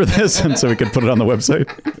you after this and so we can put it on the website?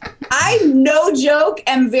 I, no joke,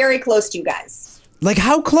 am very close to you guys. Like,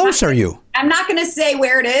 how close are you? I'm not going to say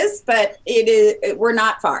where it is, but it is. We're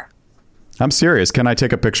not far. I'm serious. Can I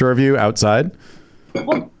take a picture of you outside?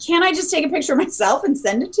 Well, can't I just take a picture of myself and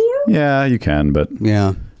send it to you? Yeah, you can, but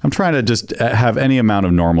yeah, I'm trying to just have any amount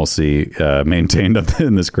of normalcy maintained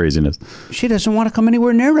in this craziness. She doesn't want to come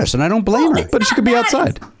anywhere near us, and I don't blame her. But she could be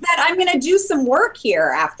outside. That I'm going to do some work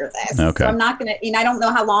here after this. Okay. So I'm not going to, I don't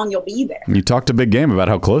know how long you'll be there. You talked a big game about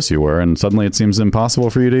how close you were, and suddenly it seems impossible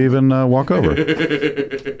for you to even walk over.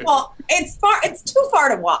 Well, it's far. It's too far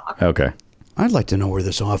to walk. Okay. I'd like to know where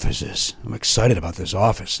this office is. I'm excited about this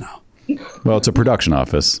office now. Well, it's a production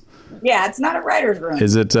office. Yeah, it's not a writer's room.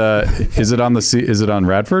 Is it on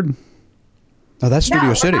Radford? Oh, that's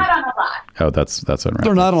Studio City. We're not on a lot. Oh, that's on Radford.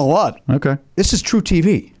 They're not on a lot. Okay. This is True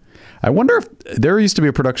TV. I wonder if there used to be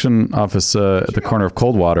a production office at the corner of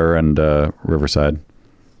Coldwater and Riverside.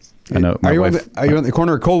 I know. Are you on the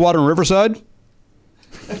corner of Coldwater and Riverside?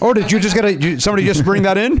 Oh, did you just somebody just bring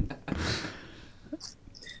that in?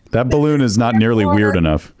 That balloon is not nearly weird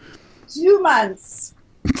enough. 2 months.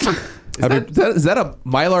 Is that a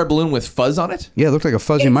Mylar balloon with fuzz on it? Yeah, it looked like a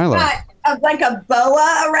fuzzy Mylar. Got like a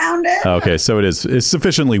boa around it. Okay, so it's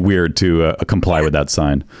sufficiently weird to comply with that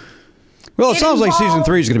sign. Well, it sounds like season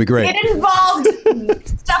 3 is going to be great. It involved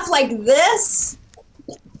stuff like this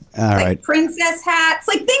All like right. princess hats,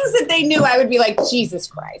 like things that they knew I would be like, Jesus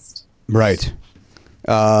Christ. Right.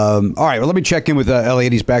 All right. Well, let me check in with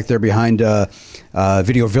Elliot. He's back there behind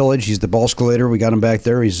Video Village. He's the ball escalator. We got him back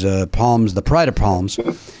there. He's Palms, the pride of Palms.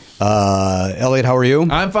 Elliot, how are you?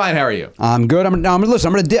 I'm fine. How are you? I'm good.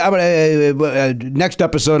 Listen. Next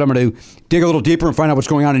episode, I'm going to dig a little deeper and find out what's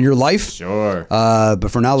going on in your life. Sure.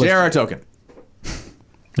 But for now, let's. JR token.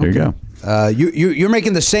 There you go. You're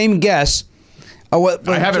making the same guess. I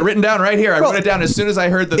have it written down right here. I wrote it down as soon as I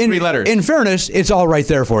heard the three letters. In fairness, it's all right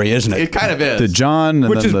there for you, isn't it? It kind of is. The John,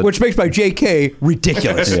 and which makes my JK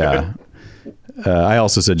ridiculous. Yeah. I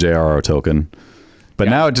also said JRR token. But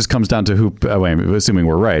now it just comes down to who, assuming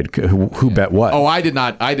we're right, who bet what. Oh, I did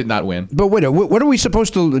not win. But wait, what are we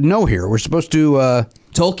supposed to know here? We're supposed to...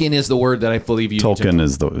 Tolkien is the word that I believe you Tolkien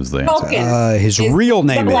is the answer. Tolkien. His real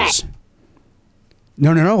name is...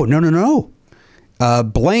 No.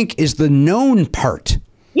 Blank is the known part.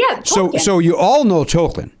 Yeah, Tolkien. So you all know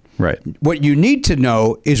Tolkien. Right. What you need to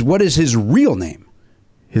know is what is his real name.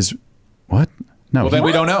 His what? No. Well, then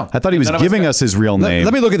we don't know. I thought he was giving us his real name.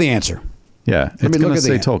 Let me look at the answer. Yeah, it's going to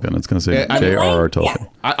say Tolkien. It's going to say J.R.R. Tolkien.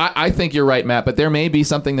 Yeah. I think you're right, Matt, but there may be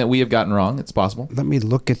something that we have gotten wrong. It's possible. Let me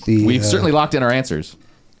look at the... We've certainly locked in our answers.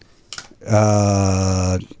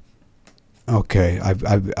 Okay,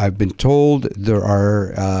 I've been told there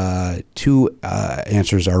are two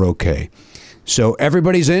answers are okay. So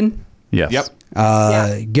everybody's in? Yes. Yep.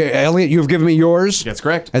 Elliot, you've given me yours? That's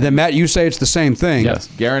correct. And then Matt, you say it's the same thing? Yes.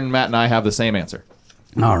 Garen, Matt, and I have the same answer.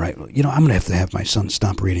 All right. Well, I'm going to have my son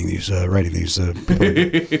stop writing these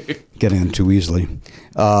getting them too easily.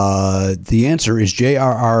 The answer is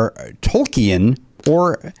J.R.R. Tolkien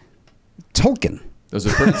or Tolkien. Those are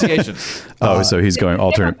pronunciations. So he's going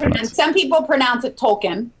alternate pronunciation. Some people pronounce it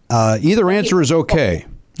Tolkien. Either answer is okay.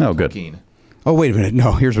 Oh, good. Tolkien. Oh, wait a minute.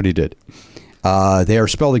 No, here's what he did. They are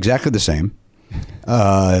spelled exactly the same.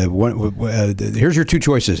 Here's your two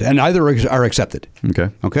choices, and either are accepted.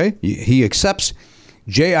 Okay? He accepts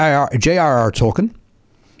J.R.R. Tolkien,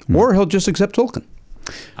 or he'll just accept Tolkien.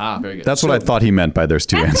 Very good. That's what I thought he meant by those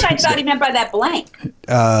two answers. That's what I thought he meant by that blank.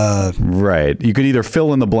 Right. You could either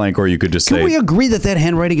fill in the blank, or you could just say... Can we agree that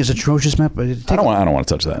handwriting is atrocious, Matt? I don't want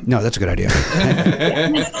to touch that. No, that's a good idea.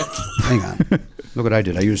 Hang on. Look what I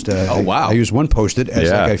did. I used wow. I used one Post-it as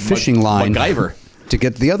like a fishing line MacGyver. to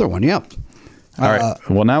get the other one. Yeah. All right.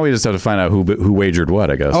 Well, now we just have to find out who wagered what,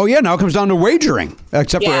 I guess. Oh, yeah. Now it comes down to wagering.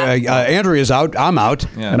 Except for Andrea's out. I'm out.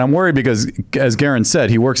 Yeah. And I'm worried because, as Garen said,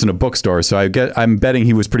 he works in a bookstore, so I'm betting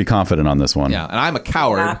he was pretty confident on this one. Yeah, and I'm a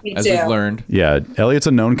coward, me as too. we've learned. Yeah, Elliot's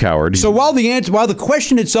a known coward. So while the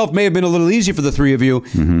question itself may have been a little easy for the three of you,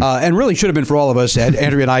 and really should have been for all of us, had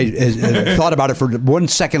Andrea and I thought about it for 1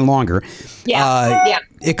 second longer. Yeah.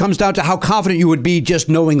 It comes down to how confident you would be just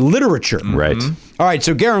knowing literature. Right. All right,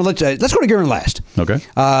 so Garen, let's go to Garen last. Okay.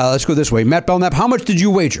 Let's go this way. Matt Belknap, how much did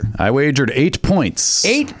you wager? I wagered 8 points.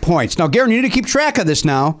 8 points. Now, Garen, you need to keep track of this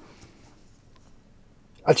now.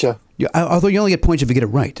 Gotcha. Although you only get points if you get it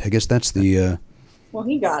right. I guess that's the... Well,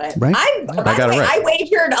 he got it. Right? I got it right. I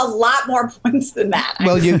wagered a lot more points than that.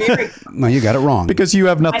 Well, you got it wrong. Because you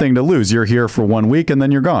have nothing to lose. You're here for 1 week and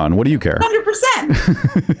then you're gone. What do you care? 100%.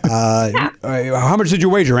 How much did you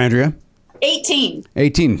wager, Andrea? 18.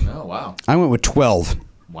 18. Oh, wow. I went with 12.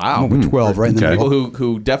 Wow. I went with 12, right in the middle. People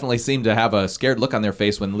who definitely seem to have a scared look on their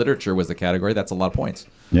face when literature was the category. That's a lot of points.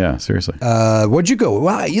 Yeah, seriously. What'd you go?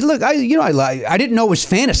 Well, I didn't know it was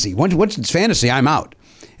fantasy. Once it's fantasy, I'm out.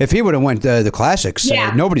 If he would have went the classics,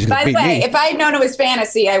 nobody's going to beat me. By the way, if I had known it was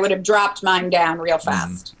fantasy, I would have dropped mine down real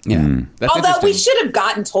fast. Yeah. That's Although we interesting. should have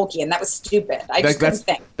gotten Tolkien. That was stupid. I just couldn't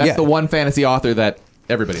think. That's the one fantasy author that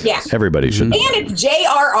everybody knows. Yeah. Everybody should know. And it's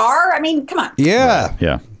J.R.R. I mean, come on. Yeah.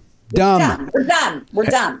 Yeah. Dumb. We're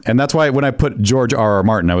done. And that's why when I put George R.R.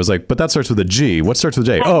 Martin, I was like, but that starts with a G. What starts with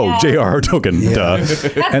a J? Oh, J.R.R. Tolkien. Duh. That's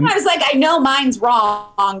why I was like, I know mine's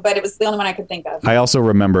wrong, but it was the only one I could think of. I also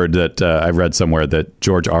remembered that I read somewhere that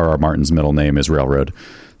George R.R. Martin's middle name is Railroad.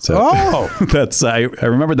 So that's I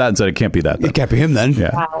remembered that and said it can't be that. Then. It can't be him then.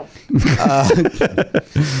 Yeah. Wow.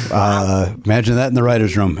 Imagine that in the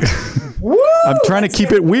writer's room. I'm trying to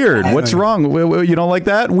keep it weird. What's wrong? You don't like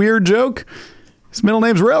that weird joke? His middle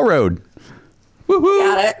name's Railroad.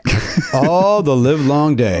 Got it. All the live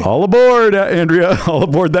long day. All aboard, Andrea. All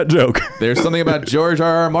aboard that joke. There's something about George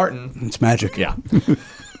R.R. Martin. It's magic. Yeah.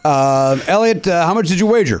 Elliot, how much did you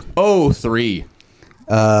wager? 3.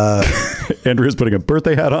 Andrea's putting a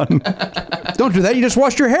birthday hat on. Don't do that. You just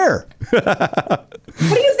washed your hair. What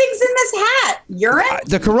do you think's in this hat? Urine?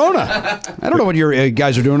 The corona. I don't know what your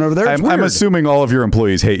guys are doing over there. I'm assuming all of your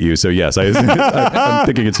employees hate you, so yes, I'm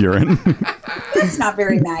thinking it's urine. That's not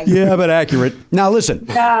very nice. Yeah, but accurate. Now listen.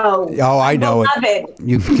 No. Oh, I know love it.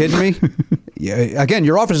 You kidding me? Yeah. Again,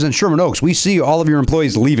 your office is in Sherman Oaks. We see all of your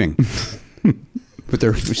employees leaving with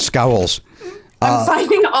their scowls. I'm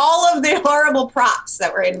finding all of the horrible props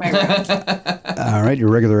that were in my room. All right, your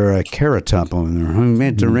regular carrot top on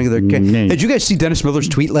there. Did you guys see Dennis Miller's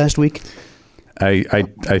tweet last week?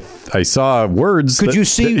 I saw words. Could you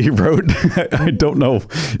see that he wrote? I don't know.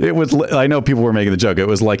 It was. I know people were making the joke. It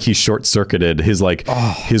was like he short circuited his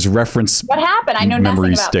his reference. What happened? I know memory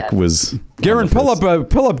nothing about stick this. was. Garen, pull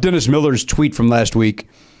up Dennis Miller's tweet from last week.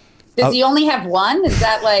 Does he only have one? Is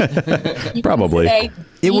that like probably?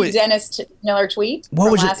 It was Dennis Miller tweet from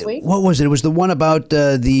last week. What was it? It was the one about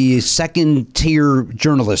the second tier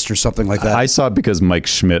journalist or something like that. I saw it because Mike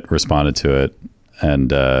Schmidt responded to it.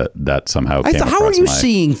 And that somehow came how are you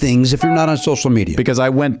seeing things if you're not on social media? Because I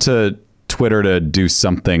went to Twitter to do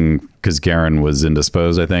something because Garen was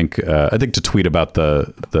indisposed, I think to tweet about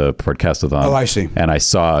the podcastathon. Oh, I see. And I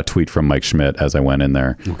saw a tweet from Mike Schmidt as I went in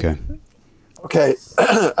there. Okay,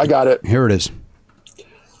 I got it. Here it is.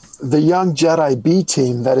 The young Jedi B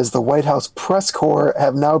team, that is the White House press corps,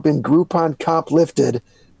 have now been Groupon comp lifted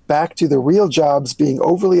back to the real jobs, being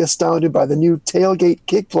overly astounded by the new tailgate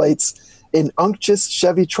kick plates in unctuous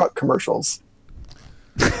Chevy truck commercials.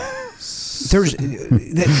 That's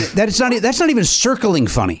not even circling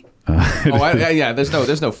funny. Yeah.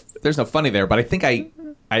 There's no funny there, but I think I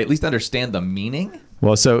at least understand the meaning.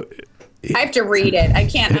 Well, so I have to read it. I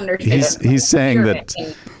can't understand. He's saying that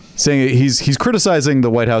he's criticizing the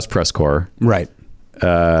White House press corps, right?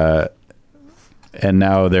 And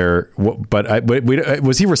now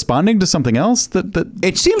was he responding to something else? That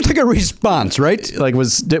it seems like a response, right? Like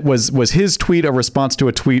was his tweet a response to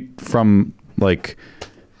a tweet from like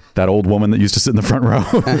that old woman that used to sit in the front row?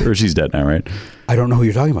 Or she's dead now, right? I don't know who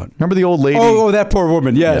you're talking about. Remember the old lady? Oh, that poor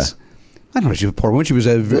woman. Yes. Yeah. I don't know. She was a poor woman. She was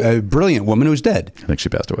a brilliant woman who was dead. I think she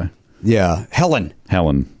passed away. Yeah, Helen.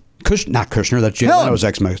 Not Kushner. That's Jim Leno's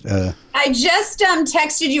ex. I just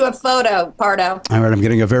texted you a photo, Pardo. All right,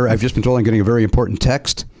 I've just been told I'm getting a very important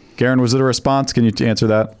text. Garen, was it a response? Can you answer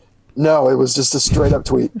that? No, it was just a straight up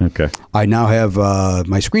tweet. Okay. I now have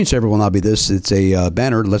my screensaver will not be this. It's a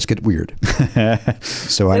banner. Let's get weird.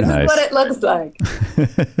 So I know. This is what it looks like.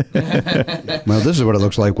 Well, this is what it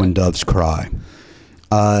looks like when doves cry.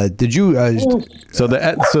 Did you? So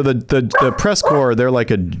the press corps, they're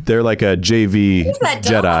like a JV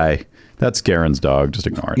Jedi. That's Garen's dog. Just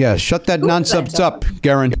ignore it. Yeah, shut that nonsense up,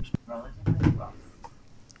 Garen.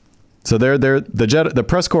 So the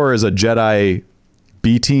press corps is a Jedi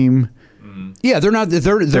B team. Yeah, they're not.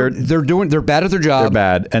 They're bad at their job. They're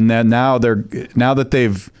bad, and then now that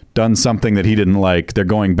they've done something that he didn't like, they're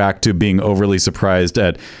going back to being overly surprised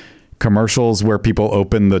at commercials where people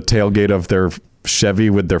open the tailgate of their Chevy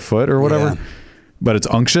with their foot or whatever. Yeah. But it's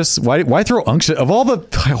unctuous. Why throw unctuous? Of all the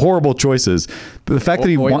horrible choices, the fact that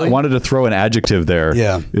he wanted to throw an adjective there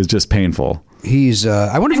is just painful. He's.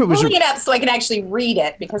 I wonder if it was. I'm pulling it up so I can actually read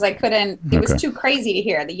it because I couldn't. It was too crazy to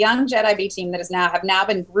hear. The young Jedi B team that have now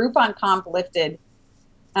been Groupon comp lifted.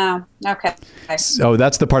 Oh, okay. Oh,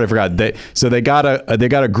 that's the part I forgot. They got a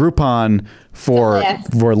Groupon for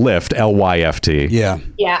Lyft, Lyft. Yeah.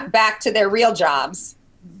 Yeah, back to their real jobs.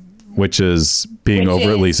 Which is being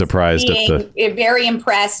overly surprised very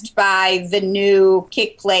impressed by the new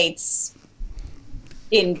kick plates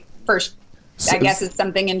in first. I guess it's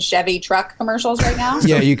something in Chevy truck commercials right now.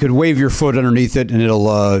 Yeah, you could wave your foot underneath it and it'll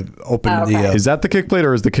open the. Is that the kick plate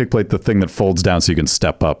or is the kick plate the thing that folds down so you can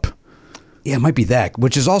step up? Yeah, it might be that,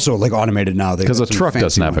 which is also like automated now. Because a truck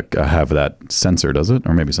doesn't have that sensor, does it?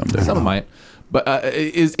 Or maybe some do. Some might. But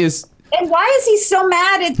is. And why is he so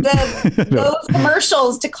mad at those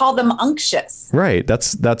commercials to call them unctuous? Right.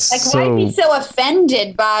 That's like so. Why is he so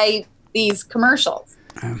offended by these commercials?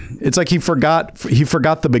 It's like he forgot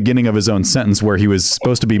the beginning of his own sentence where he was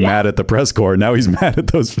supposed to be mad at the press corps. Now he's mad at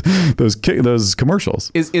those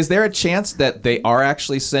commercials. Is there a chance that they are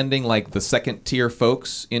actually sending like the second tier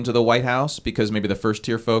folks into the White House because maybe the first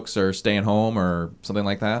tier folks are staying home or something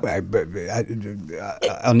like that?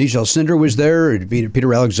 Alnish Alcindor was there.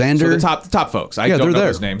 Peter Alexander. So the top folks. I don't know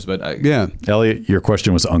those names, but Elliot, your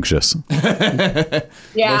question was unctuous. Most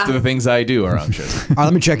of the things I do are unctuous.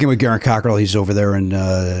 Let me check in with Garen Cockrell. He's over there in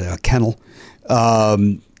a kennel.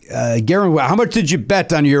 Garen, how much did you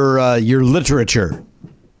bet on your literature?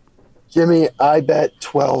 Jimmy, I bet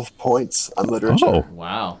 12 points on literature. Oh,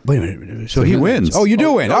 Wow. Wait a minute. So he wins. Oh, you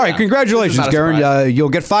do win. All right. yeah. Congratulations, This is not a Garen. surprise. You'll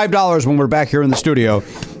get $5 when we're back here in the studio,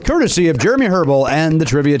 courtesy of Jeremy Herbal and the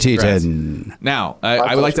Trivia T10. Now,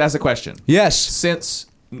 I would like to ask a question. Yes. Since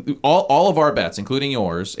all of our bets, including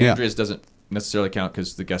yours, Yeah. Andrea's doesn't necessarily count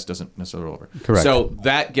because the guest doesn't necessarily roll over. Correct. So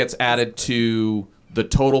that gets added to the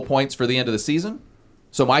total points for the end of the season?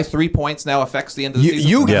 So my 3 points now affects the end of the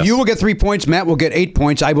season? Yes. You will get 3 points. Matt will get 8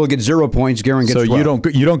 points. I will get 0 points. Garen gets so 12.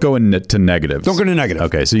 you don't go into negatives. Don't go into negative.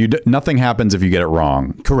 Okay, so nothing happens if you get it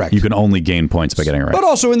wrong. Correct. You can only gain points by getting it right. But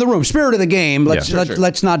also in the room, spirit of the game. Let's Yeah.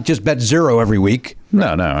 let's not just bet 0 every week. no,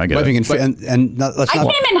 I get Let's it. let's I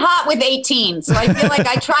not. came in hot with 18, so I feel like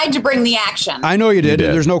I tried to bring the action. I know you did.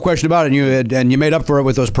 did. There's no question about it. And you made up for it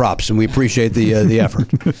with those props, and we appreciate the effort.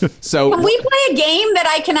 So, Can we play a game that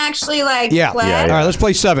I can actually Yeah. play? Yeah. All right, let's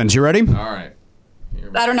play sevens. You ready? all right.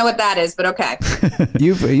 I don't know what that is, but okay.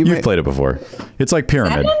 You've played it before. It's like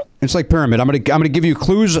pyramid. Seven? It's like pyramid. I'm gonna give you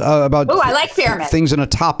clues about Ooh, I like pyramid. things in a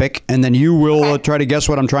topic, and then you will Okay. try to guess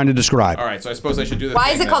what I'm trying to describe. All right, so I suppose I should do this. Why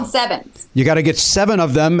is it called sevens? You got to get 7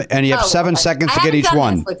 of them, and you have 7 okay. seconds I to get haven't each done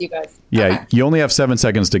one. this with you guys. Yeah, Okay. you only have 7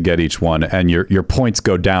 seconds to get each one, and your points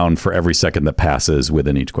go down for every second that passes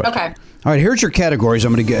within each question. Okay. All right, here's your categories.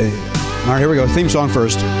 I'm gonna get. All right, here we go. Theme song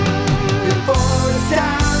first.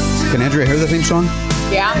 Can Andrea hear the theme song?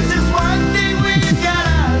 Yeah.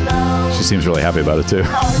 She seems really happy about it too. No,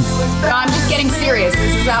 I'm just getting serious.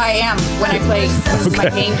 This is how I am when I play. This is my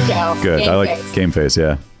game show. Good. Game I like face. Game Face.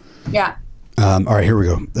 Yeah. Yeah. All right, here we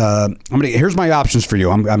go. Here's my options for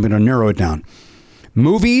you. I'm gonna narrow it down.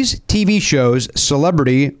 Movies, TV shows,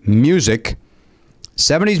 celebrity, music,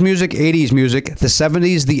 70s music, 80s music, the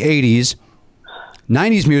 70s, the 80s,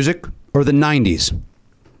 90s music, or the 90s.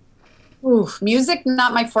 Oof, music,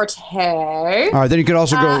 not my forte. All right, then you could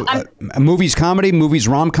also go I'm- movies comedy, movies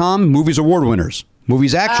rom-com, movies award winners,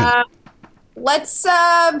 movies action. Let's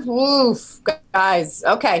guys.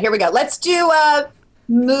 Okay, here we go. Let's do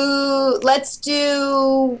was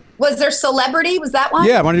there celebrity? Was that one?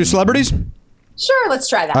 Yeah, want to do celebrities? Sure, let's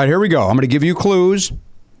try that. All right, here we go. I'm going to give you clues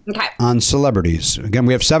Okay. on celebrities. Again,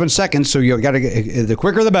 we have 7 seconds, so you got to get the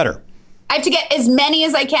quicker the better. I have to get as many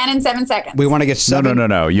as I can in 7 seconds. We want to get 7.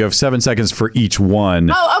 No. You have 7 seconds for each one.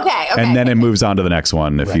 Oh, okay. And then it moves on to the next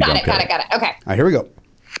one if you Got don't it. get Got it. Okay. All right, here we go.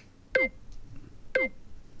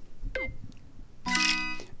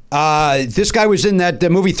 This guy was in that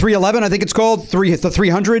movie 311, I think it's called, the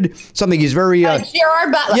 300, something. He's very...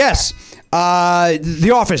 Gerard Butler. yes.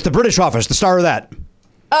 The Office, the British Office, the star of that.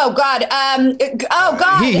 Oh God.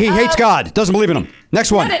 God. He hates God, doesn't believe in him.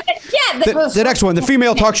 Next one. The next one, the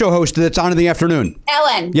female talk show host that's on in the afternoon.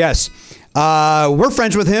 Ellen. Yes. We're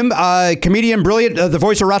friends with him. Comedian, brilliant, the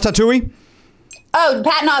voice of Ratatouille. Oh,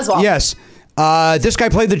 Patton Oswalt. Yes. This guy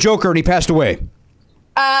played the Joker and he passed away.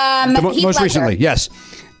 Heath Most Ledger. recently, yes.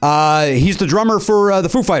 He's the drummer for the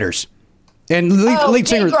Foo Fighters. And lead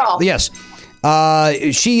singer. Dave Grohl. Yes.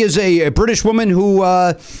 She is a British woman who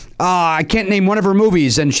I can't name one of her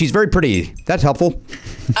movies, and she's very pretty. That's helpful.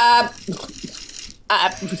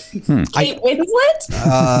 Kate Winslet.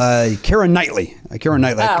 Keira Knightley.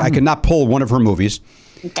 I cannot pull one of her movies.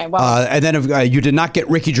 Okay. Well, And then you did not get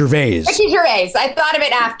Ricky Gervais. Ricky Gervais. I thought of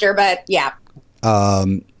it after, but yeah.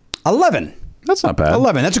 11. That's not bad.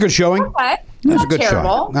 11. That's a good showing. Okay. That's Not a good terrible.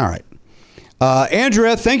 showing. All right.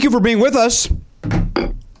 Andrea, thank you for being with us.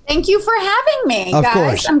 Thank you for having me, Of guys.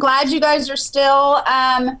 course. I'm glad you guys are still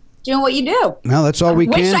doing what you do. Well, that's all we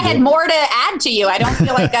Wish can I had do. more to add to you. I don't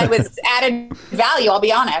feel like I was added value. I'll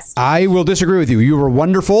be honest. I will disagree with you. You were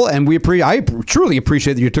wonderful, and I truly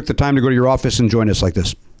appreciate that you took the time to go to your office and join us like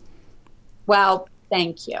this. Well,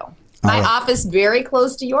 thank you. My right. office very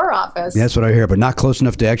close to your office. That's what I hear, but not close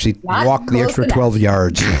enough to actually Not walk the close extra enough. 12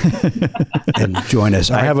 yards and join us.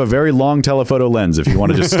 All I right. have a very long telephoto lens if you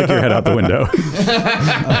want to just stick your head out the window.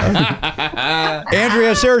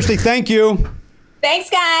 Andrea, seriously, thank you. Thanks,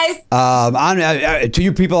 guys. To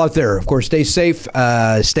you people out there, of course, stay safe,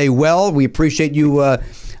 stay well. We appreciate you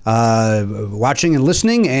watching and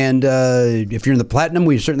listening. And if you're in the Platinum,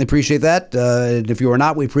 we certainly appreciate that. And if you are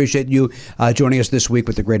not, we appreciate you joining us this week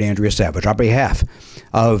with the great Andrea Savage. On behalf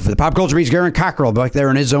of the Pop Culture Beat's Garen Cockrell back there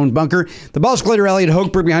in his own bunker, the Buzz Glitter Elliot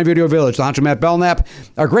Hochberg behind Video Village, the Honcho Matt Belknap,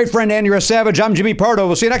 our great friend Andrea Savage, I'm Jimmy Pardo.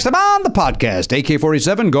 We'll see you next time on the podcast.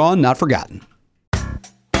 AK-47, gone, not forgotten.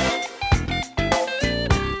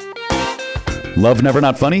 Love Never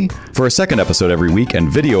Not Funny? For a second episode every week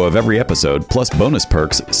and video of every episode, plus bonus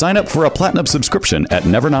perks, sign up for a platinum subscription at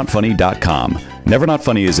nevernotfunny.com. Never Not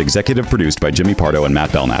Funny is executive produced by Jimmy Pardo and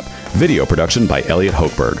Matt Belknap. Video production by Elliot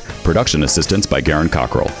Hochberg. Production assistance by Garen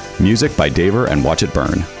Cockrell. Music by Daver and Watch It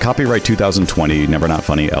Burn. Copyright 2020, Never Not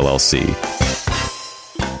Funny, LLC.